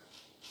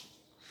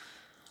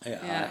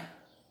 Yeah.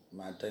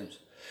 Mad times.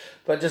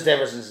 But just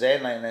ever since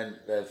then, like, and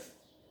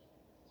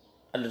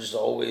it just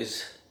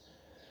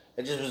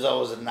was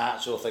always a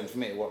natural thing for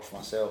me to work for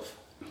myself.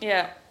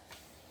 Yeah.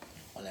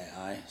 And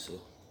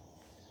so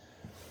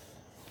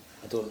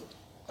I don't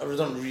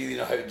really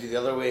know how to do the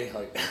other way.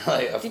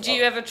 Did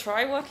you ever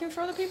try working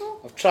for other people?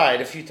 I've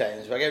tried a few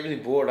times, but I get really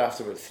bored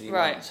after about 3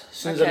 months. As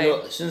soon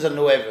as I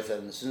know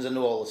everything, as soon as I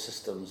know all the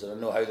systems, and I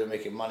know how they're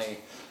making money,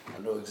 I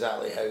know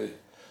exactly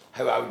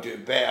how I would do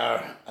it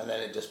better, and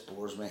then it just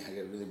bores me. I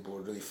get really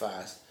bored really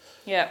fast.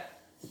 Yeah.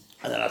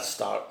 And then I'd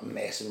start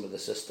messing with the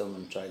system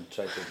and trying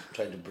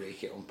to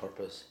break it on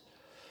purpose.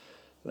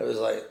 And it was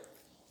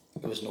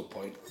no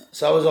point.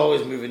 So I was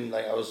always moving,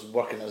 like I was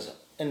working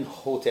in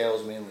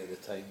hotels mainly at the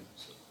time.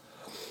 So.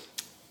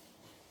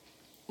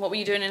 What were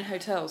you doing in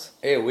hotels?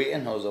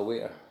 Waiting. I was a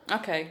waiter.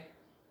 Okay.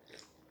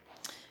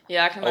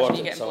 Yeah, I can imagine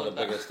you getting bored of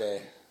that.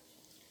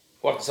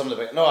 Worked at some of the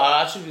biggest. No,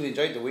 I actually really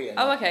enjoyed the waiting.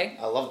 Oh, okay.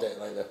 I loved it.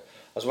 I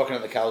was working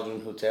at the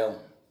Caldron Hotel.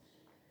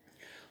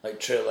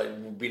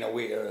 Being a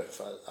waiter at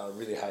a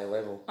really high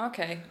level.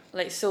 Okay,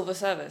 like silver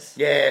service.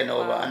 Yeah, no,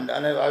 wow.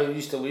 But we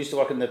used to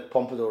work in the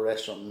Pompadour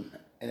restaurant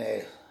in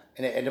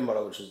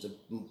Edinburgh, which was the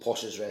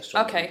poshest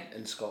restaurant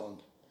in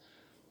Scotland.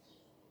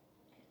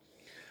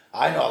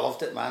 I know, I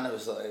loved it, man. It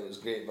was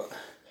great,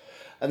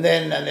 and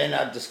then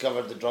I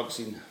discovered the drug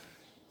scene.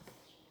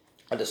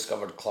 I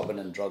discovered clubbing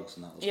and drugs,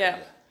 and that was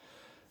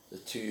the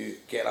two,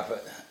 getting up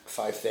at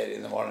 5:30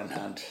 in the morning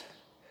and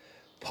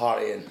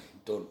partying.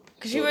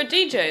 Because you were a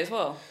DJ as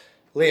well?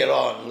 Later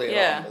on, but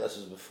this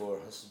was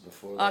before.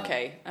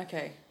 Okay.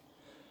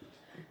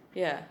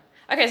 Yeah.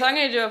 Okay, so I'm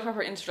going to do a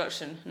proper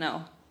introduction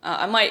now.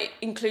 I might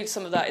include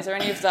some of that. Is there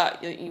any of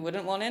that you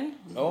wouldn't want in?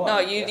 No,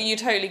 you're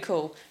totally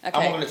cool. Okay.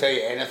 I'm not going to tell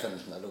you anything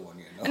I don't want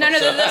you to No, know.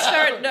 that's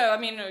fair. No, I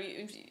mean,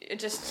 it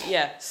just,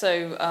 yeah.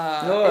 So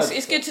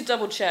it's good to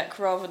double check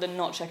rather than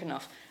not check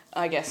enough,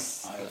 I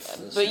guess.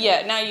 But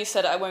yeah, now you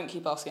said it, I won't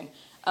keep asking.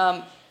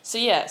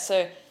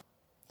 So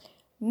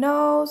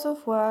Nose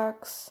of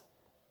Wax,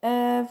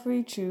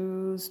 every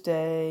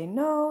Tuesday,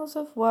 Nose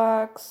of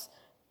Wax,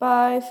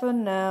 bye for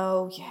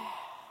now, yeah.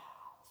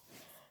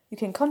 You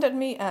can contact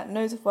me at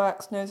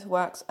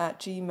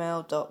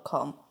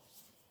noseofwax@gmail.com.